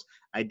nails,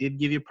 I did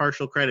give you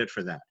partial credit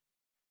for that.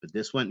 But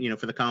this one,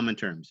 for the common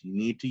terms, you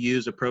need to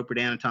use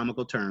appropriate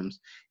anatomical terms.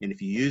 And if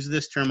you use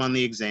this term on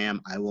the exam,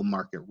 I will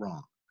mark it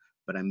wrong.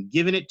 But I'm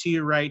giving it to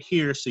you right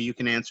here so you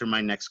can answer my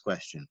next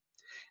question.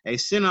 A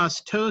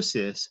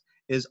synostosis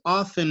is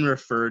often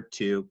referred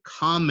to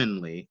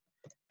commonly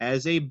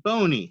as a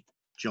bony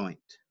joint.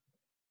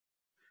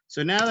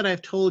 So now that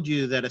I've told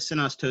you that a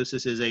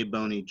synostosis is a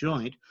bony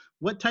joint,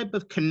 what type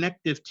of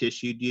connective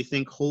tissue do you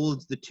think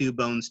holds the two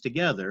bones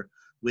together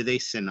with a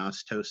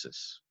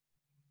synostosis?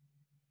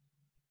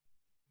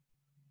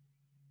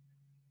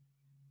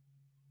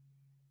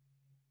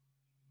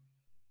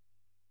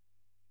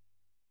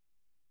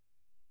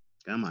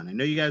 Come on, I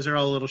know you guys are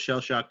all a little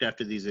shell-shocked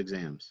after these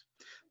exams,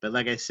 but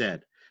like I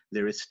said,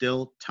 there is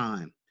still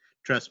time.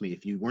 Trust me,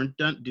 if you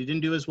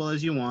didn't do as well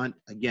as you want,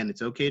 again,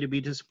 it's okay to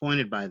be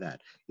disappointed by that.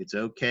 It's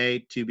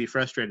okay to be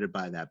frustrated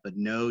by that, but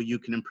know you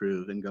can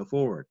improve and go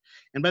forward.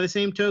 And by the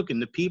same token,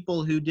 the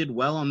people who did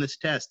well on this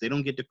test, they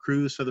don't get to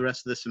cruise for the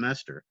rest of the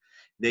semester.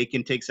 They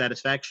can take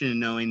satisfaction in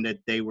knowing that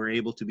they were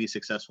able to be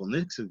successful in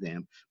this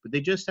exam, but they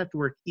just have to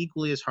work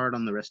equally as hard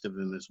on the rest of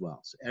them as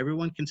well. So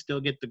everyone can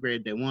still get the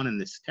grade they want in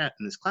this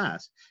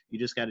class. You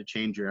just got to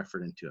change your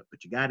effort into it,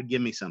 but you got to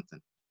give me something.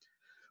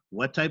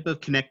 What type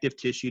of connective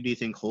tissue do you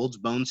think holds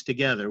bones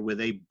together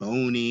with a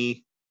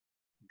bony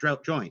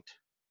joint?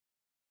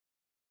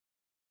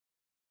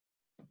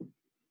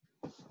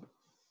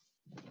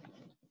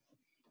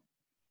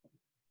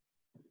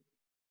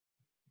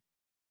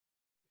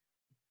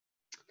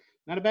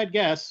 Not a bad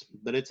guess,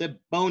 but it's a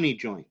bony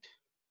joint.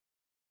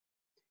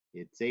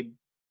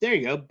 There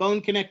you go,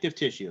 bone connective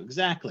tissue,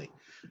 exactly.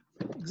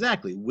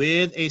 Exactly,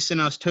 with a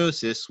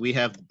synostosis, we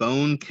have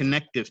bone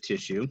connective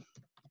tissue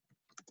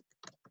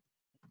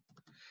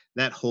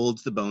that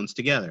holds the bones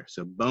together.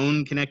 So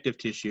bone connective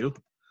tissue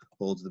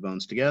holds the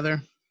bones together.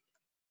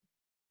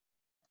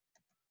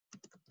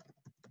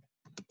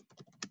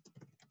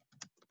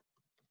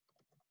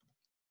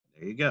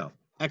 There you go.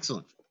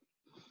 Excellent.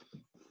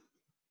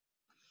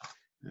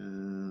 Let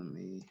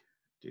me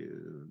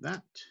do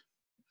that.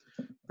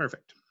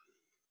 Perfect.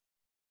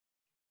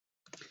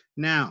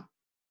 Now,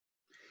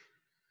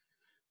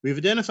 we've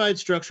identified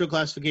structural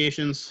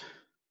classifications.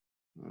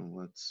 How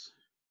do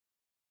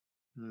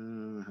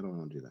I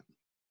want to do that?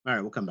 All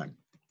right, we'll come back.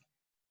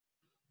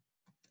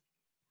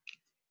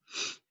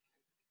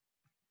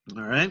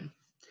 All right,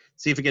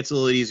 see if it gets a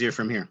little easier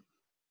from here.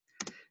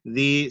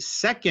 The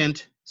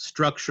second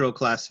structural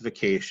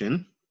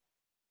classification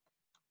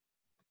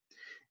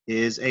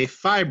is a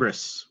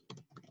fibrous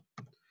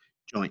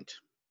joint.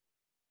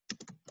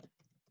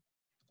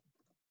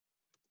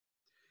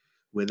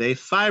 With a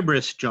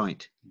fibrous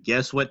joint,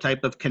 guess what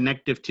type of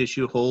connective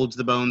tissue holds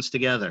the bones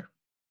together?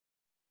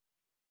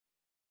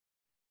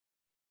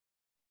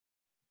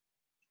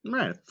 All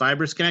right,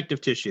 fibrous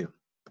connective tissue.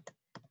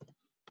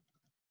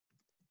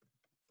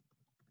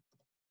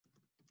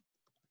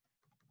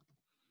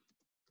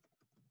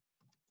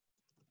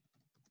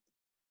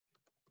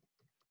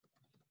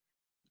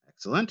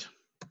 Excellent.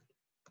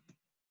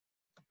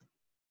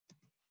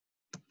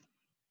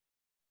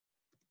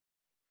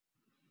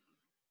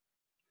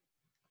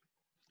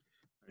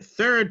 Our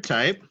third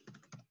type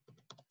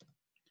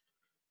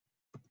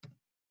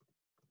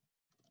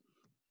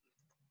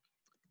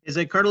is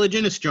a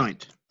cartilaginous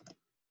joint.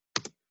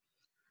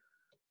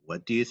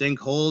 What do you think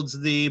holds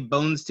the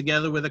bones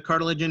together with a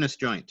cartilaginous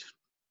joint?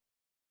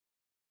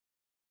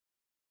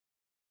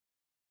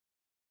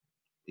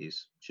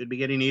 These should be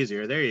getting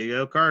easier. There you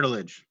go,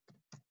 cartilage.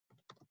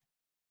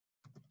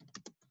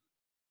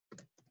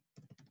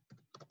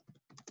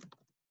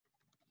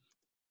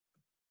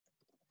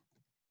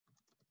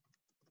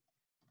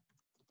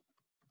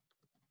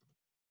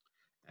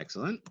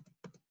 Excellent.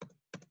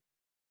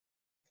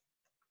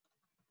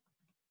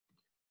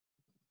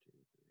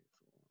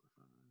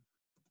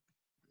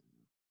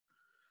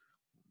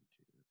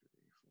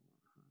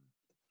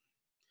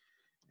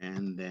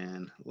 And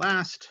then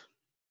last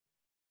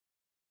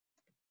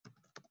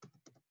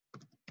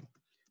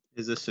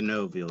is a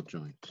synovial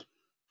joint.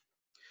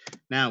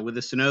 Now, with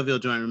the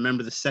synovial joint,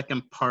 remember the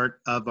second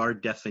part of our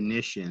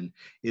definition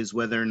is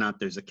whether or not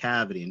there's a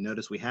cavity. And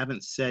notice we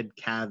haven't said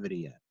cavity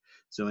yet.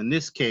 So in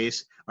this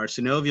case, our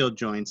synovial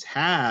joints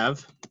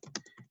have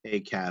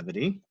a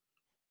cavity.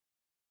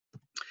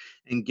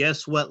 And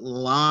guess what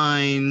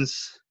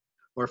lines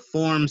or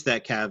forms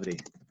that cavity?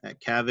 That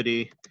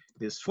cavity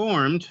is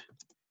formed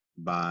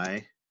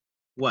by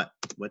what?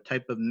 What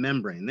type of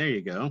membrane? There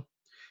you go.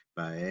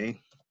 By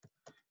a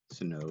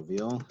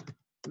synovial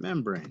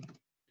membrane.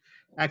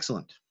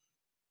 Excellent.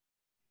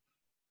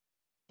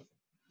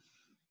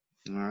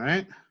 All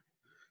right.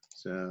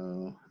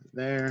 So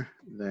there.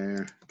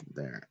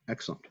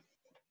 Excellent.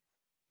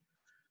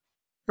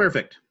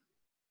 Perfect.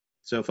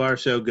 So far,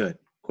 so good.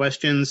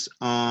 Questions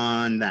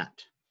on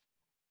that?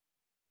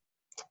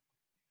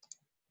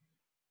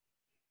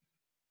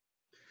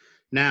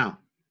 Now,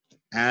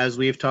 as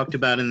we've talked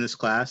about in this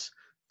class,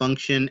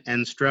 function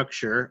and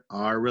structure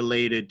are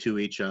related to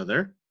each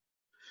other.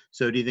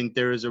 So do you think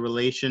there is a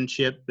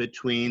relationship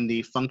between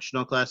the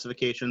functional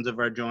classifications of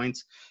our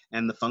joints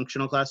and the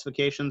functional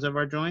classifications of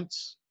our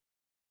joints?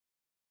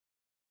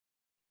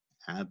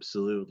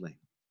 Absolutely.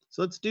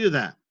 So let's do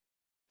that.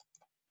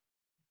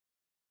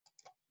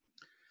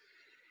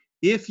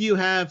 If you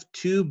have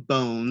two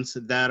bones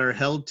that are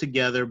held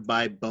together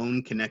by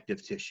bone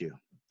connective tissue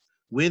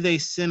with a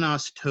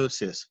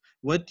synostosis,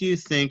 what do you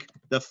think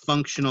the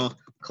functional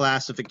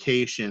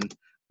classification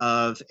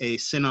of a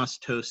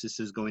synostosis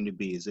is going to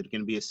be? Is it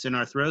going to be a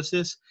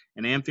synarthrosis,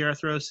 an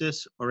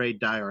amphiarthrosis, or a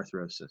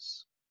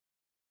diarthrosis?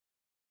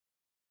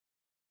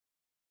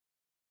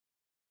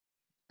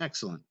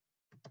 Excellent.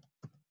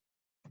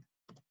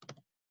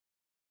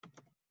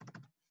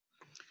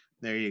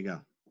 There you go.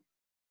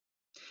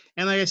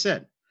 And like I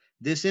said,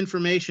 this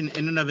information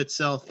in and of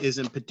itself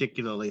isn't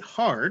particularly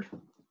hard.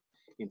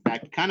 In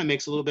fact, it kind of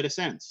makes a little bit of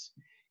sense.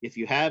 If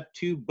you have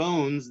two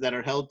bones that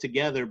are held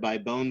together by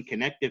bone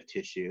connective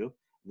tissue,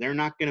 they're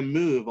not going to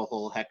move a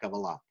whole heck of a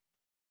lot.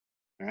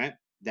 All right?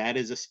 That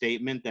is a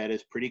statement that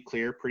is pretty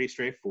clear, pretty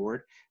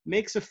straightforward,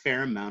 makes a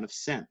fair amount of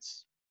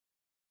sense.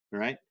 All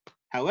right?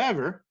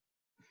 However,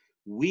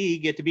 we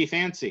get to be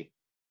fancy.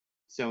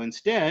 So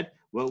instead,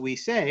 what we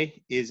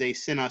say is a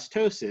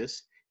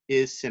synostosis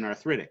is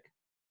synarthritic.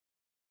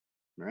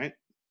 Right?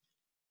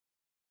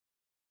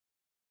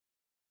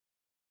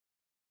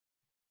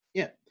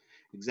 Yeah,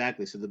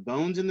 exactly. So the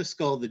bones in the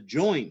skull, the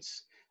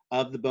joints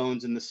of the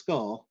bones in the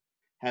skull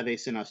have a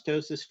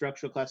synostosis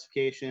structural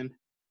classification,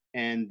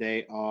 and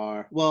they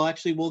are, well,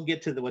 actually, we'll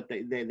get to what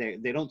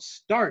they don't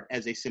start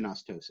as a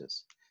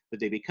synostosis, but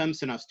they become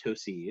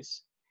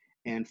synostoses,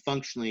 and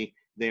functionally,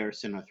 they are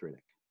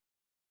synarthritic.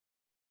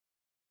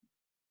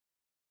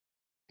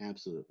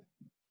 Absolutely.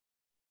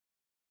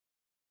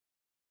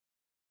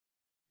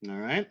 All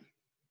right.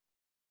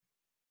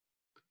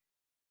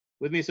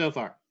 With me so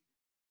far?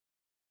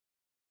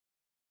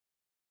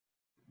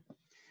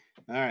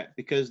 All right,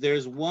 because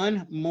there's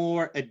one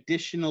more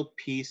additional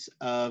piece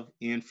of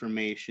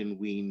information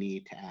we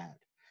need to add.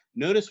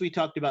 Notice we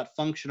talked about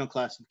functional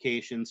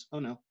classifications. Oh,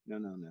 no.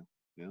 You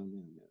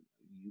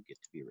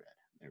get to be read.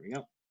 There we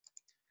go.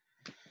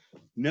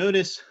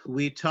 Notice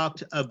we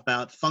talked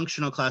about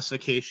functional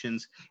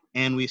classifications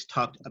and we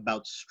talked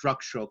about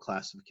structural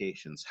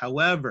classifications.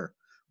 However,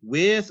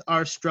 with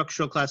our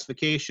structural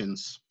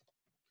classifications,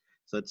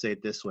 so let's say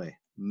it this way,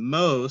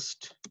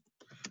 most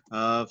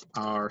of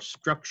our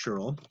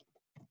structural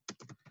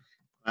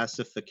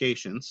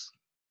classifications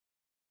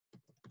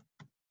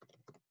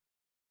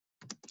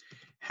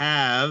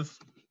have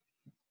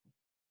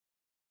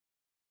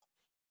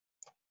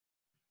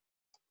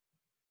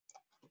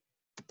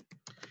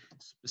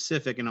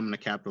specific, and I'm going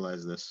to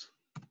capitalize this,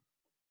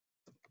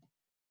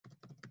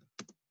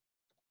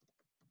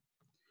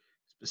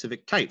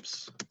 specific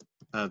types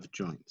of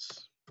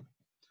joints.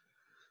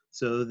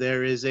 So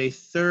there is a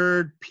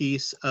third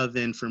piece of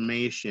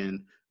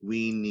information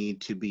we need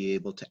to be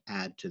able to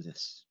add to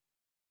this.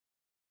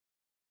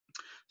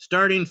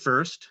 Starting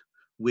first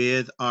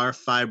with our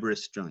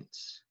fibrous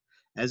joints.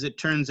 As it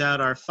turns out,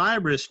 our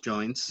fibrous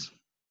joints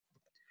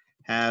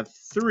have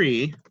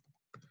three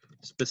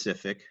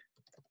specific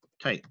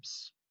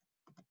types.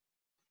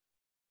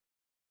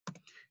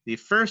 The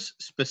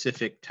first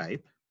specific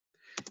type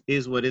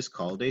is what is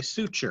called a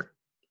suture.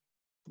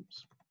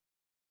 Oops.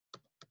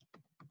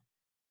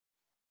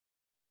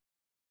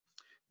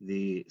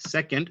 The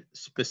second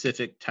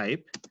specific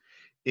type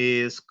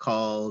is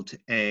called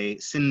a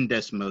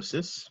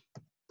syndesmosis.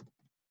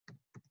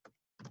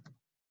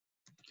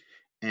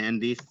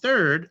 And the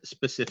third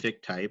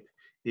specific type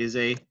is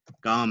a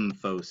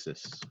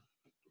gomphosis.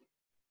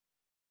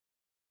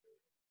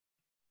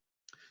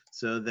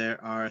 So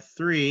there are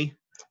three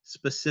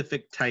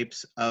specific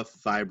types of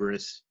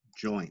fibrous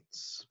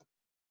joints.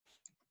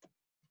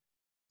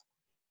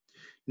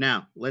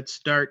 Now, let's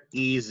start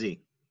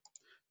easy.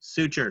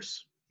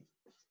 Sutures.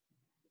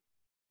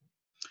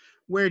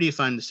 Where do you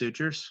find the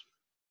sutures?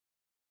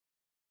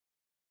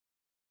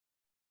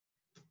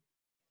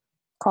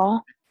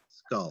 Skull.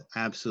 Skull,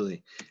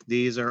 absolutely.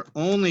 These are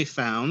only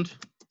found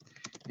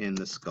in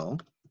the skull.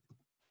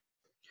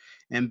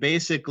 And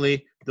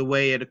basically, the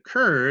way it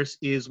occurs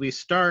is we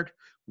start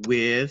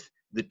with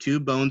the two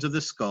bones of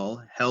the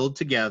skull held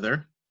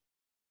together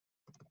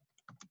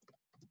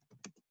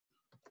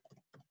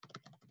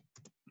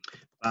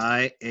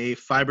by a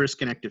fibrous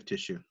connective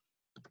tissue.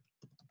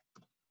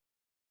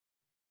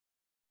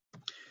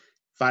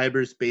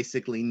 Fibers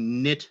basically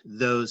knit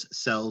those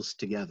cells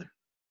together.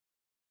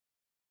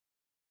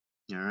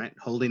 All right,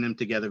 holding them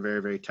together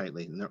very, very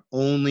tightly. And they're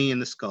only in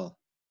the skull.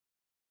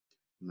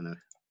 I'm going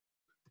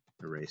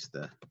to erase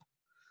the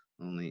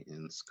only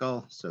in the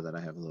skull so that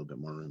I have a little bit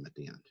more room at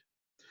the end.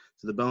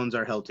 So the bones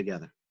are held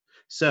together.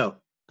 So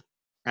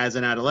as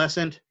an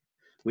adolescent,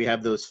 we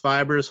have those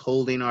fibers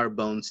holding our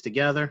bones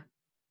together.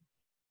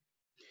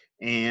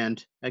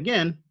 And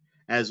again,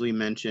 as we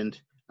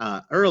mentioned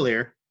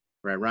earlier,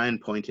 right, Ryan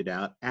pointed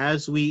out,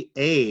 as we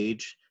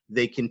age,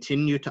 they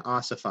continue to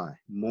ossify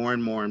more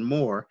and more and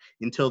more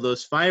until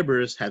those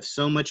fibers have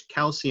so much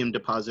calcium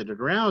deposited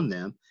around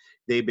them,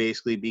 they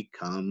basically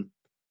become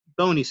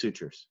bony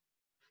sutures.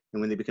 And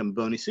when they become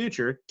bony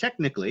suture,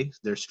 technically,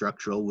 their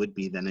structural would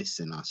be then a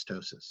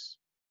synostosis.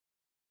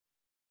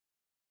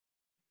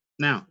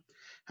 Now,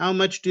 how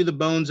much do the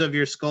bones of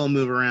your skull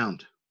move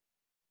around?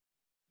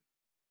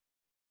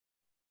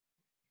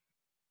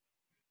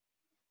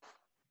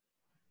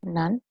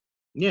 None.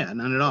 Yeah,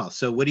 none at all.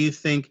 So what do you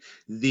think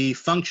the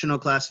functional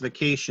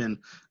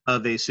classification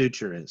of a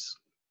suture is?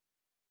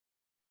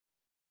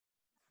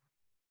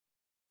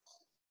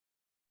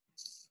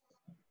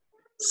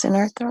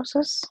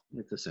 Synarthrosis.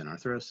 It's a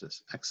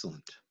synarthrosis.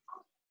 Excellent.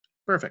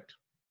 Perfect.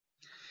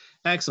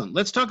 Excellent.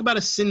 Let's talk about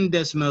a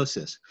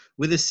syndesmosis.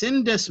 With a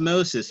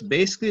syndesmosis,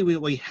 basically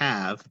what we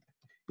have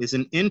is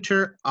an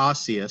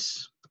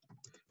interosseous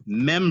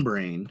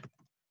membrane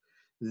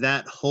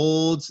that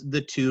holds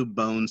the two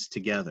bones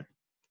together.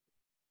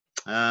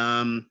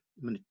 I'm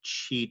going to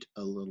cheat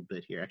a little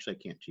bit here. Actually,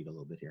 I can't cheat a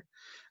little bit here.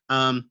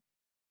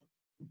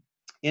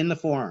 In the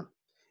forearm.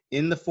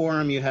 In the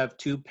forearm, you have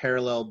two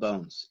parallel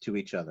bones to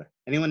each other.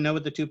 Anyone know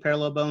what the two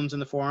parallel bones in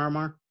the forearm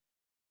are?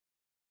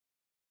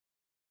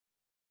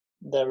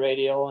 The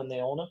radial and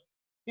the ulna?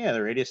 Yeah,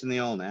 the radius and the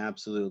ulna,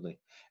 absolutely.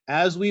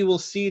 As we will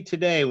see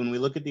today, when we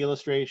look at the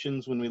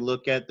illustrations, when we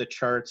look at the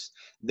charts,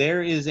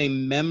 there is a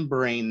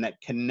membrane that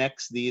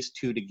connects these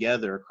two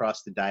together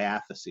across the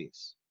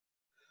diaphyses.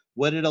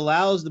 What it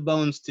allows the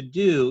bones to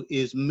do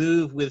is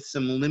move with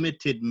some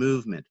limited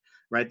movement,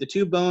 right? The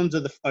two bones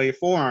of your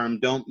forearm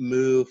don't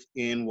move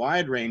in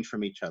wide range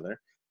from each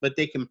other, but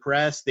they can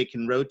press, they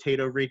can rotate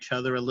over each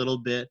other a little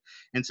bit.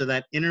 And so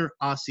that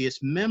interosseous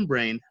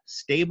membrane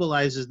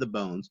stabilizes the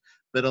bones,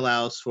 but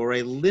allows for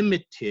a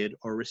limited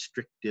or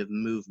restrictive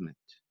movement.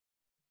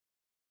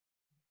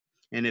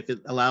 And if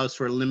it allows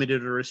for a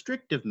limited or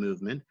restrictive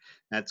movement,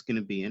 that's going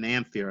to be an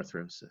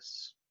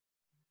amphiarthrosis.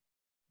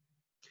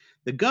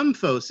 The gum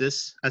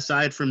phosis,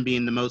 aside from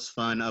being the most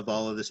fun of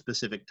all of the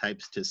specific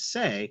types to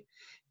say,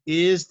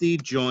 is the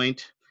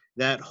joint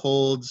that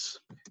holds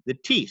the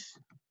teeth.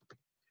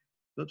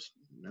 Oops,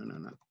 no,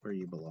 not where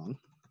you belong.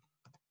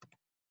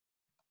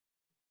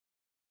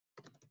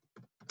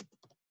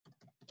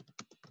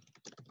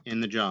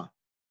 In the jaw.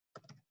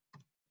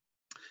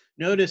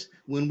 Notice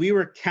when we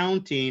were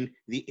counting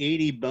the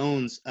 80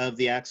 bones of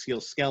the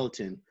axial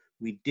skeleton,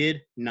 we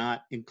did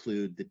not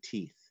include the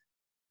teeth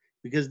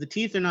because the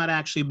teeth are not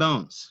actually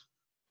bones.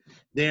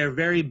 They're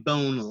very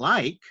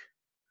bone-like.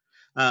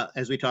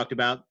 As we talked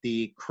about,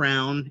 the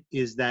crown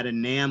is that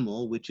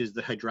enamel, which is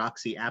the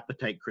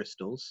hydroxyapatite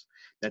crystals.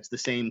 That's the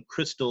same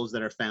crystals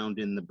that are found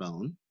in the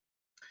bone.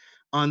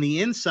 On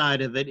the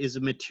inside of it is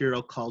a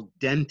material called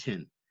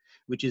dentin,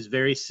 which is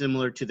very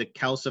similar to the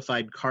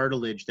calcified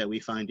cartilage that we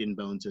find in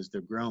bones as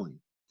they're growing.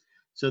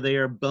 So they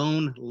are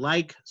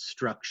bone-like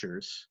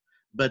structures,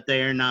 but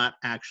they are not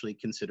actually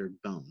considered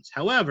bones.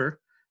 However,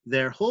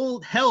 they're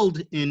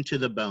held into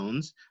the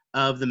bones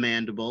of the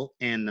mandible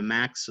and the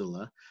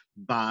maxilla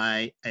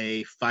by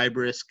a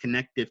fibrous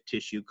connective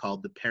tissue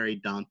called the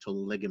periodontal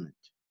ligament.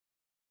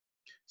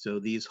 So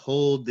these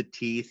hold the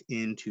teeth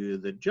into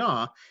the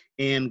jaw,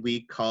 and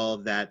we call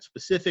that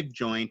specific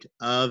joint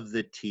of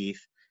the teeth,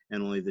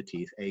 and only the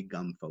teeth, a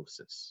gum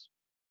phosis.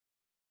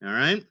 All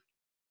right?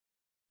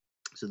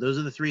 So those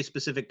are the three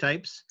specific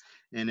types.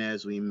 And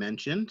as we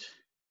mentioned,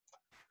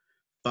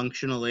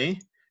 functionally,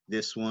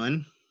 this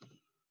one,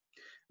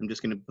 I'm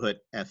just going to put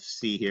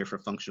FC here for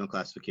functional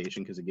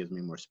classification because it gives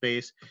me more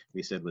space.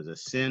 We said was a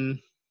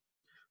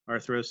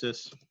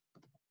synarthrosis.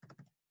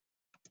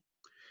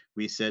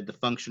 We said the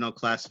functional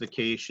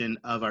classification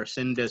of our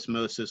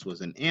syndesmosis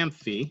was an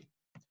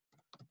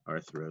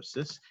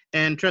amphiarthrosis.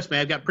 And trust me,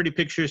 I've got pretty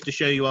pictures to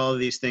show you all of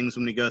these things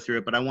when we go through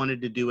it, but I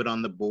wanted to do it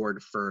on the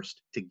board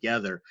first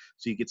together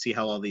so you could see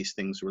how all these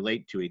things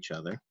relate to each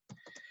other.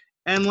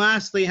 And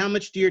lastly, how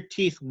much do your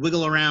teeth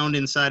wiggle around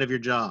inside of your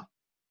jaw?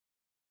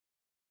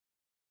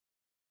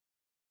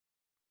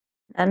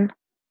 None.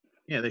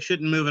 Yeah, they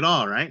shouldn't move at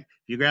all, right? If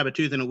you grab a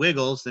tooth and it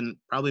wiggles, then it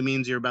probably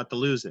means you're about to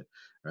lose it,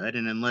 right?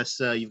 And unless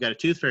you've got a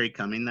tooth fairy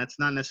coming, that's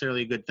not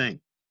necessarily a good thing.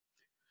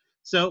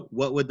 So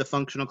what would the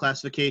functional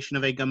classification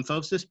of a gum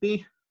phosis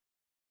be?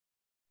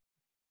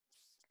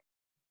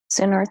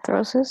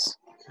 Synarthrosis.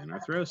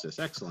 Synarthrosis,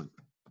 excellent.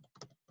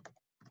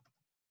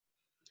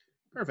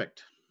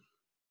 Perfect.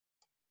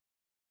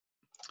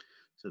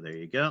 So there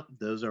you go.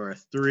 Those are our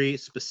three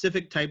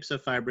specific types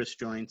of fibrous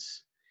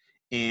joints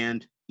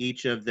and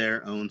each of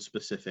their own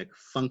specific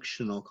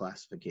functional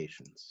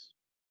classifications.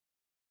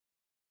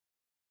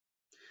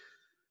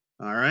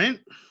 All right.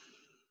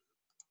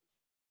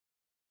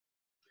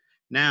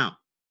 Now,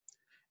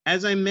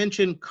 as I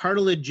mentioned,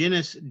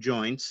 cartilaginous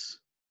joints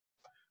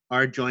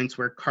are joints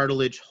where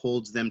cartilage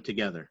holds them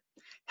together.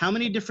 How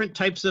many different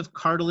types of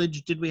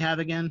cartilage did we have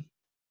again?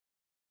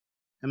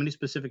 How many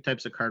specific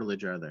types of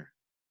cartilage are there?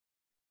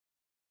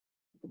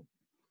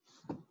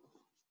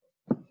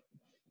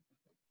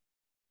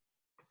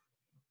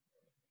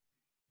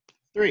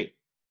 3.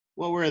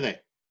 What were they?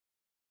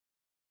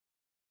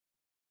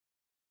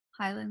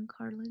 Hyaline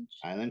cartilage,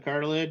 Hyaline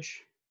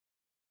cartilage,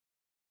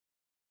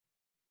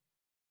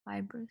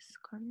 fibrous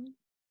cartilage,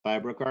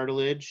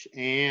 fibrocartilage,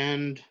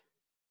 and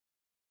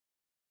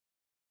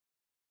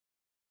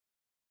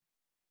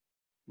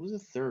what was the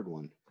third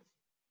one?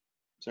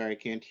 Sorry, I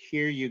can't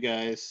hear you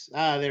guys.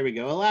 Ah, there we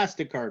go.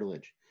 Elastic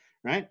cartilage,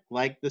 right?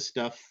 Like the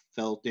stuff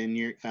found in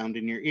your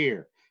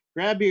ear.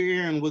 Grab your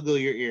ear and wiggle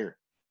your ear.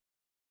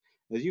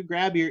 As you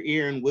grab your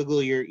ear and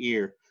wiggle your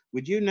ear,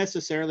 would you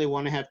necessarily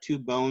want to have two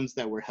bones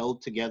that were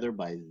held together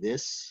by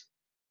this?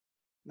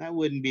 That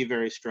wouldn't be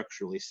very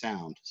structurally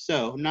sound.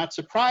 So, not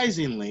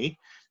surprisingly,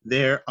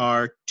 there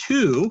are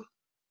two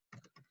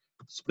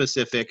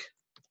specific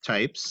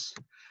types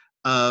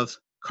of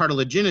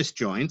cartilaginous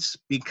joints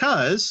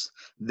because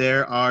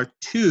there are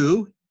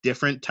two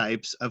different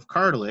types of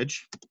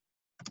cartilage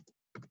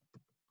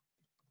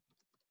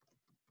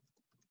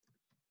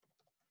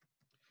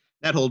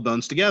that hold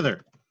bones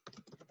together.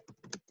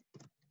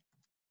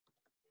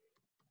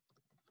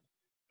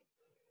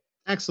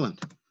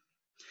 Excellent.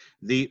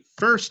 The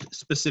first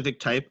specific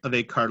type of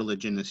a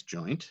cartilaginous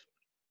joint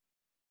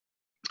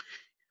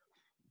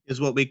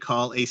is what we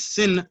call a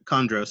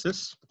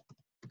synchondrosis.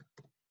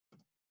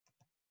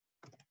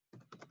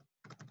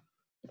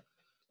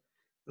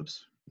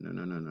 Oops,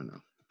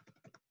 no.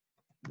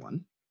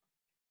 One.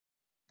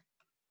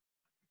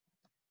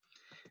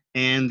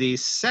 And the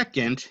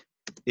second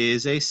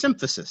is a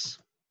symphysis.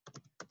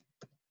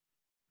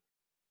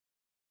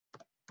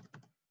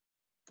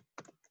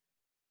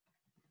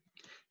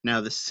 Now,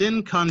 the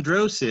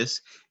synchondrosis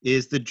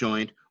is the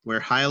joint where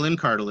hyaline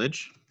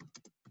cartilage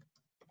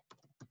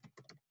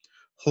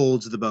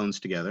holds the bones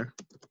together.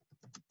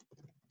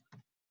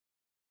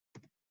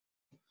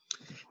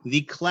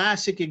 The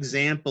classic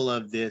example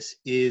of this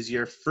is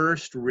your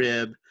first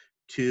rib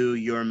to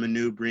your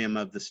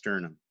manubrium of the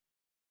sternum.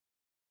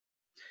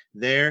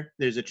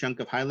 There's a chunk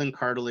of hyaline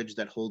cartilage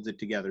that holds it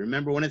together.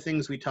 Remember, one of the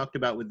things we talked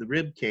about with the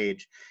rib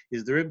cage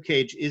is the rib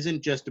cage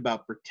isn't just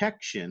about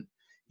protection.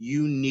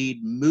 You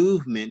need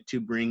movement to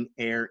bring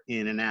air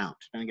in and out.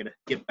 I'm going to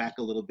get back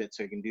a little bit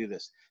so I can do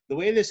this. The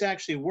way this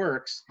actually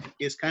works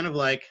is kind of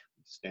like,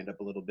 stand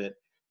up a little bit,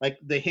 like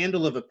the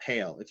handle of a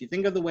pail. If you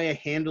think of the way a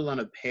handle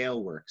on a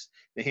pail works,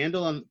 the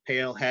handle on the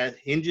pail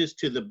hinges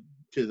to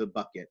the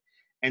bucket,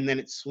 and then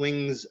it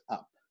swings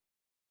up.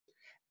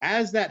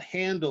 As that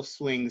handle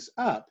swings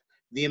up,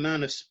 the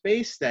amount of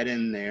space that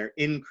in there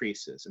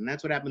increases. And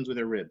that's what happens with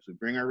our ribs. We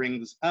bring our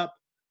rings up,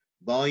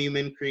 volume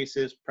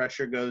increases,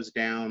 pressure goes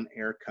down,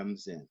 air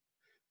comes in.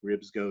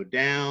 Ribs go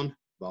down,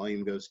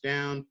 volume goes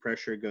down,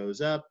 pressure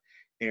goes up,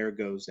 air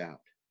goes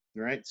out.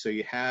 All right, so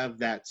you have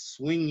that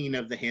swinging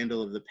of the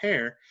handle of the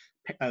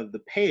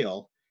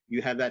pail,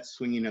 you have that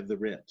swinging of the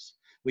ribs.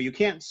 Well, you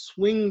can't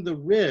swing the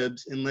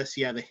ribs unless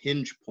you have a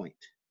hinge point.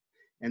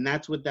 And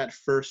that's what that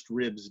first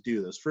ribs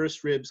do. Those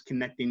first ribs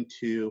connecting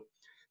to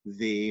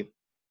the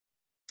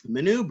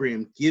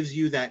manubrium gives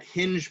you that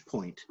hinge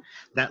point,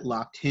 that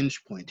locked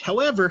hinge point.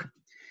 However,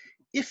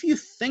 if you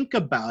think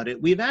about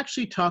it, we've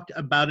actually talked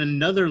about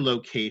another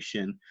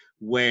location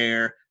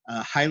where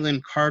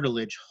hyaline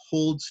cartilage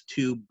holds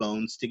two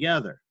bones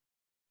together,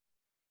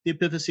 the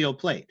epiphyseal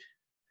plate.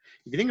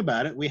 If you think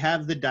about it, we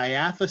have the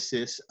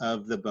diaphysis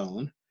of the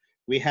bone,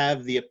 we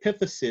have the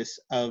epiphysis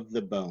of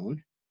the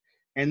bone,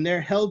 and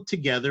they're held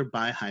together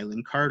by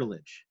hyaline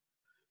cartilage.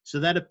 So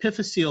that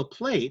epiphyseal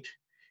plate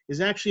is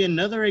actually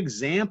another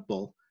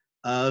example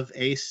of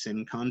a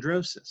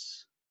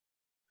synchondrosis.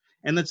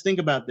 And let's think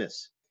about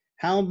this.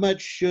 How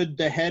much should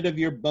the head of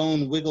your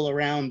bone wiggle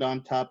around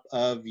on top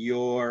of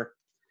your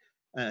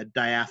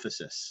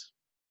diaphysis?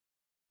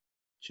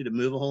 Should it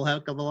move a whole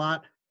heck of a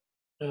lot?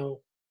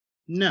 No.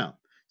 No.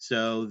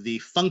 So the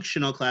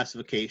functional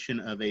classification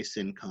of a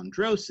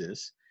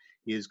synchondrosis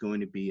is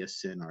going to be a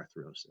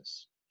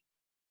synarthrosis.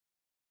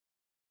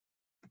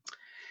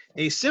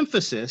 A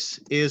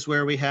symphysis is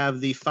where we have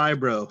the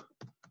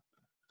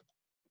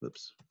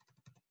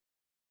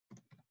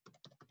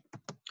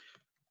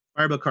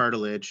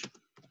fibrocartilage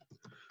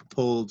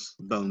holds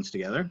bones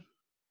together.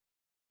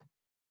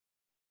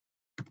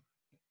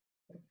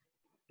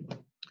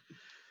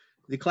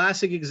 The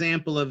classic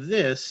example of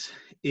this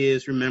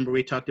is, remember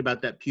we talked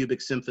about that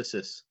pubic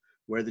symphysis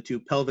where the two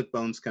pelvic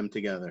bones come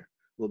together.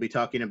 We'll be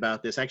talking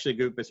about this. Actually, a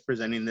group that's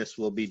presenting this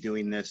will be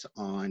doing this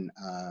on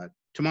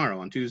tomorrow,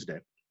 on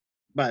Tuesday.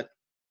 But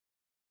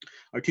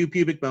our two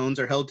pubic bones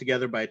are held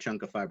together by a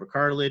chunk of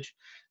fibrocartilage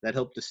that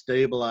help to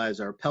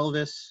stabilize our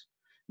pelvis.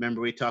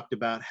 Remember, we talked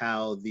about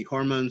how the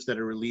hormones that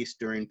are released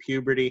during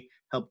puberty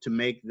help to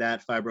make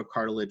that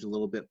fibrocartilage a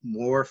little bit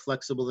more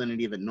flexible than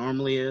it even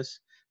normally is,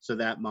 so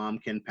that mom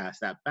can pass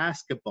that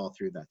basketball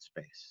through that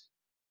space.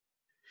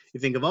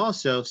 You think of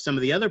also some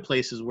of the other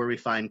places where we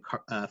find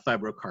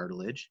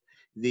fibrocartilage,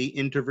 the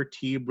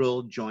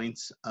intervertebral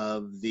joints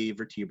of the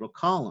vertebral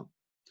column.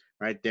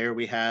 Right there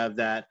we have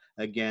that,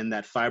 again,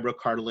 that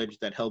fibrocartilage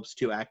that helps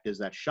to act as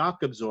that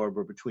shock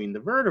absorber between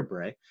the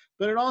vertebrae,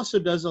 but it also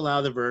does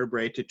allow the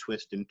vertebrae to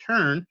twist and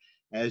turn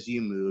as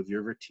you move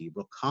your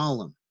vertebral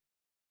column.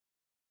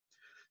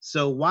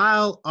 So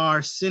while our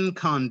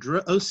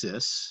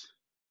synchondrosis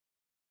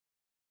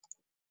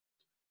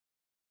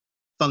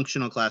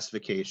functional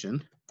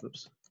classification,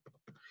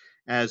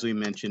 as we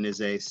mentioned,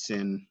 is a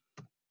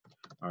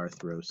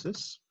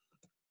synarthrosis,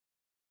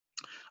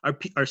 our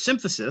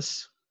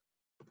symphysis,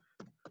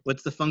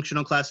 what's the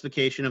functional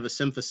classification of a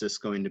symphysis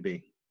going to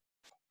be?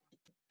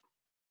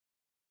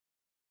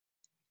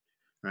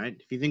 Right?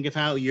 If you think of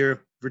how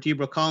your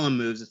vertebral column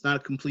moves, it's not a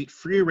complete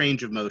free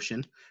range of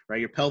motion, right?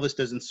 Your pelvis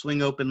doesn't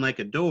swing open like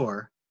a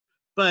door,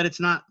 but it's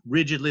not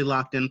rigidly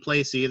locked in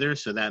place either,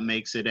 so that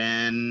makes it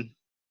an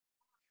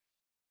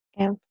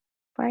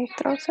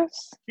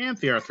Amphiarthrosis.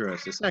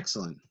 Amphiarthrosis.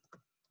 Excellent.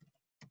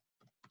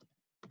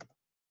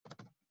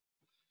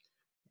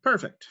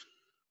 Perfect.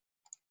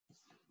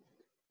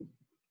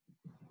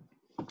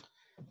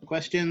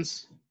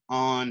 Questions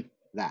on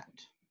that?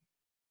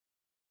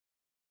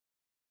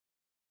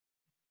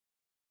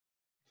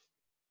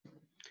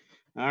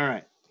 All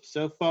right,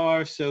 so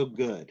far so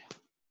good.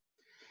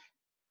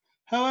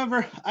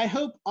 However, I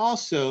hope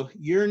also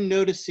you're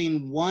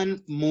noticing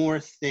one more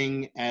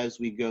thing as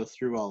we go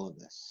through all of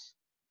this.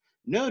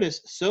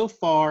 Notice so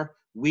far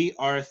we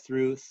are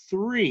through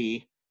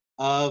 3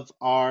 of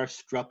our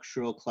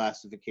structural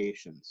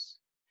classifications.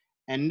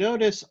 And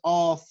notice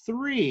all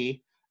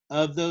 3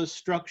 of those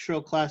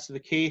structural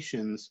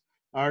classifications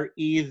are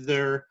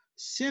either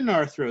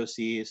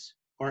synarthroses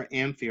or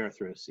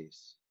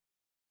amphiarthroses.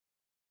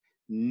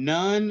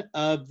 None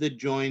of the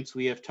joints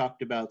we have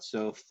talked about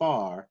so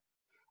far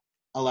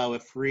allow a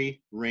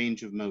free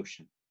range of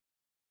motion.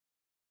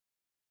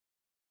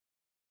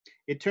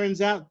 It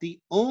turns out the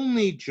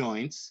only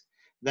joints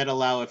that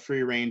allow a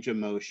free range of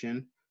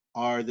motion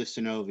are the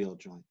synovial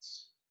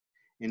joints.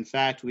 In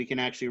fact, we can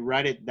actually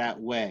write it that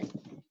way.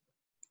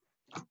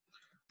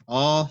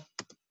 All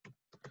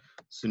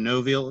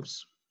synovial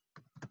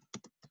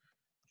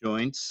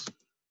joints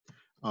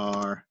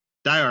are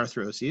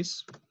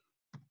diarthroses.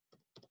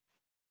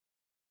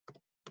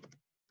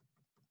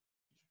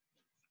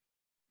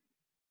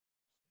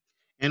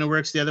 And it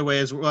works the other way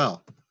as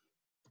well.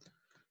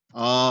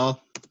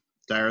 All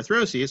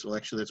diarthroses, well,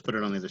 actually, let's put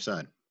it on the other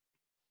side.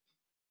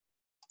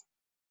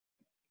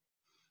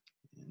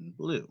 In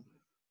blue.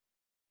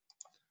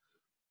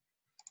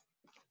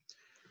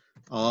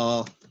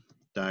 All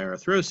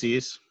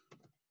diarthroses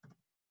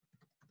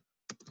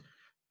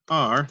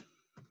are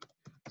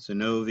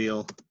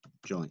synovial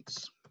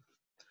joints.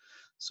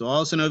 So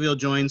all synovial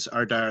joints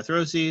are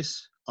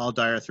diarthroses. All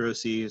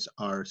diarthroses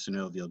are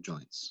synovial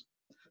joints.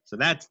 So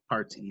that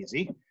part's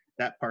easy.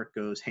 That part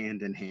goes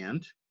hand in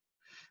hand.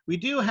 We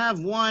do have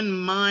one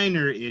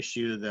minor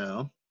issue,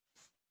 though,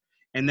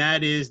 and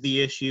that is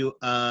the issue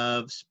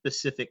of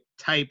specific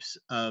types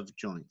of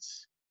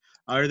joints.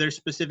 Are there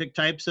specific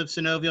types of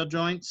synovial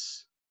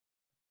joints?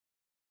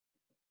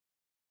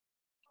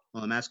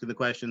 Well, I'm asking the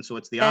question, so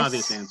what's the Yes.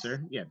 obvious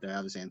answer? Yeah, the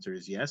obvious answer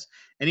is yes.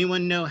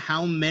 Anyone know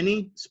how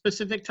many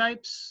specific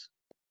types?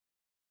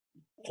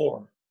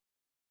 4.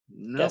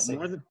 No, Guessing.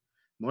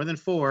 more than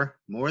 4,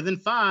 more than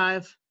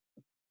 5,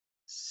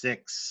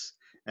 6.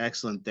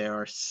 Excellent. There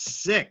are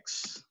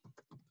 6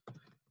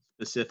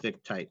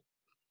 specific types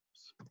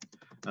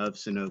of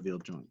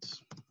synovial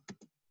joints.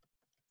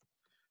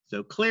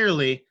 So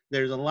clearly,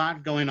 there's a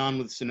lot going on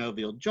with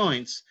synovial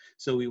joints.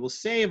 So we will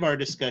save our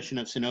discussion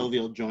of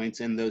synovial joints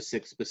and those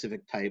 6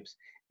 specific types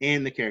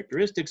and the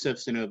characteristics of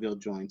synovial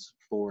joints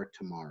for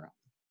tomorrow.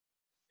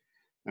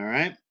 All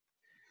right.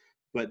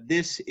 But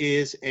this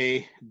is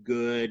a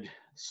good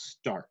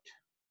start.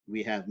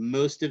 We have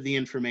most of the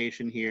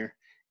information here.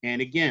 And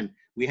again,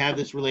 we have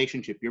this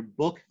relationship. Your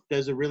book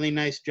does a really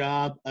nice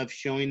job of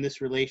showing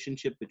this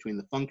relationship between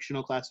the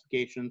functional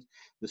classifications,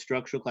 the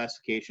structural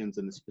classifications,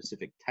 and the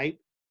specific type.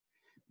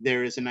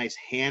 There is a nice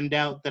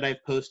handout that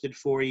I've posted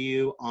for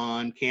you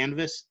on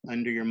Canvas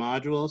under your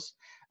modules,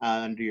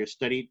 under your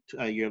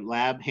your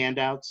lab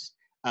handouts.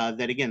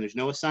 That again, there's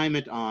no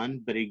assignment on,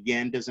 but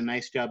again, does a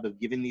nice job of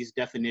giving these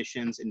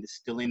definitions and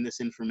distilling this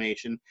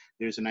information.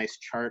 There's a nice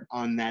chart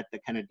on that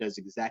that kind of does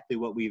exactly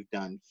what we've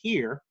done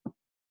here.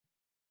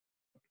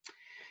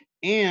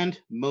 And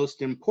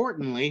most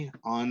importantly,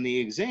 on the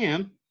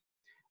exam,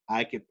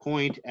 I could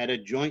point at a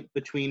joint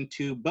between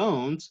 2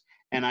 bones,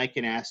 and I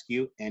can ask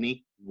you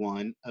any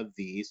one of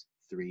these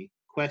 3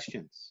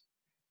 questions.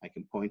 I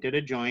can point at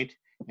a joint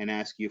and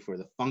ask you for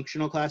the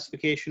functional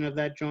classification of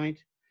that joint,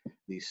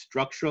 the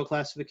structural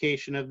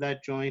classification of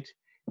that joint,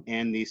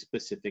 and the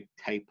specific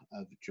type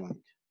of joint.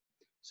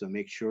 So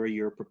make sure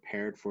you're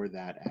prepared for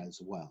that as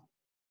well.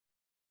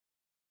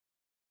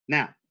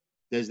 Now,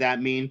 does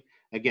that mean,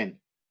 again,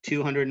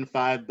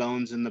 205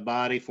 bones in the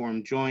body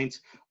form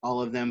joints.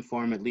 All of them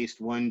form at least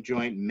 1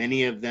 joint.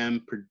 Many of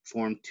them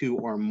form 2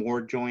 or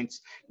more joints.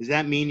 Does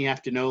that mean you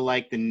have to know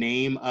like the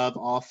name of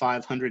all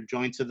 500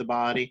 joints of the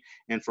body?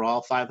 And for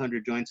all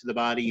 500 joints of the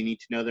body, you need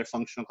to know their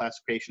functional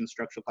classification,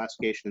 structural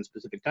classification, and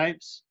specific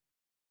types?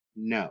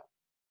 No.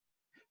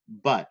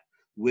 But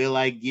will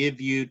I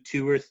give you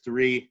 2 or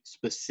 3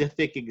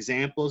 specific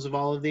examples of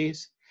all of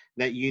these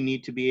that you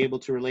need to be able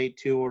to relate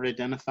to or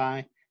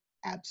identify?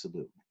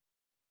 Absolutely.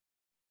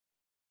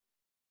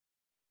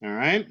 All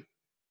right.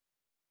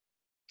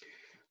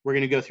 We're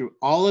going to go through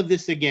all of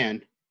this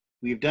again.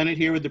 We've done it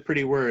here with the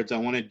pretty words. I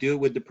want to do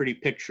it with the pretty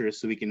pictures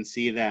so we can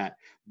see that.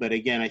 But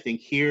again, I think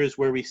here's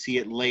where we see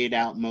it laid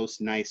out most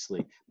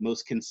nicely,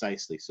 most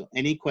concisely. So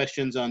any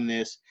questions on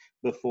this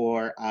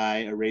before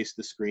I erase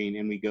the screen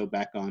and we go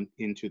back on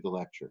into the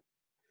lecture?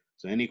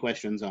 So any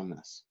questions on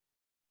this?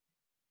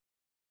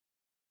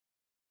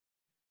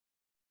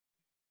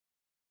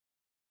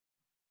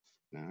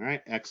 All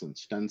right, excellent.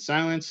 Stunned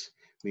silence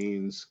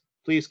means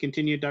please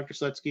continue, Dr.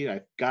 Slutsky.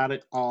 I've got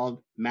it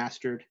all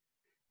mastered,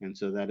 and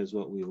so that is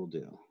what we will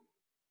do.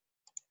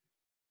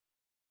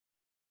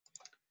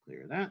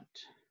 Clear that.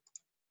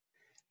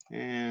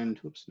 And,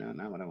 whoops, no,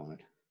 not what I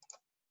wanted.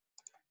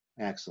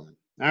 Excellent.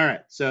 All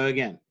right, so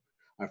again,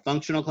 our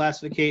functional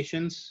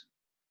classifications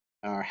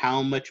are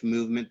how much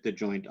movement the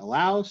joint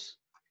allows.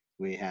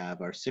 We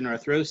have our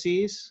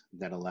synarthroses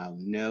that allow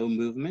no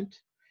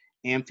movement,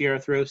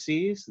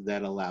 amphiarthroses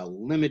that allow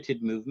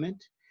limited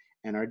movement,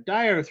 and our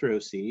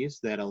diarthroses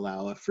that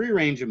allow a free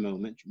range of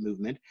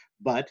movement,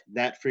 but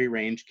that free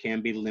range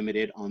can be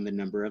limited on the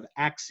number of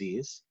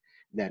axes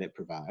that it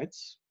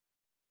provides.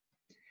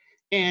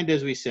 And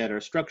as we said,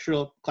 our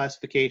structural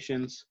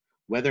classifications,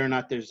 whether or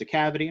not there's a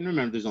cavity, and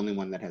remember there's only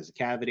one that has a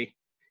cavity,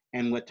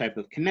 and what type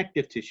of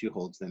connective tissue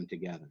holds them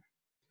together.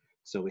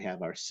 So we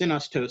have our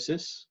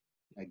synostosis,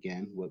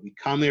 again, what we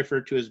commonly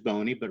refer to as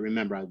bony, but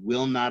remember, I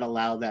will not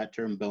allow that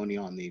term bony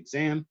on the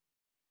exam.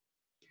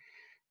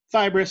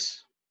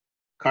 Fibrous,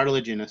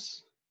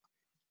 cartilaginous,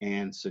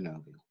 and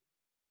synovial.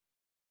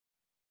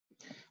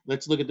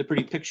 Let's look at the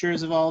pretty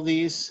pictures of all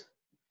these.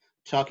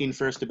 Talking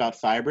first about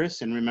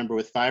fibrous, and remember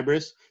with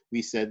fibrous,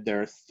 we said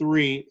there are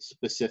 3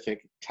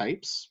 specific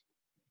types.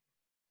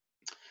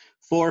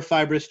 For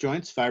fibrous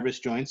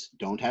joints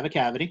don't have a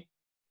cavity.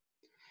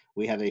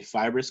 We have a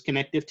fibrous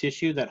connective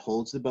tissue that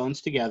holds the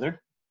bones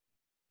together,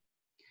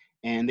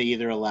 and they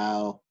either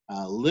allow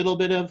a little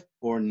bit of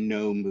or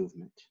no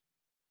movement.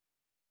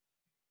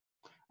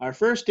 Our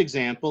first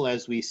example,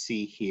 as we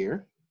see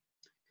here,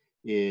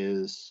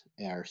 is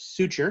our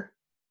suture.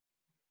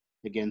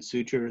 Again,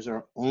 sutures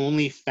are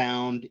only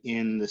found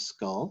in the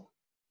skull.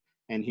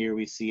 And here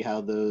we see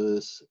how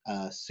those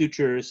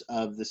sutures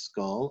of the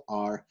skull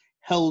are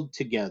held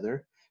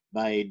together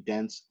by a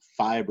dense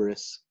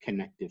fibrous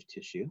connective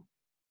tissue.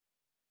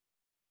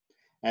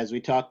 As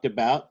we talked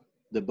about,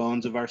 the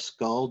bones of our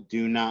skull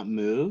do not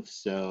move,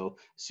 so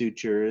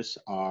sutures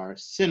are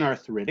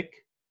synarthritic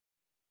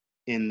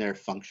in their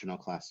functional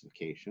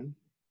classification.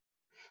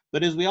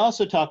 But as we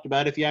also talked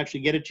about, if you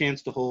actually get a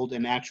chance to hold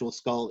an actual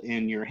skull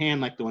in your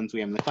hand, like the ones we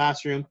have in the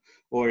classroom,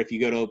 or if you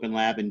go to Open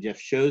Lab and Jeff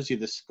shows you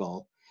the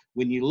skull,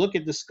 when you look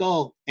at the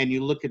skull and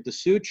you look at the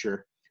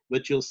suture,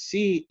 what you'll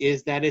see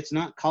is that it's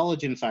not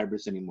collagen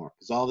fibers anymore,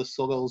 because all the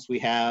skulls we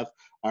have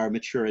are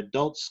mature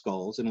adult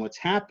skulls. And what's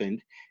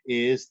happened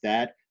is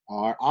that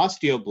our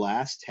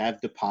osteoblasts have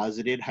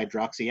deposited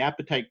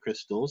hydroxyapatite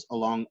crystals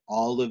along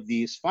all of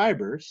these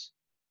fibers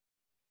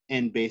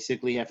and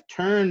basically have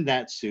turned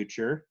that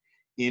suture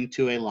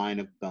into a line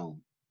of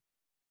bone.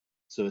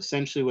 So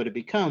essentially what it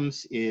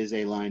becomes is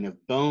a line of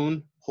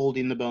bone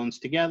holding the bones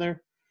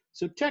together.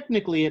 So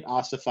technically it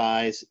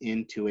ossifies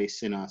into a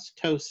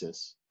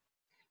synostosis.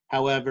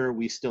 However,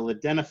 we still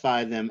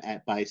identify them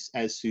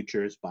as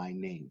sutures by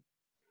name.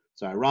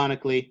 So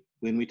ironically,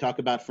 when we talk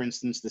about, for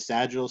instance, the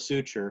sagittal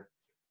suture,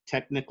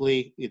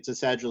 technically it's a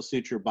sagittal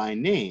suture by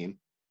name,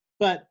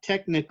 but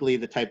technically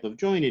the type of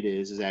joint it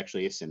is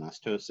actually a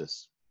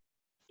synostosis.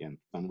 Again,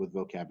 fun with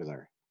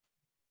vocabulary.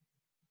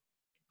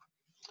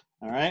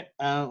 All right,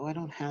 I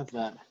don't have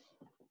that.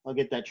 I'll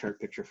get that chart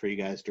picture for you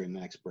guys during the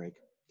next break.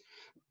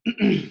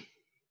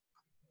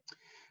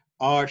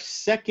 Our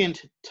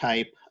second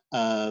type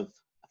of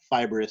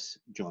fibrous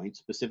joint,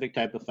 specific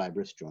type of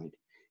fibrous joint,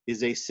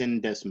 is a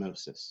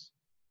syndesmosis.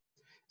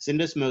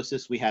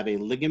 Syndesmosis, we have a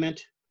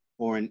ligament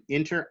or an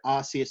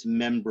interosseous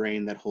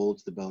membrane that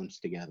holds the bones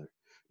together.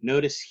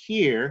 Notice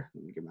here,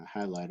 let me get my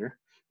highlighter,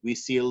 we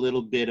see a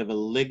little bit of a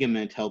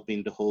ligament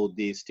helping to hold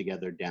these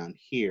together down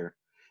here.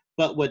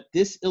 But what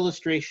this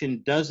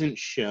illustration doesn't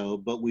show,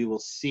 but we will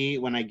see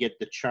when I get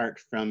the chart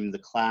from the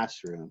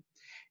classroom,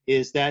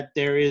 is that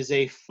there is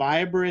a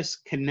fibrous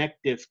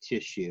connective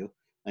tissue,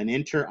 an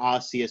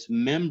interosseous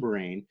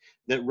membrane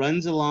that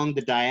runs along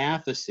the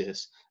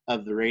diaphysis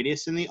of the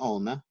radius and the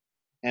ulna,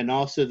 and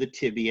also the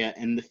tibia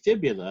and the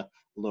fibula,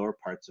 lower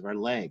parts of our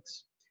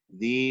legs.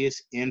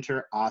 These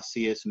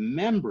interosseous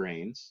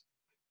membranes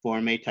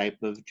form a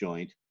type of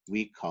joint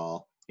we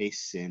call a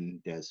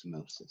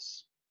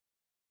syndesmosis.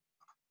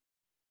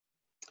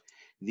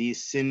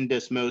 These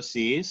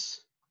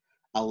syndesmoses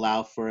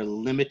allow for a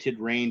limited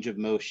range of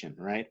motion,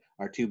 right?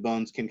 Our 2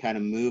 bones can kind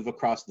of move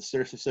across the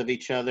surface of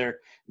each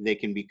other. They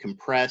can be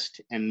compressed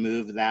and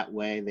move that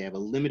way. They have a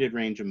limited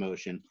range of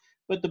motion,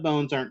 but the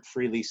bones aren't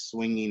freely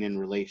swinging in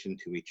relation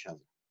to each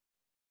other.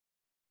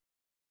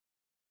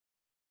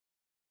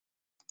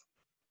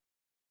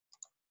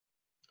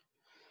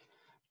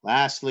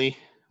 Lastly,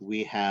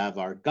 we have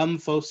our gum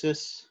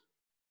phosis.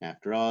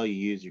 After all, you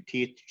use your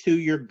teeth to chew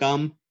your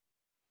gum.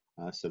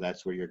 So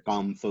that's where your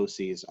gum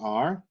fauces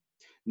are.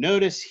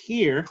 Notice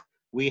here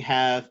we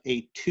have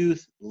a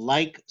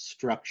tooth-like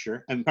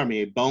structure,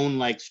 a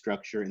bone-like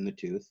structure in the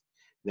tooth.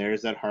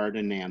 There's that hard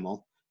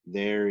enamel.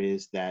 There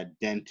is that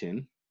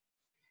dentin.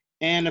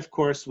 And of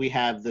course, we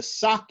have the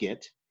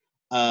socket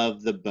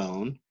of the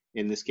bone.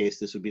 In this case,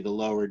 this would be the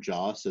lower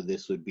jaw, so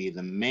this would be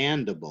the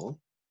mandible.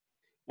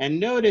 And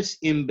notice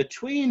in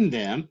between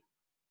them,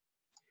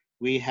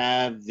 we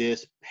have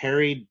this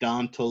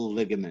periodontal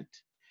ligament.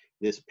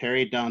 This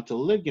periodontal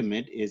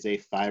ligament is a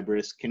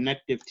fibrous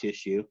connective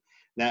tissue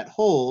that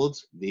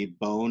holds the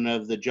bone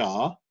of the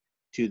jaw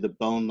to the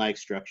bone-like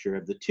structure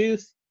of the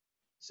tooth.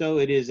 So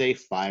it is a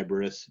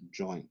fibrous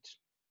joint.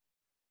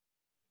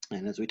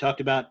 And as we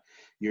talked about,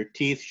 your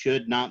teeth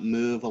should not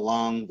move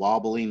along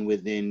wobbling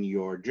within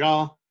your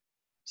jaw.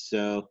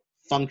 So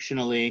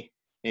functionally,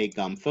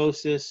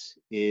 Agomphosis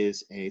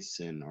is a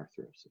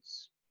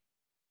synarthrosis.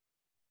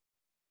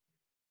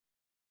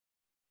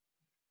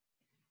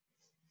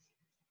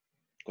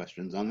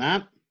 Questions on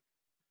that?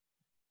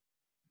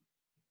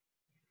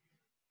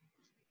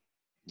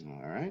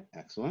 All right,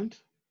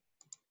 excellent.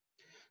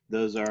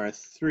 Those are our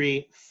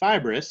 3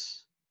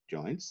 fibrous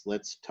joints.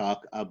 Let's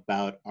talk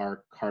about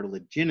our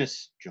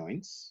cartilaginous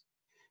joints.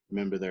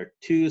 Remember, there are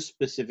 2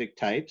 specific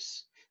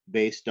types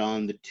based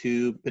on the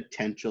 2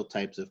 potential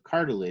types of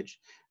cartilage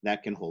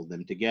that can hold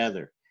them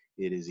together.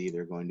 It is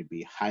either going to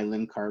be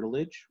hyaline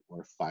cartilage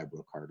or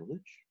fibrocartilage.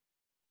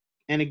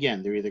 And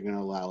again, they're either going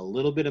to allow a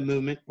little bit of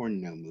movement or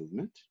no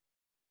movement.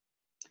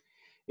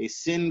 A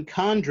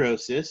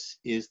synchondrosis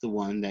is the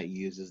one that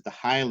uses the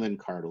hyaline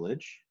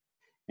cartilage.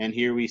 And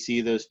here we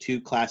see those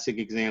 2 classic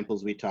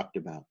examples we talked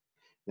about.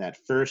 That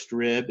first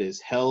rib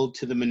is held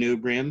to the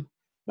manubrium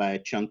by a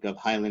chunk of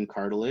hyaline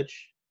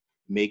cartilage,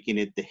 making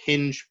it the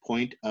hinge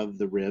point of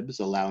the ribs,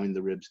 allowing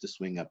the ribs to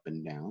swing up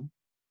and down.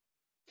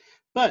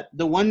 But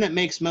the one that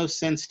makes most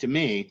sense to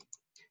me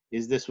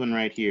is this one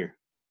right here,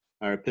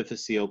 our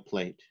epiphyseal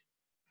plate.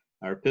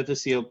 Our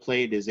epiphyseal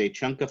plate is a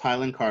chunk of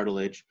hyaline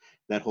cartilage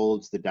that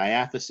holds the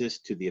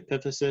diaphysis to the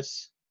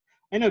epiphysis.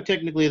 I know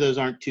technically those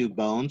aren't 2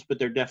 bones, but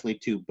they're definitely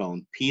 2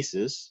 bone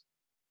pieces.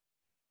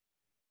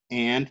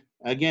 And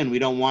again, we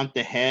don't want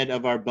the head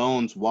of our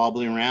bones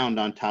wobbling around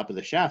on top of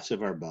the shafts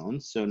of our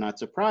bones. So not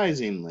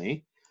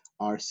surprisingly,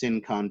 our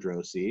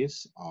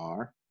synchondroses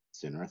are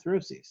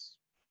synarthroses.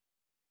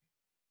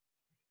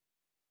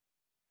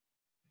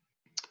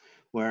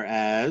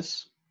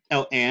 Whereas,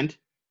 oh, and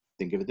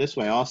think of it this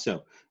way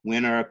also,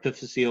 when our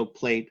epiphyseal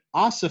plate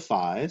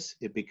ossifies,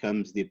 it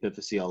becomes the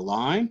epiphyseal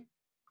line.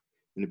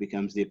 When it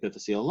becomes the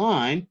epiphyseal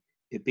line,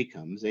 it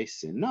becomes a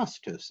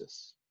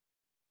synostosis.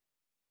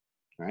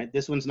 All right,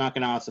 this one's not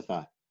going to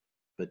ossify,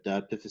 but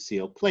the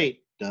epiphyseal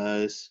plate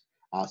does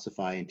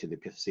ossify into the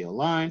epiphyseal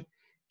line.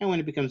 And when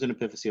it becomes an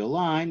epiphyseal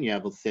line, you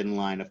have a thin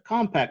line of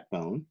compact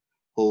bone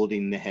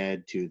holding the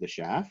head to the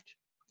shaft,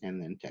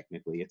 and then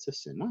technically it's a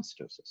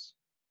synostosis.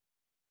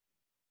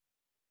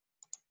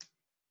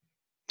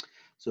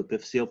 So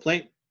epiphyseal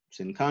plate,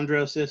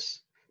 synchondrosis,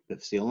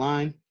 epiphyseal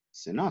line,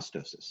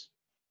 synostosis.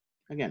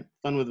 Again,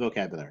 fun with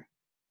vocabulary.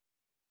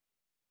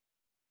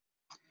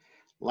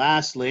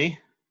 Lastly,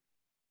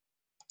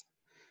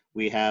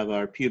 we have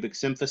our pubic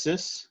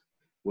symphysis,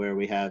 where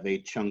we have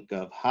a chunk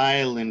of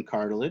hyaline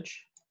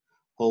cartilage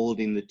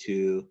holding the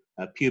 2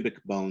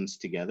 pubic bones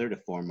together to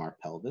form our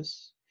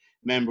pelvis.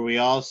 Remember, we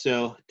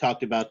also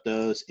talked about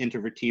those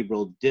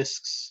intervertebral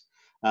discs,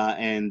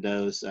 and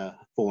those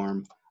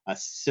form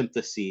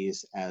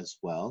symphyses as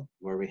well,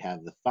 where we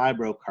have the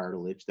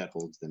fibrocartilage that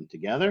holds them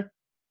together.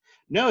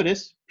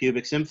 Notice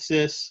pubic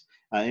symphysis,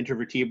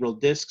 intervertebral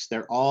discs,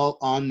 they're all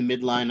on the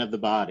midline of the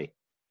body.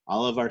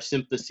 All of our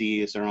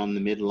symphyses are on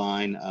the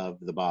midline of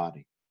the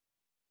body.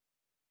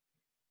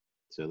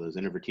 So those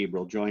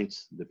intervertebral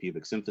joints, the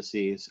pubic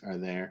symphyses are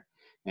there.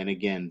 And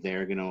again,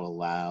 they're going to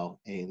allow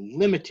a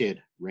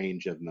limited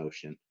range of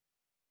motion.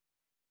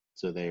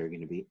 So they're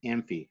going to be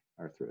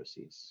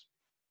amphiarthroses.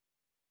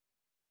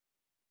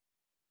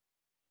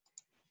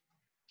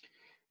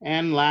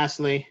 And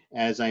lastly,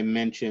 as I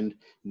mentioned,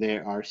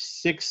 there are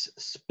 6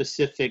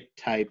 specific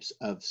types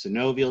of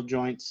synovial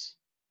joints.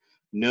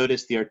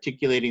 Notice the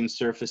articulating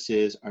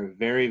surfaces are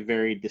very,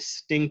 very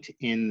distinct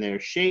in their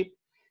shape,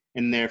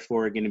 and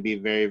therefore are going to be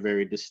very,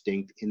 very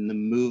distinct in the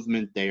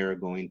movement they are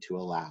going to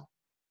allow.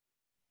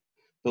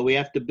 But we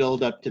have to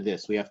build up to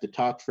this. We have to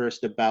talk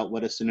first about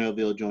what a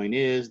synovial joint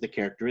is, the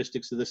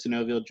characteristics of the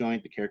synovial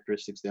joint, the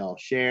characteristics they all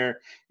share,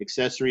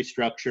 accessory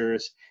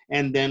structures,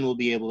 and then we'll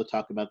be able to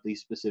talk about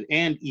these specific,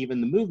 and even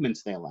the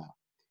movements they allow.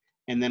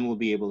 And then we'll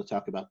be able to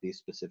talk about these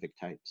specific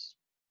types.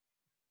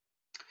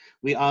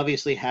 We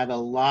obviously have a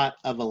lot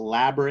of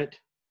elaborate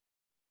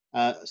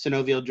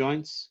synovial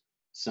joints,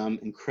 some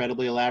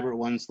incredibly elaborate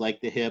ones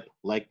like the hip,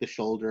 like the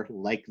shoulder,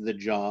 like the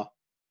jaw,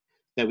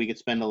 that we could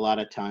spend a lot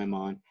of time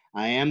on.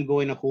 I am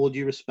going to hold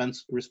you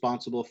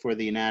responsible for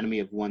the anatomy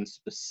of one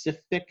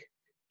specific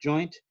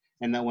joint,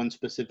 and that one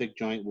specific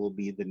joint will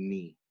be the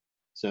knee.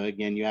 So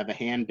again, you have a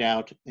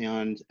handout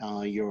on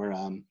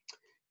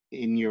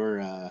in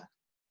your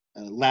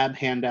lab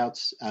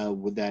handouts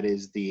that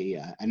is the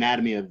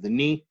anatomy of the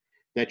knee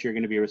that you're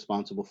going to be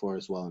responsible for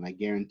as well. And I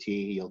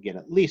guarantee you'll get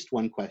at least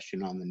 1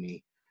 question on the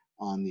knee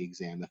on the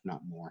exam, if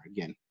not more.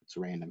 Again, it's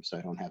random, so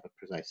I don't have a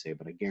precise say,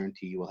 but I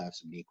guarantee you will have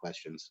some knee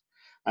questions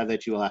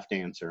that you will have to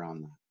answer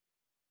on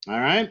that. All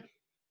right?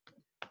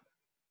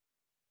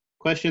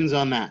 Questions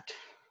on that?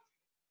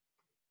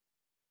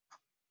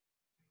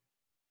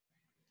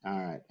 All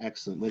right,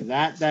 excellent. With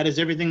that, that is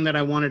everything that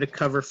I wanted to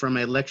cover from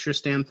a lecture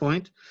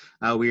standpoint.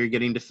 We are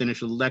getting to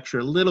finish the lecture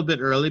a little bit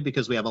early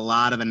because we have a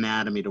lot of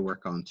anatomy to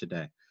work on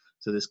today.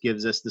 So this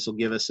will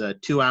give us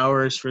 2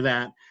 hours for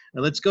that.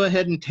 Now let's go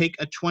ahead and take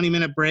a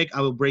 20-minute break.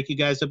 I will break you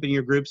guys up in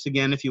your groups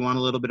again if you want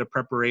a little bit of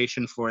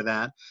preparation for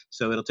that.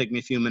 So it'll take me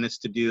a few minutes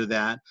to do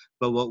that.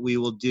 But what we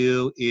will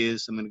do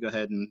is I'm going to go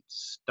ahead and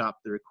stop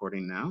the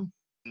recording now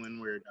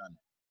when we're done.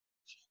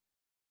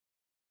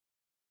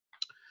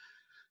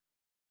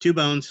 Two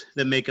bones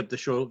that make up the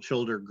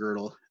shoulder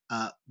girdle.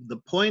 The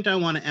point I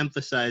want to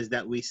emphasize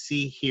that we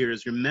see here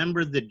is,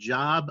 remember, the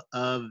job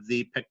of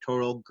the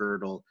pectoral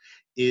girdle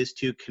is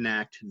to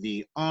connect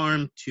the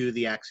arm to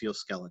the axial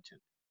skeleton.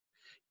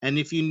 And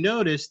if you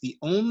notice, the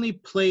only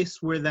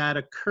place where that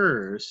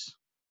occurs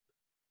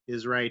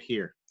is right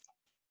here.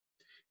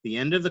 The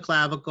end of the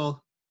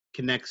clavicle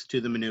connects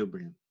to the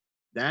manubrium.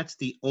 That's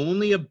the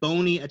only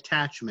bony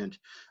attachment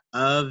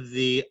of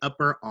the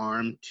upper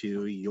arm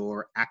to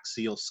your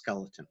axial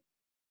skeleton,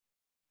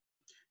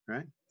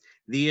 right?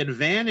 The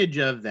advantage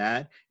of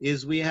that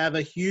is we have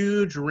a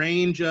huge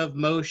range of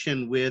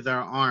motion with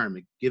our arm.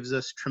 It gives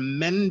us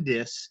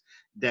tremendous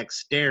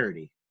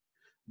dexterity.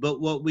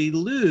 But what we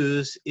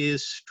lose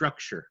is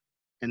structure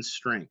and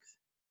strength,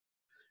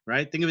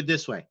 right? Think of it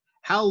this way.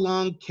 How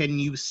long can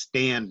you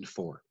stand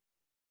for?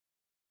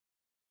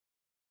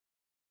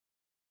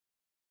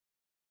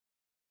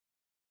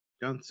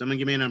 John, someone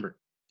give me a number.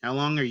 How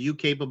long are you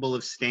capable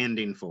of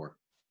standing for?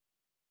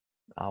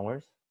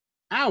 Hours.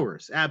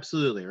 Hours,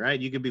 absolutely, right?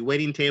 You could be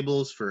waiting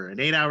tables for an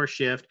 8-hour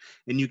shift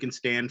and you can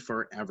stand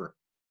forever,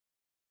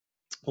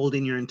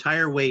 holding your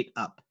entire weight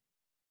up,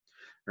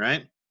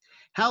 right?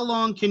 How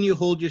long can you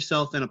hold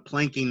yourself in a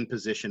planking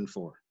position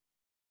for?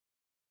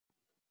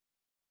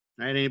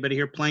 Right, anybody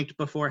here planked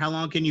before? How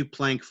long can you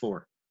plank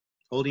for?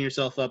 Holding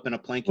yourself up in a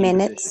planking position.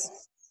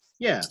 Minutes.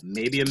 Yeah,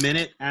 maybe a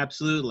minute,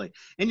 absolutely.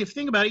 And if you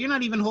think about it, you're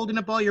not even holding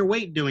up all your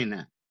weight doing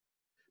that.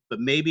 But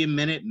maybe a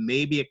minute,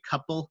 maybe a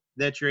couple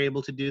that you're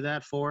able to do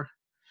that for.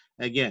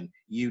 Again,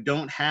 you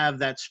don't have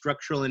that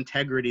structural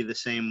integrity the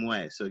same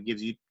way. So it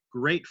gives you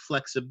great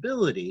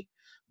flexibility,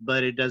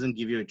 but it doesn't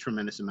give you a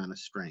tremendous amount of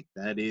strength.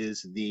 That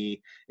is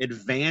the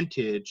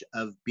advantage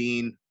of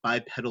being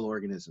bipedal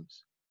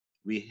organisms.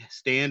 We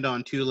stand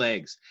on two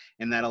legs,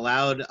 and that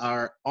allowed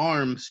our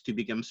arms to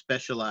become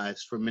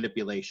specialized for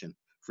manipulation,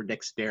 for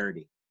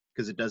dexterity,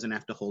 because it doesn't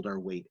have to hold our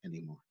weight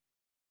anymore.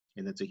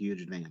 And that's a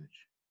huge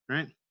advantage,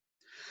 right?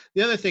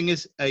 The other thing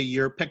is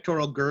your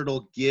pectoral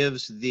girdle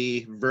gives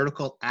the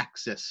vertical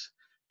axis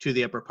to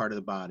the upper part of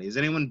the body. Has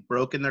anyone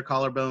broken their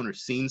collarbone or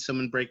seen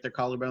someone break their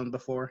collarbone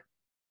before?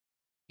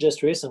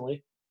 Just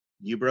recently,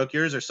 You broke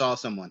yours or saw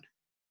someone?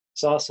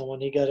 saw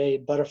someone, he got a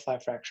butterfly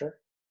fracture.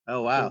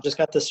 Oh, wow. Just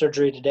got the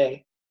surgery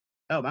today.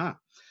 Oh, wow.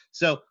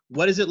 So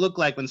what does it look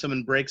like when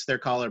someone breaks their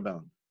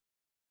collarbone?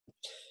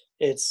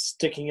 It's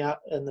sticking out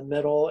in the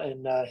middle,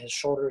 and his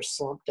shoulder is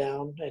slumped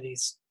down, and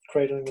he's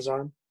cradling his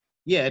arm.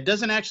 Yeah, it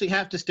doesn't actually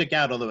have to stick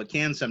out, although it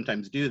can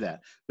sometimes do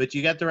that. But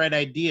you got the right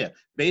idea.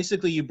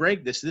 Basically, you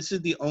break this. This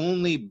is the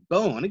only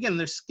bone. Again,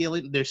 there's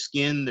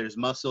skin, there's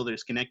muscle,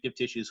 there's connective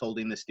tissues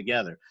holding this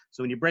together.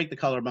 So when you break the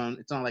collarbone,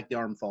 it's not like the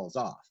arm falls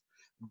off.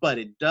 But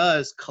it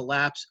does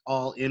collapse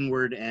all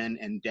inward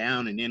and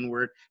down and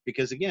inward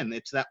because, again,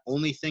 it's that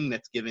only thing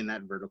that's giving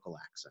that vertical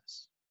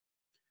access.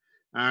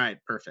 All right,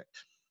 perfect.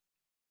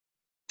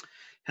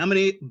 How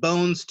many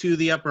bones to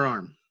the upper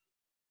arm?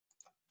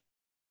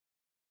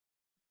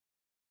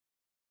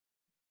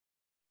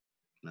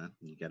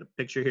 You got a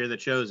picture here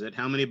that shows it.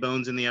 How many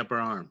bones in the upper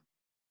arm?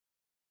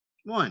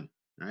 One.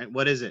 All right,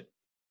 what is it?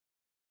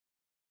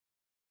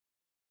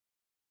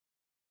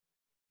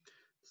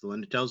 It's the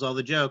one that tells all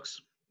the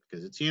jokes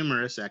because it's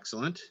humorous.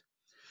 Excellent.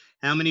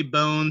 How many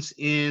bones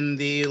in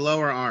the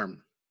lower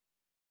arm?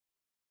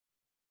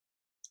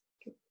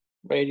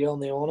 Radial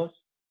and the ulna.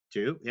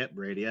 2. Yep,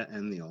 radia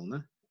and the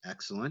ulna.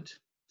 Excellent.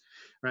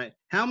 Right.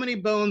 How many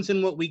bones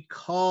in what we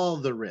call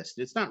the wrist?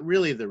 It's not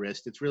really the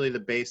wrist. It's really the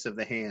base of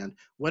the hand.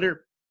 What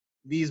are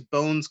these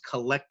bones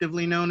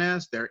collectively known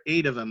as? There are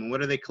 8 of them. And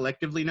what are they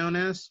collectively known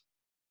as?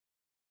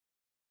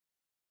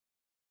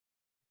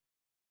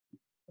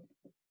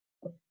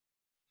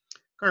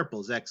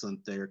 Carpals.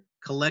 Excellent. They're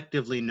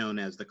collectively known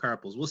as the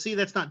carpals. We'll see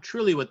that's not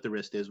truly what the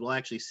wrist is. We'll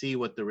actually see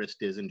what the wrist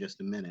is in just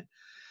a minute.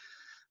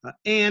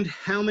 And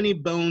how many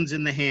bones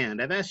in the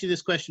hand? I've asked you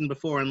this question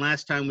before, and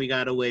last time we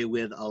got away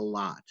with a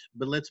lot.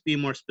 But let's be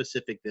more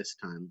specific this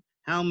time.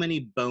 How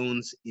many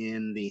bones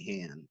in the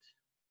hand?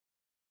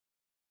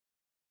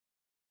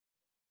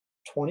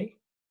 20.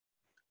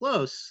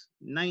 Close.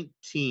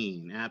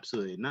 19.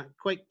 Absolutely. Not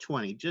quite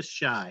 20, just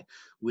shy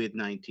with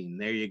 19.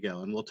 There you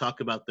go. And we'll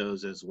talk about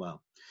those as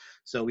well.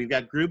 So we've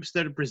got groups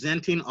that are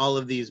presenting all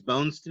of these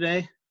bones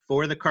today.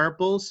 For the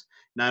carpals,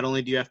 not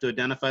only do you have to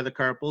identify the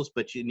carpals,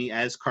 but you need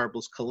as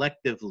carpals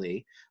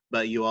collectively,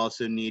 but you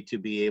also need to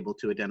be able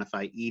to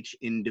identify each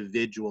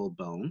individual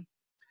bone.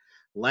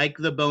 Like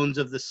the bones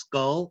of the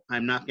skull,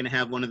 I'm not going to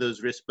have one of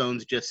those wrist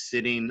bones just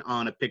sitting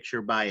on a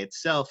picture by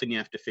itself and you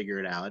have to figure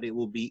it out. It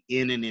will be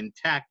in an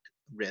intact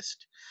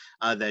wrist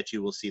that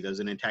you will see those,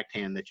 an intact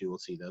hand that you will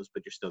see those,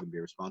 but you're still going to be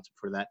responsible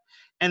for that.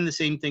 And the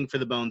same thing for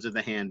the bones of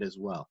the hand as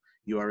well.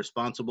 You are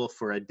responsible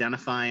for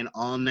identifying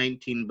all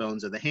 19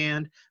 bones of the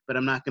hand, but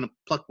I'm not going to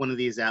pluck one of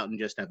these out and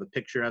just have a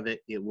picture of it.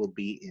 It will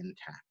be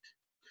intact.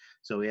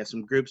 So we have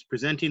some groups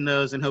presenting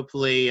those, and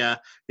hopefully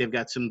they've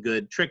got some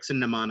good tricks and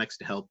mnemonics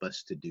to help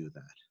us to do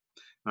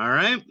that. All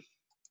right.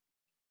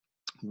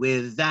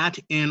 With that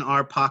in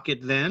our pocket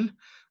then,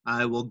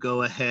 I will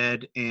go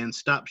ahead and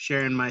stop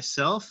sharing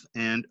myself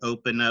and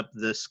open up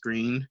the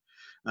screen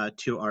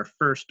to our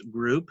first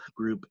group,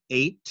 group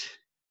 8.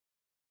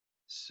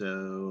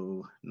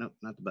 So, nope,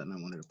 not the button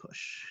I wanted to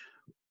push.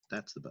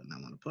 That's the button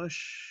I want to push.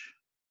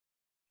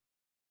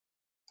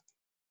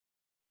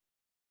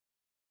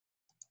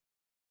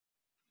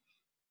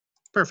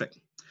 Perfect.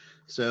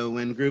 So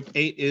when group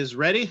 8 is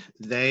ready,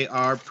 they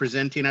are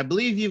presenting, I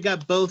believe you've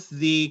got both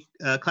the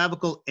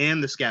clavicle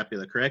and the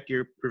scapula, correct?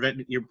 You're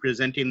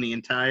presenting the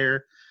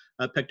entire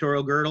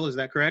pectoral girdle, is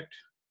that correct?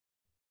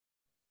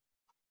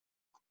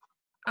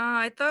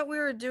 I thought we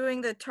were doing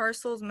the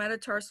tarsals,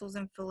 metatarsals,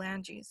 and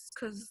phalanges,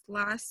 because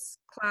last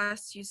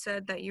class you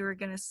said that you were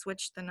going to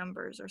switch the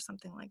numbers or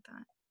something like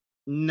that.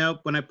 Nope,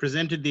 when I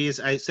presented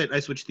these, I said I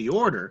switched the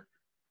order.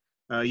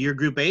 You're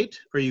group 8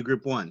 or you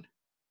group 1?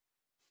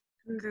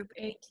 Group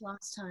 8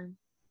 last time.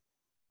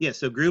 Yeah,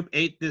 so group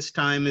 8 this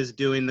time is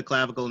doing the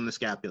clavicle and the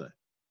scapula.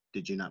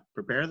 Did you not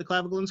prepare the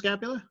clavicle and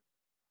scapula?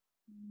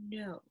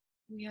 No,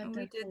 we had We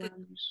the did the-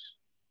 phalanges.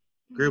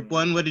 Group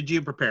 1, what did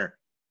you prepare?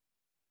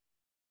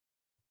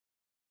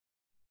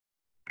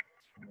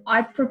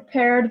 I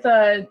prepared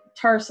the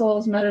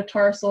tarsals,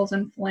 metatarsals,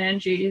 and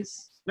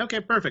phalanges.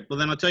 Okay, perfect. Well,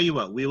 then I'll tell you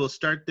what, we will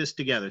start this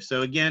together.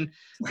 So again,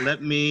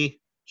 let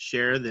me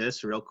share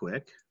this real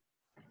quick.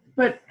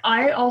 But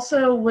I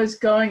also was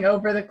going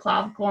over the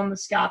clavicle and the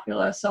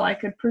scapula, so I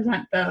could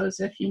present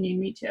those if you need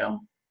me to.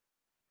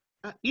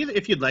 Either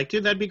if you'd like to,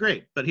 that'd be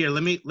great. But here,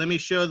 let me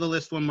show the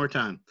list one more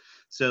time.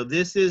 So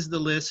this is the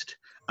list.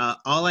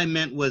 All I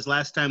meant was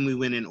last time we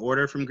went in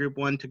order from group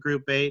 1 to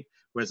group 8,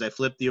 whereas I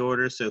flipped the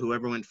order, so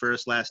whoever went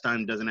first last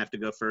time doesn't have to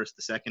go first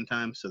the second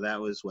time. So that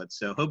was what.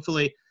 So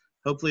hopefully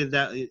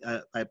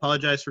that I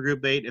apologize for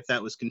group 8 if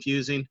that was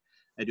confusing.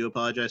 I do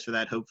apologize for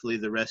that. Hopefully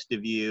the rest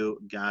of you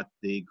got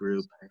the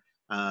group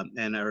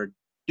and are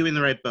doing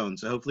the right bone.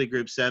 So hopefully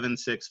group 7,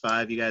 6,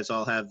 5, you guys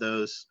all have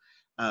those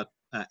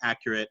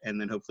accurate,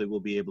 and then hopefully we'll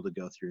be able to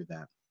go through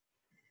that.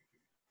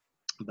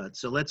 But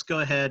so let's go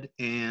ahead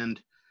and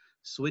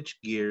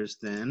switch gears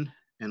then,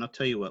 and I'll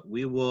tell you what,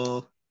 we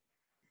will,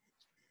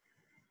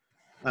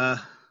 so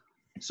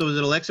is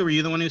it Alexa, were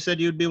you the one who said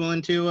you'd be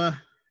willing to?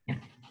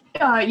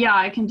 Yeah,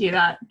 I can do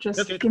that. Just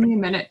Okay. give me a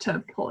minute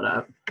to pull it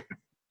up.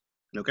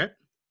 Okay.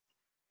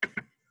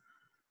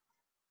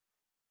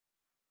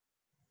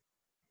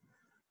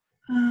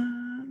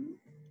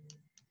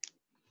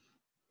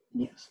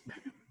 Yes.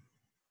 Okay.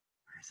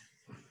 Where is it?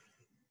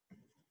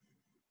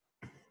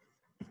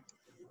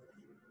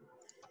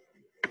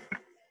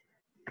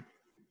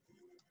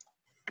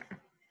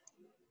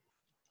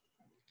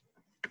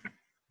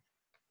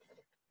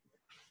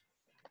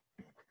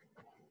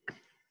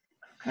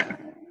 Okay.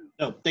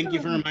 Oh, thank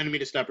you for reminding me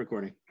to stop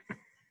recording.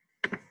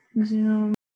 Zoom.